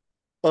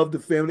of the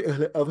family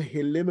of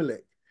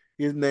Elimelech.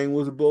 His name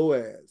was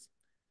Boaz.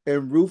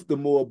 And Ruth the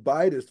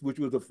Moabitess, which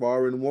was a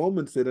foreign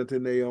woman, said unto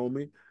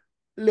Naomi,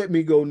 let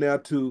me go now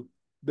to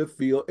the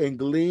field and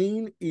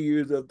glean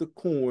ears of the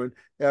corn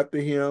after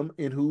him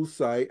in whose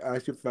sight I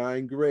should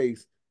find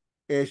grace.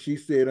 And she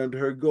said unto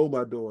her, go,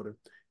 my daughter.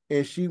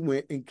 And she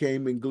went and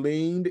came and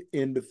gleaned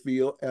in the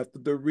field after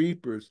the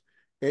reapers.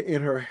 And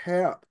in her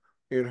hap,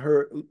 in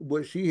her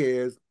what she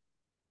has,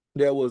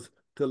 that was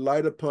to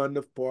light upon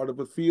the part of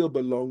a field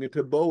belonging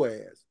to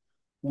Boaz,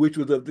 which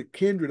was of the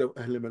kindred of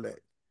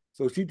Elimelech.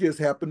 So she just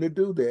happened to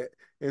do that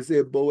and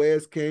said,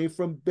 Boaz came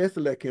from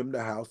Bethlehem,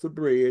 the house of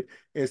bread,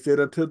 and said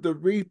unto the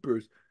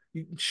reapers,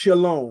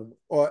 Shalom,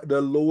 or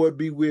the Lord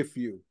be with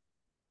you.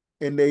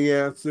 And they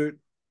answered,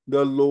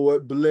 the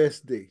Lord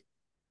bless thee.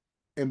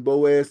 And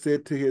Boaz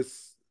said to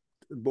his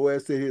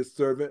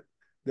servant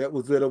that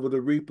was set over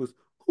the reapers,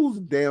 whose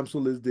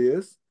damsel is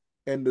this?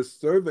 And the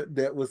servant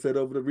that was set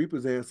over the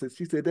reapers answered,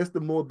 she said, that's the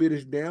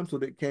Moabitish damsel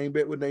that came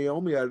back with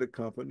Naomi out of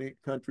the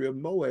country of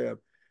Moab.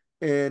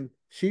 And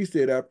she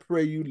said, I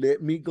pray you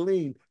let me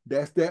glean.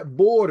 That's that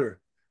border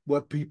where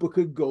people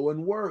could go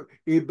and work.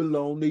 It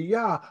belonged to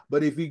Yah.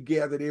 But if he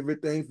gathered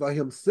everything for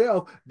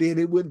himself, then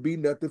it wouldn't be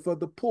nothing for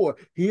the poor.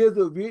 Here's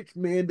a rich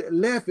man that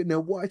left it. Now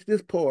watch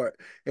this part.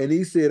 And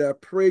he said, I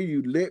pray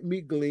you let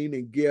me glean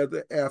and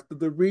gather after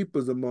the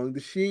reapers among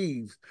the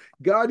sheaves.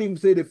 God even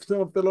said, if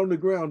some fell on the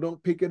ground,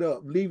 don't pick it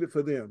up, leave it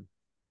for them.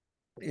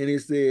 And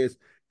it says,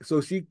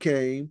 so she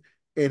came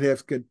and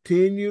has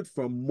continued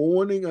from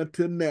morning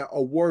until now,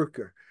 a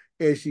worker.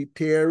 And she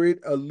tarried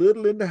a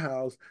little in the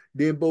house.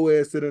 Then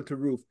Boaz said unto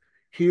Ruth,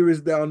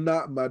 hearest thou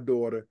not, my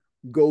daughter?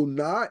 Go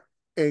not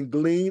and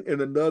glean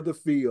in another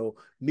field,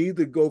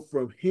 neither go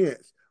from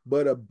hence,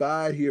 but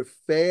abide here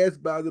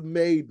fast by the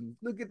maidens.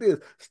 Look at this.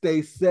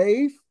 Stay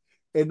safe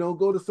and don't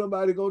go to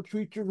somebody gonna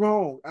treat you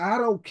wrong. I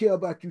don't care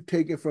about you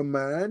taking from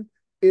mine.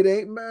 It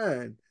ain't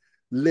mine.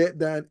 Let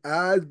thine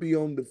eyes be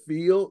on the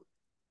field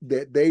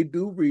that they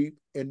do reap,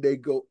 and they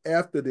go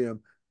after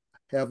them.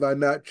 Have I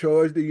not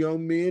charged the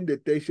young men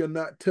that they shall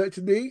not touch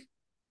thee?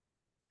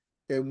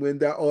 And when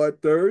thou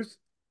art thirst,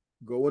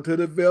 go into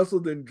the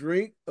vessels and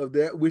drink of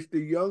that which the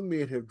young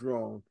men have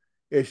drawn.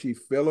 And she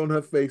fell on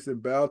her face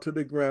and bowed to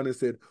the ground and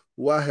said,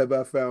 why have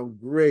I found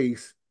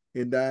grace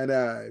in thine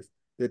eyes,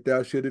 that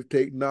thou shouldst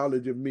take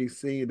knowledge of me,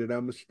 seeing that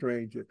I'm a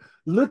stranger?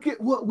 Look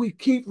at what we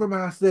keep from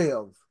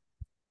ourselves.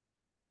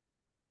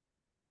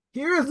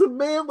 Here's a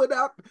man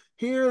without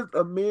here's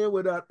a man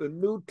without the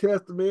New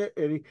Testament,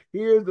 and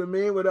here's a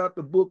man without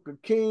the book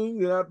of Kings,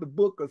 without the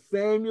book of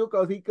Samuel,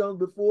 because he comes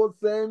before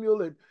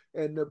Samuel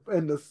and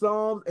the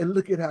Psalms, and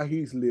look at how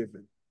he's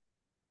living.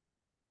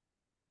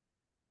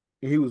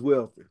 And he was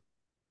wealthy.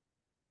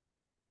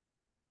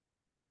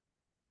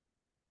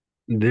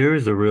 There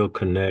is a real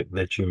connect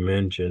that you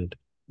mentioned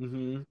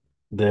Mm-hmm.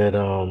 that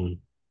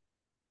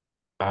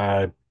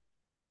I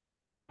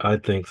I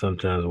think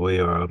sometimes we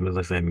are, I mean,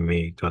 let's say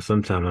me, because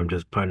sometimes I'm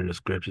just putting the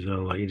scriptures and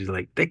I'm like, you just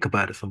like, think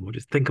about it some more,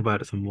 just think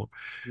about it some more.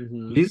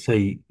 Mm-hmm. You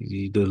say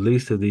the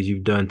least of these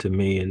you've done to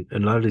me, and a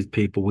lot of these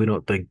people, we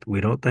don't think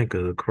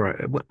of the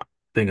Christ,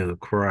 think of the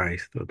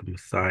Christ or the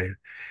Messiah.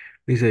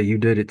 We say you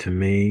did it to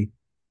me.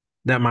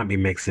 That might be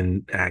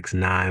mixing Acts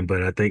 9,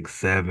 but I think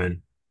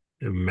 7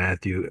 in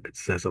Matthew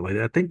says something like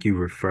that. I think you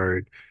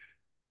referred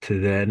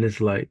to that, and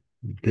it's like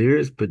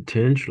there's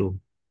potential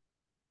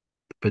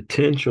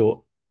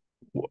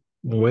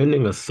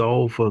winning a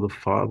soul for the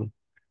Father,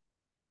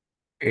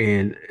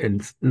 and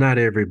not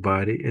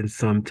everybody, and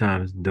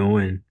sometimes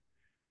doing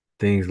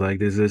things like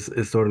this.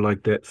 It's sort of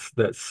like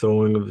that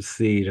sowing of a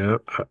seed.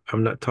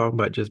 I'm not talking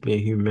about just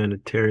being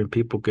humanitarian.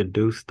 People can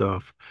do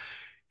stuff.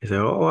 You say,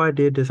 "Oh, I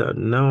did this." No,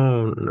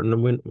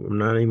 no, I'm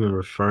not even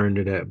referring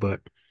to that.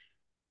 But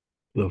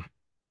the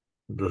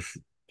the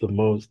the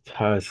Most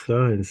High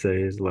Son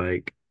says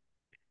like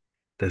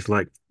that's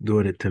like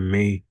doing it to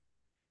me.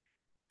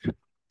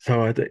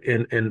 So I th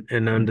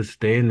and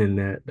understanding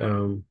that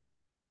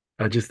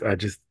I just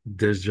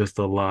there's just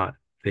a lot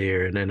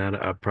there, and then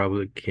I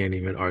probably can't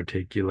even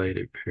articulate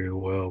it very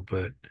well,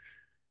 but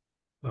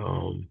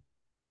um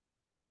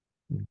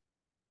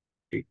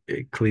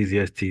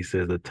Ecclesiastes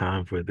says a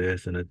time for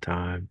this and a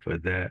time for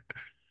that.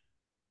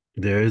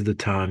 There is the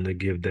time to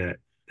give that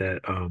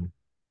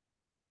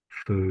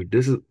food.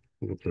 This is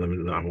let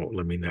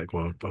me not go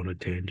off on a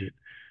tangent.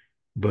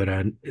 But I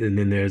and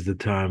then there's the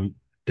time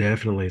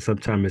definitely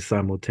sometimes it's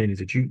simultaneous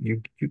that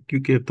you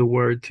give the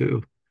word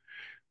too.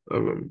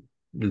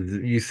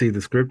 You see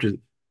the scriptures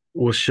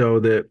will show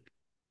that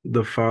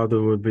the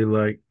father would be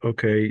like,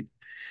 okay,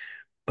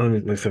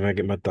 let me see if I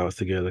get my thoughts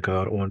together because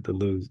I don't want to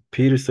lose.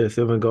 Peter said,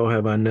 seven go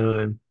have I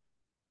none.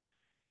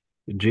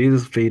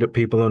 Jesus feed up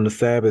people on the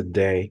Sabbath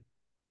day.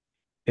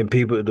 And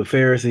people, the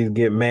Pharisees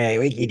get mad.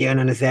 What you doing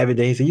on the Sabbath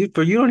day? So you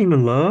don't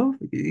even love.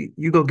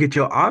 You go get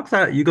your ox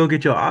out. You go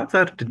get your ox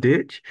out of the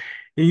ditch,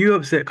 and you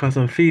upset because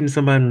I'm feeding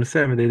somebody on the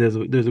Sabbath day.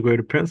 There's a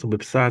greater principle.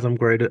 Besides, I'm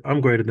greater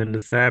than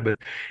the Sabbath.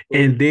 So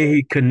And then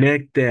he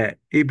connect that.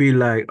 He'd be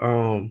like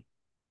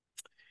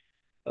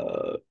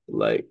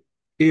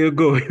he'll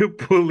go he'll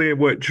pull in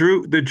what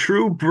the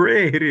true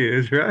bread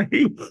is, right?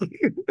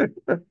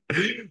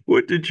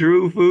 What the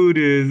true food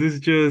is. It's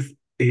just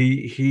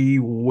he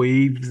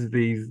weaves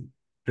these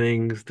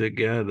things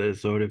together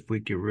so that if we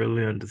can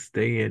really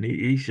understand,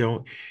 he's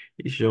showing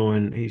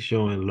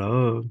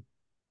love.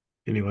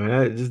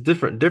 Anyway, just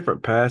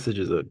different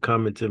passages are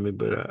coming to me,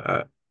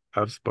 but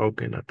I've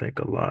spoken, I think,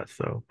 a lot.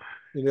 So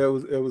and that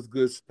was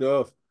good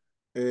stuff.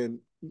 And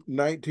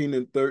 19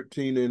 and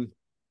 13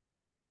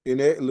 in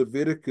that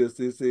Leviticus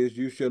it says,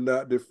 "You shall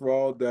not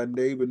defraud thy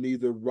neighbor,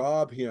 neither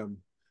rob him.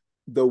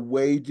 The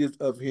wages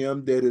of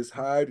him that is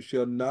hired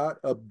shall not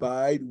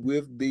abide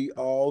with thee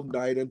all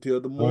night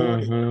until the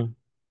morning." hmm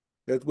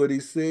That's what he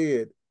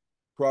said.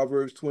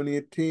 Proverbs 20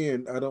 and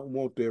 10. I don't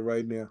want that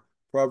right now.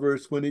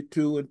 Proverbs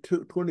 22 and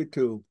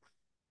 22.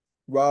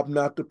 Rob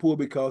not the poor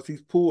because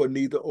he's poor,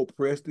 neither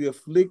oppress the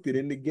afflicted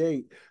in the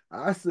gate.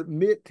 I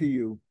submit to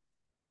you,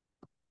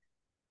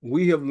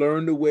 we have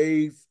learned the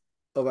ways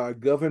of our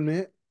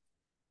government.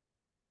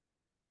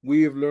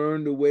 We have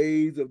learned the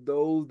ways of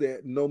those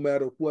that no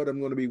matter what, I'm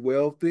going to be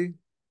wealthy.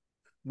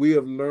 We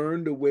have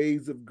learned the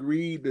ways of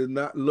greed to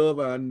not love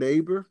our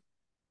neighbor.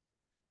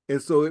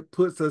 And so it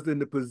puts us in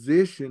the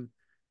position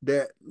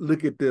that,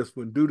 look at this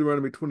one,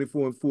 Deuteronomy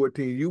 24 and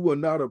 14, you will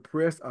not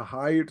oppress a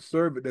hired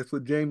servant. That's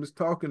what James is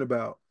talking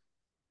about.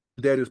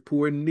 That is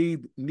poor and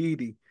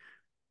needy,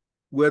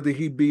 whether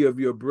he be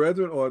of your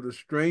brethren or the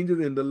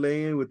strangers in the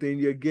land within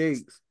your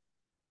gates.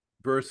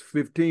 Verse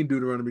 15,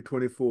 Deuteronomy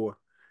 24.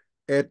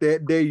 At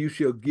that day you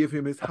shall give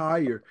him his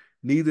hire,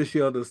 neither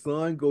shall the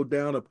sun go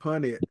down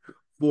upon it,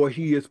 for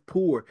he is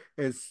poor,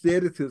 and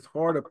setteth his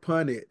heart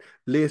upon it,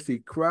 lest he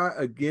cry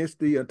against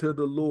thee unto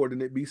the Lord,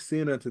 and it be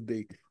sin unto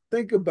thee.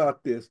 Think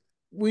about this.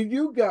 When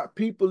you got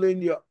people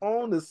in your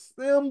own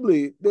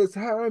assembly that's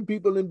hiring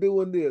people and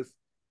doing this,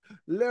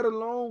 let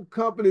alone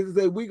companies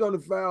that say we're gonna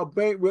file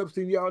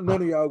bankruptcy and y'all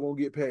none of y'all gonna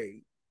get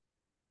paid.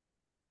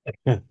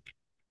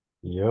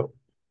 yep.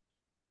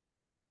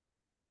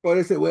 Or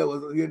they say, well,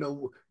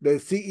 the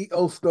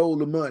CEO stole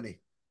the money.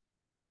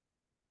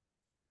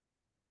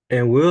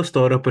 And we'll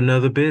start up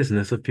another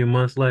business a few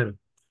months later.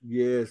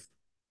 Yes.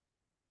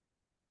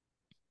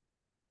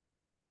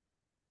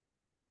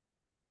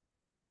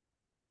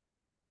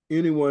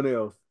 Anyone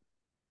else?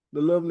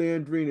 The lovely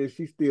Andrina,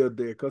 she's still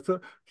there because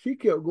she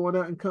kept going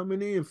out and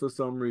coming in for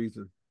some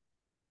reason.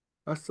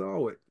 I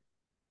saw it.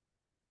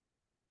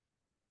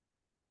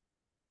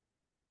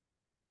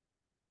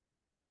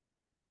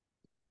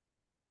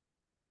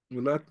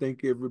 Well, I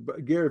think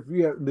everybody, Gary, if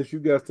you have, unless you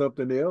got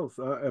something else,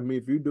 I mean,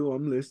 if you do,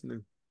 I'm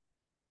listening.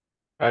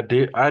 I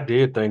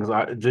did things.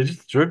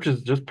 Just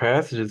scriptures, just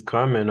passages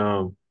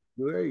coming.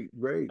 Great,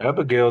 great.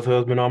 Abigail's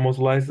husband almost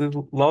lost his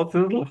life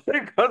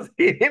because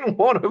he didn't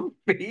want to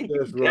That's feed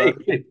right.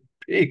 David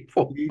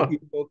people.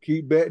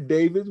 Keep back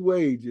David's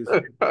wages.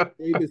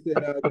 David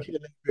said, "I'll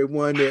kill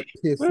everyone that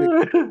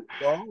pisses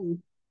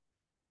wrong."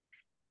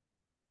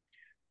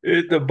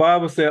 The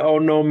Bible said, "Oh,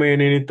 no man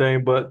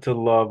anything but to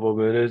love him,"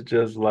 and it's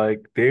just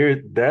like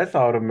there. That's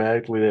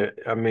automatically that.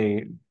 I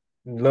mean,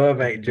 love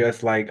ain't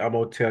just like I'm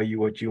gonna tell you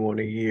what you want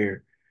to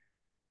hear.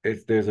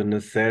 There's a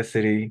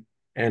necessity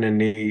and a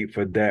need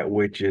for that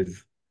which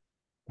is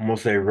I'm gonna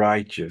say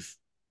righteous.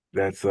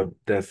 That's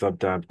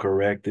sometimes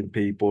correcting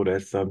people.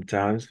 That's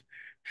sometimes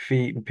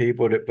feeding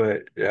people.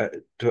 But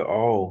to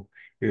all,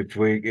 if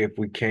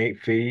we can't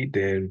feed,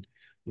 then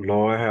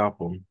Lord help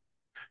them.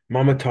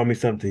 Mama told me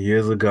something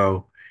years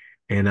ago,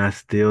 and I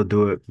still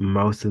do it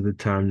most of the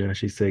time now.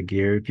 She said,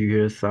 "Gary, if you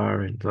hear a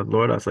siren, so,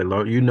 Lord," I say,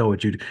 "Lord, you know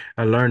what you."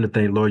 I learned to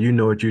think, Lord, you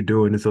know what you're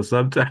doing, and so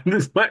sometimes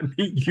this might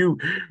be you,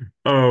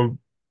 um,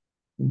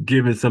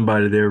 giving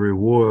somebody their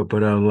reward,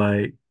 but I'm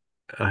like,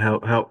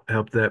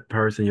 help that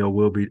person, your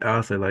will be.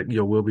 I'll say like,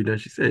 your will be done.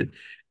 She said,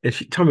 And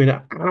she told me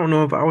that I don't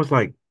know if I was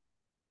like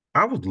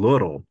I was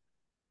little.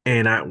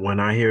 And I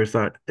when I hear it's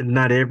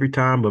not every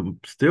time, but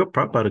still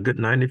probably about a good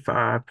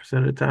 95%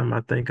 of the time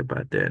I think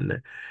about that and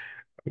that,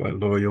 well,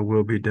 Lord, your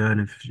will be done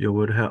if you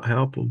would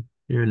help them,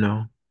 you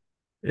know.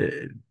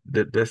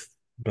 That's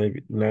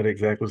maybe not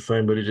exactly the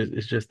same, but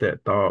it's just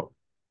that thought.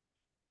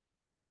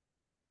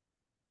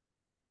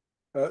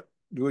 Uh,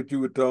 what you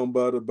were talking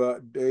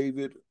about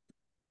David.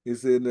 He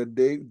said that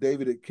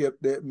David had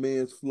kept that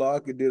man's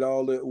flock and did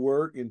all that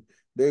work, and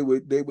they were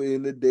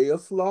in the day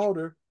of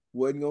slaughter,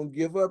 wasn't gonna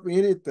give up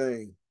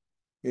anything.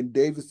 And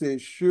David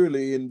said,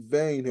 "Surely in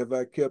vain have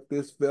I kept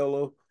this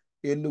fellow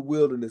in the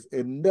wilderness,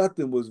 and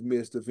nothing was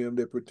missed of him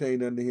that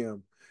pertained unto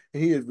him.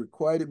 And he has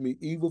requited me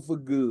evil for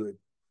good.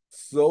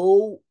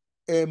 So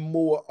and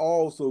more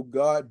also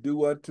God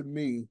do unto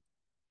me,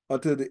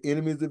 unto the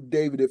enemies of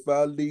David, if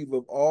I leave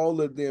of all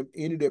of them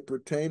any that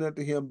pertain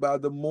unto him by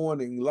the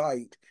morning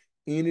light,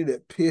 any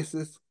that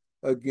pisses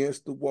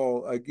against the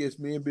wall." I guess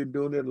me have been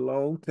doing it a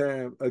long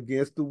time,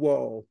 against the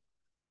wall.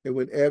 And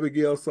when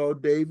Abigail saw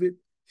David,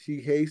 she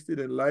hasted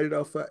and lighted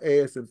off her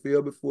ass and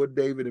fell before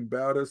David and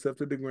bowed herself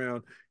to the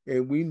ground.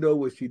 And we know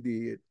what she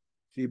did.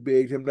 She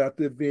begged him not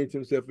to avenge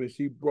himself, and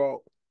she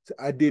brought.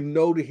 I didn't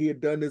know that he had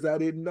done this. I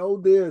didn't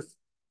know this.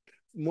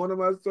 One of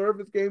my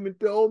servants came and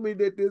told me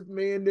that this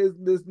man,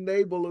 this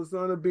Nabal, the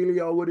son of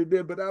Belial, what he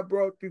did. But I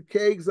brought you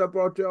cakes, I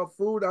brought y'all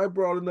food, I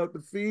brought enough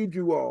to feed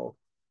you all.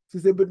 She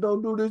said, "But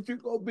don't do this. You're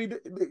gonna be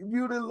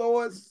you the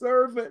Lord's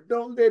servant.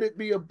 Don't let it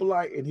be a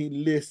blight." And he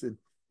listened.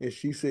 And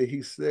she said,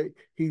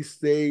 he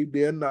saved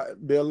their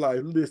life.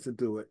 Listen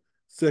to it.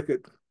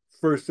 Second,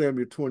 1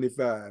 Samuel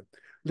 25.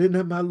 Let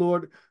not my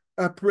Lord,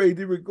 I pray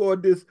thee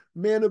regard this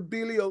man of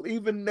Belial,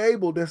 even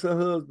Nabal, that's her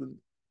husband.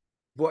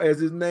 For as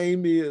his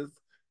name is,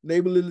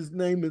 Nabal in his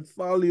name, and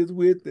folly is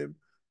with him.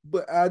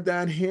 But I,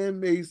 thine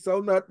handmaid,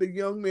 saw not the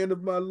young man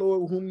of my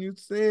Lord whom you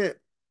sent.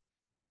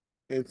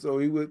 And so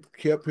he would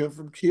kept him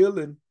from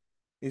killing.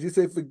 And she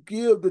said,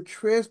 "Forgive the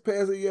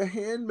trespass of your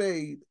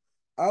handmaid.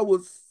 I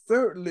was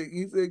certainly,"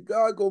 he said,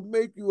 "God gonna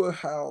make you a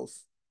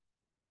house."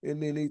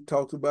 And then he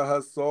talks about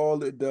how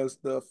Saul had done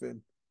stuff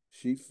and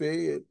she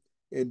fed.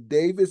 And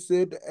David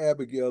said to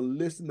Abigail,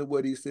 listen to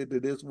what he said to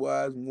this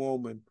wise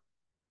woman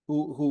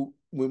who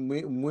when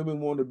women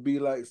want to be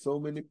like so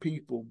many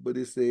people, but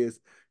it says,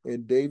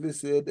 and David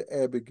said to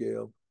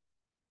Abigail,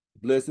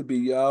 "Blessed be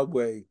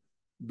Yahweh,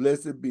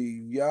 blessed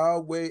be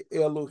Yahweh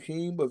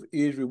Elohim of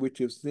Israel, which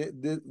have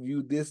sent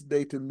you this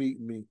day to meet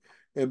me,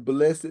 and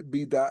blessed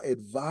be thy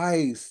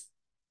advice,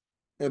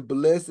 and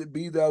blessed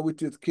be thou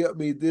which has kept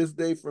me this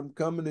day from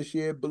coming to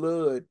shed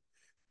blood,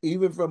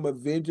 even from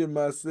avenging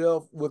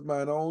myself with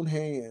mine own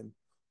hand.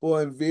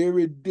 For in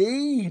very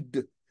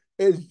deed,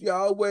 as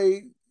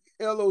Yahweh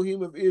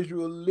Elohim of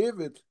Israel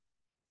liveth,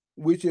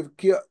 which have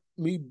kept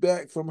me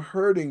back from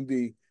hurting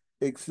thee,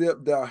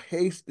 except thou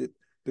hasted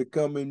to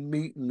come and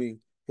meet me,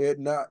 had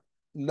not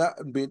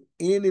been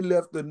any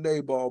left of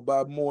Nabal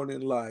by morning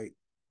light,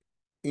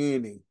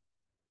 any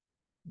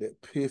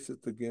that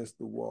pisseth against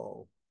the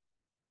wall."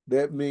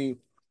 That means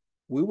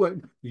we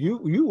wasn't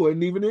you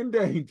wasn't even in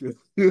danger.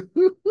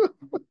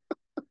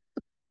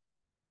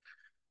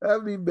 I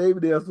mean,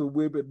 maybe there's some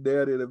women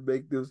there that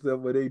make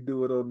themselves where they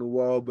do it on the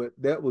wall, but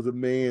that was a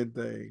man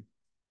thing.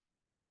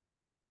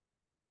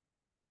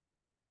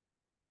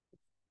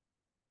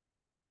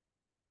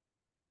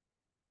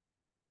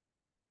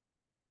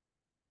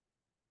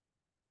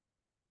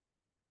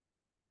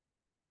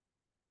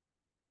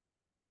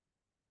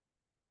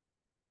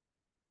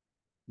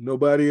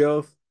 Nobody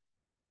else?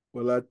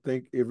 Well, I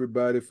thank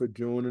everybody for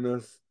joining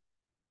us.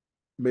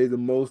 May the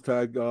Most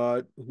High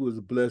God, who is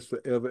blessed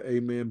forever,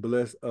 amen,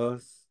 bless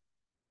us,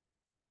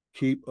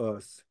 keep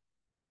us,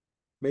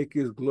 make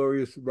his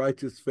glorious,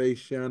 righteous face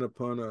shine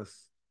upon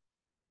us,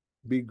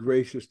 be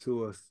gracious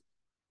to us,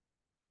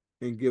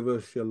 and give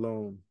us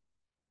shalom.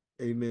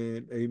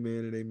 Amen,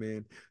 amen, and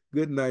amen.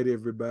 Good night,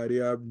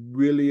 everybody. I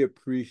really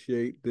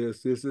appreciate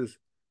this. This is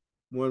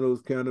one of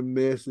those kind of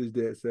messages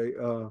that say,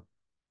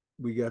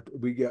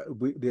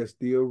 there's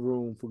still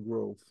room for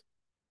growth.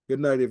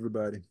 Good night,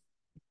 everybody.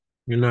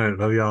 Good night.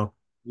 Love y'all.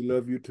 We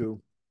love you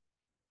too.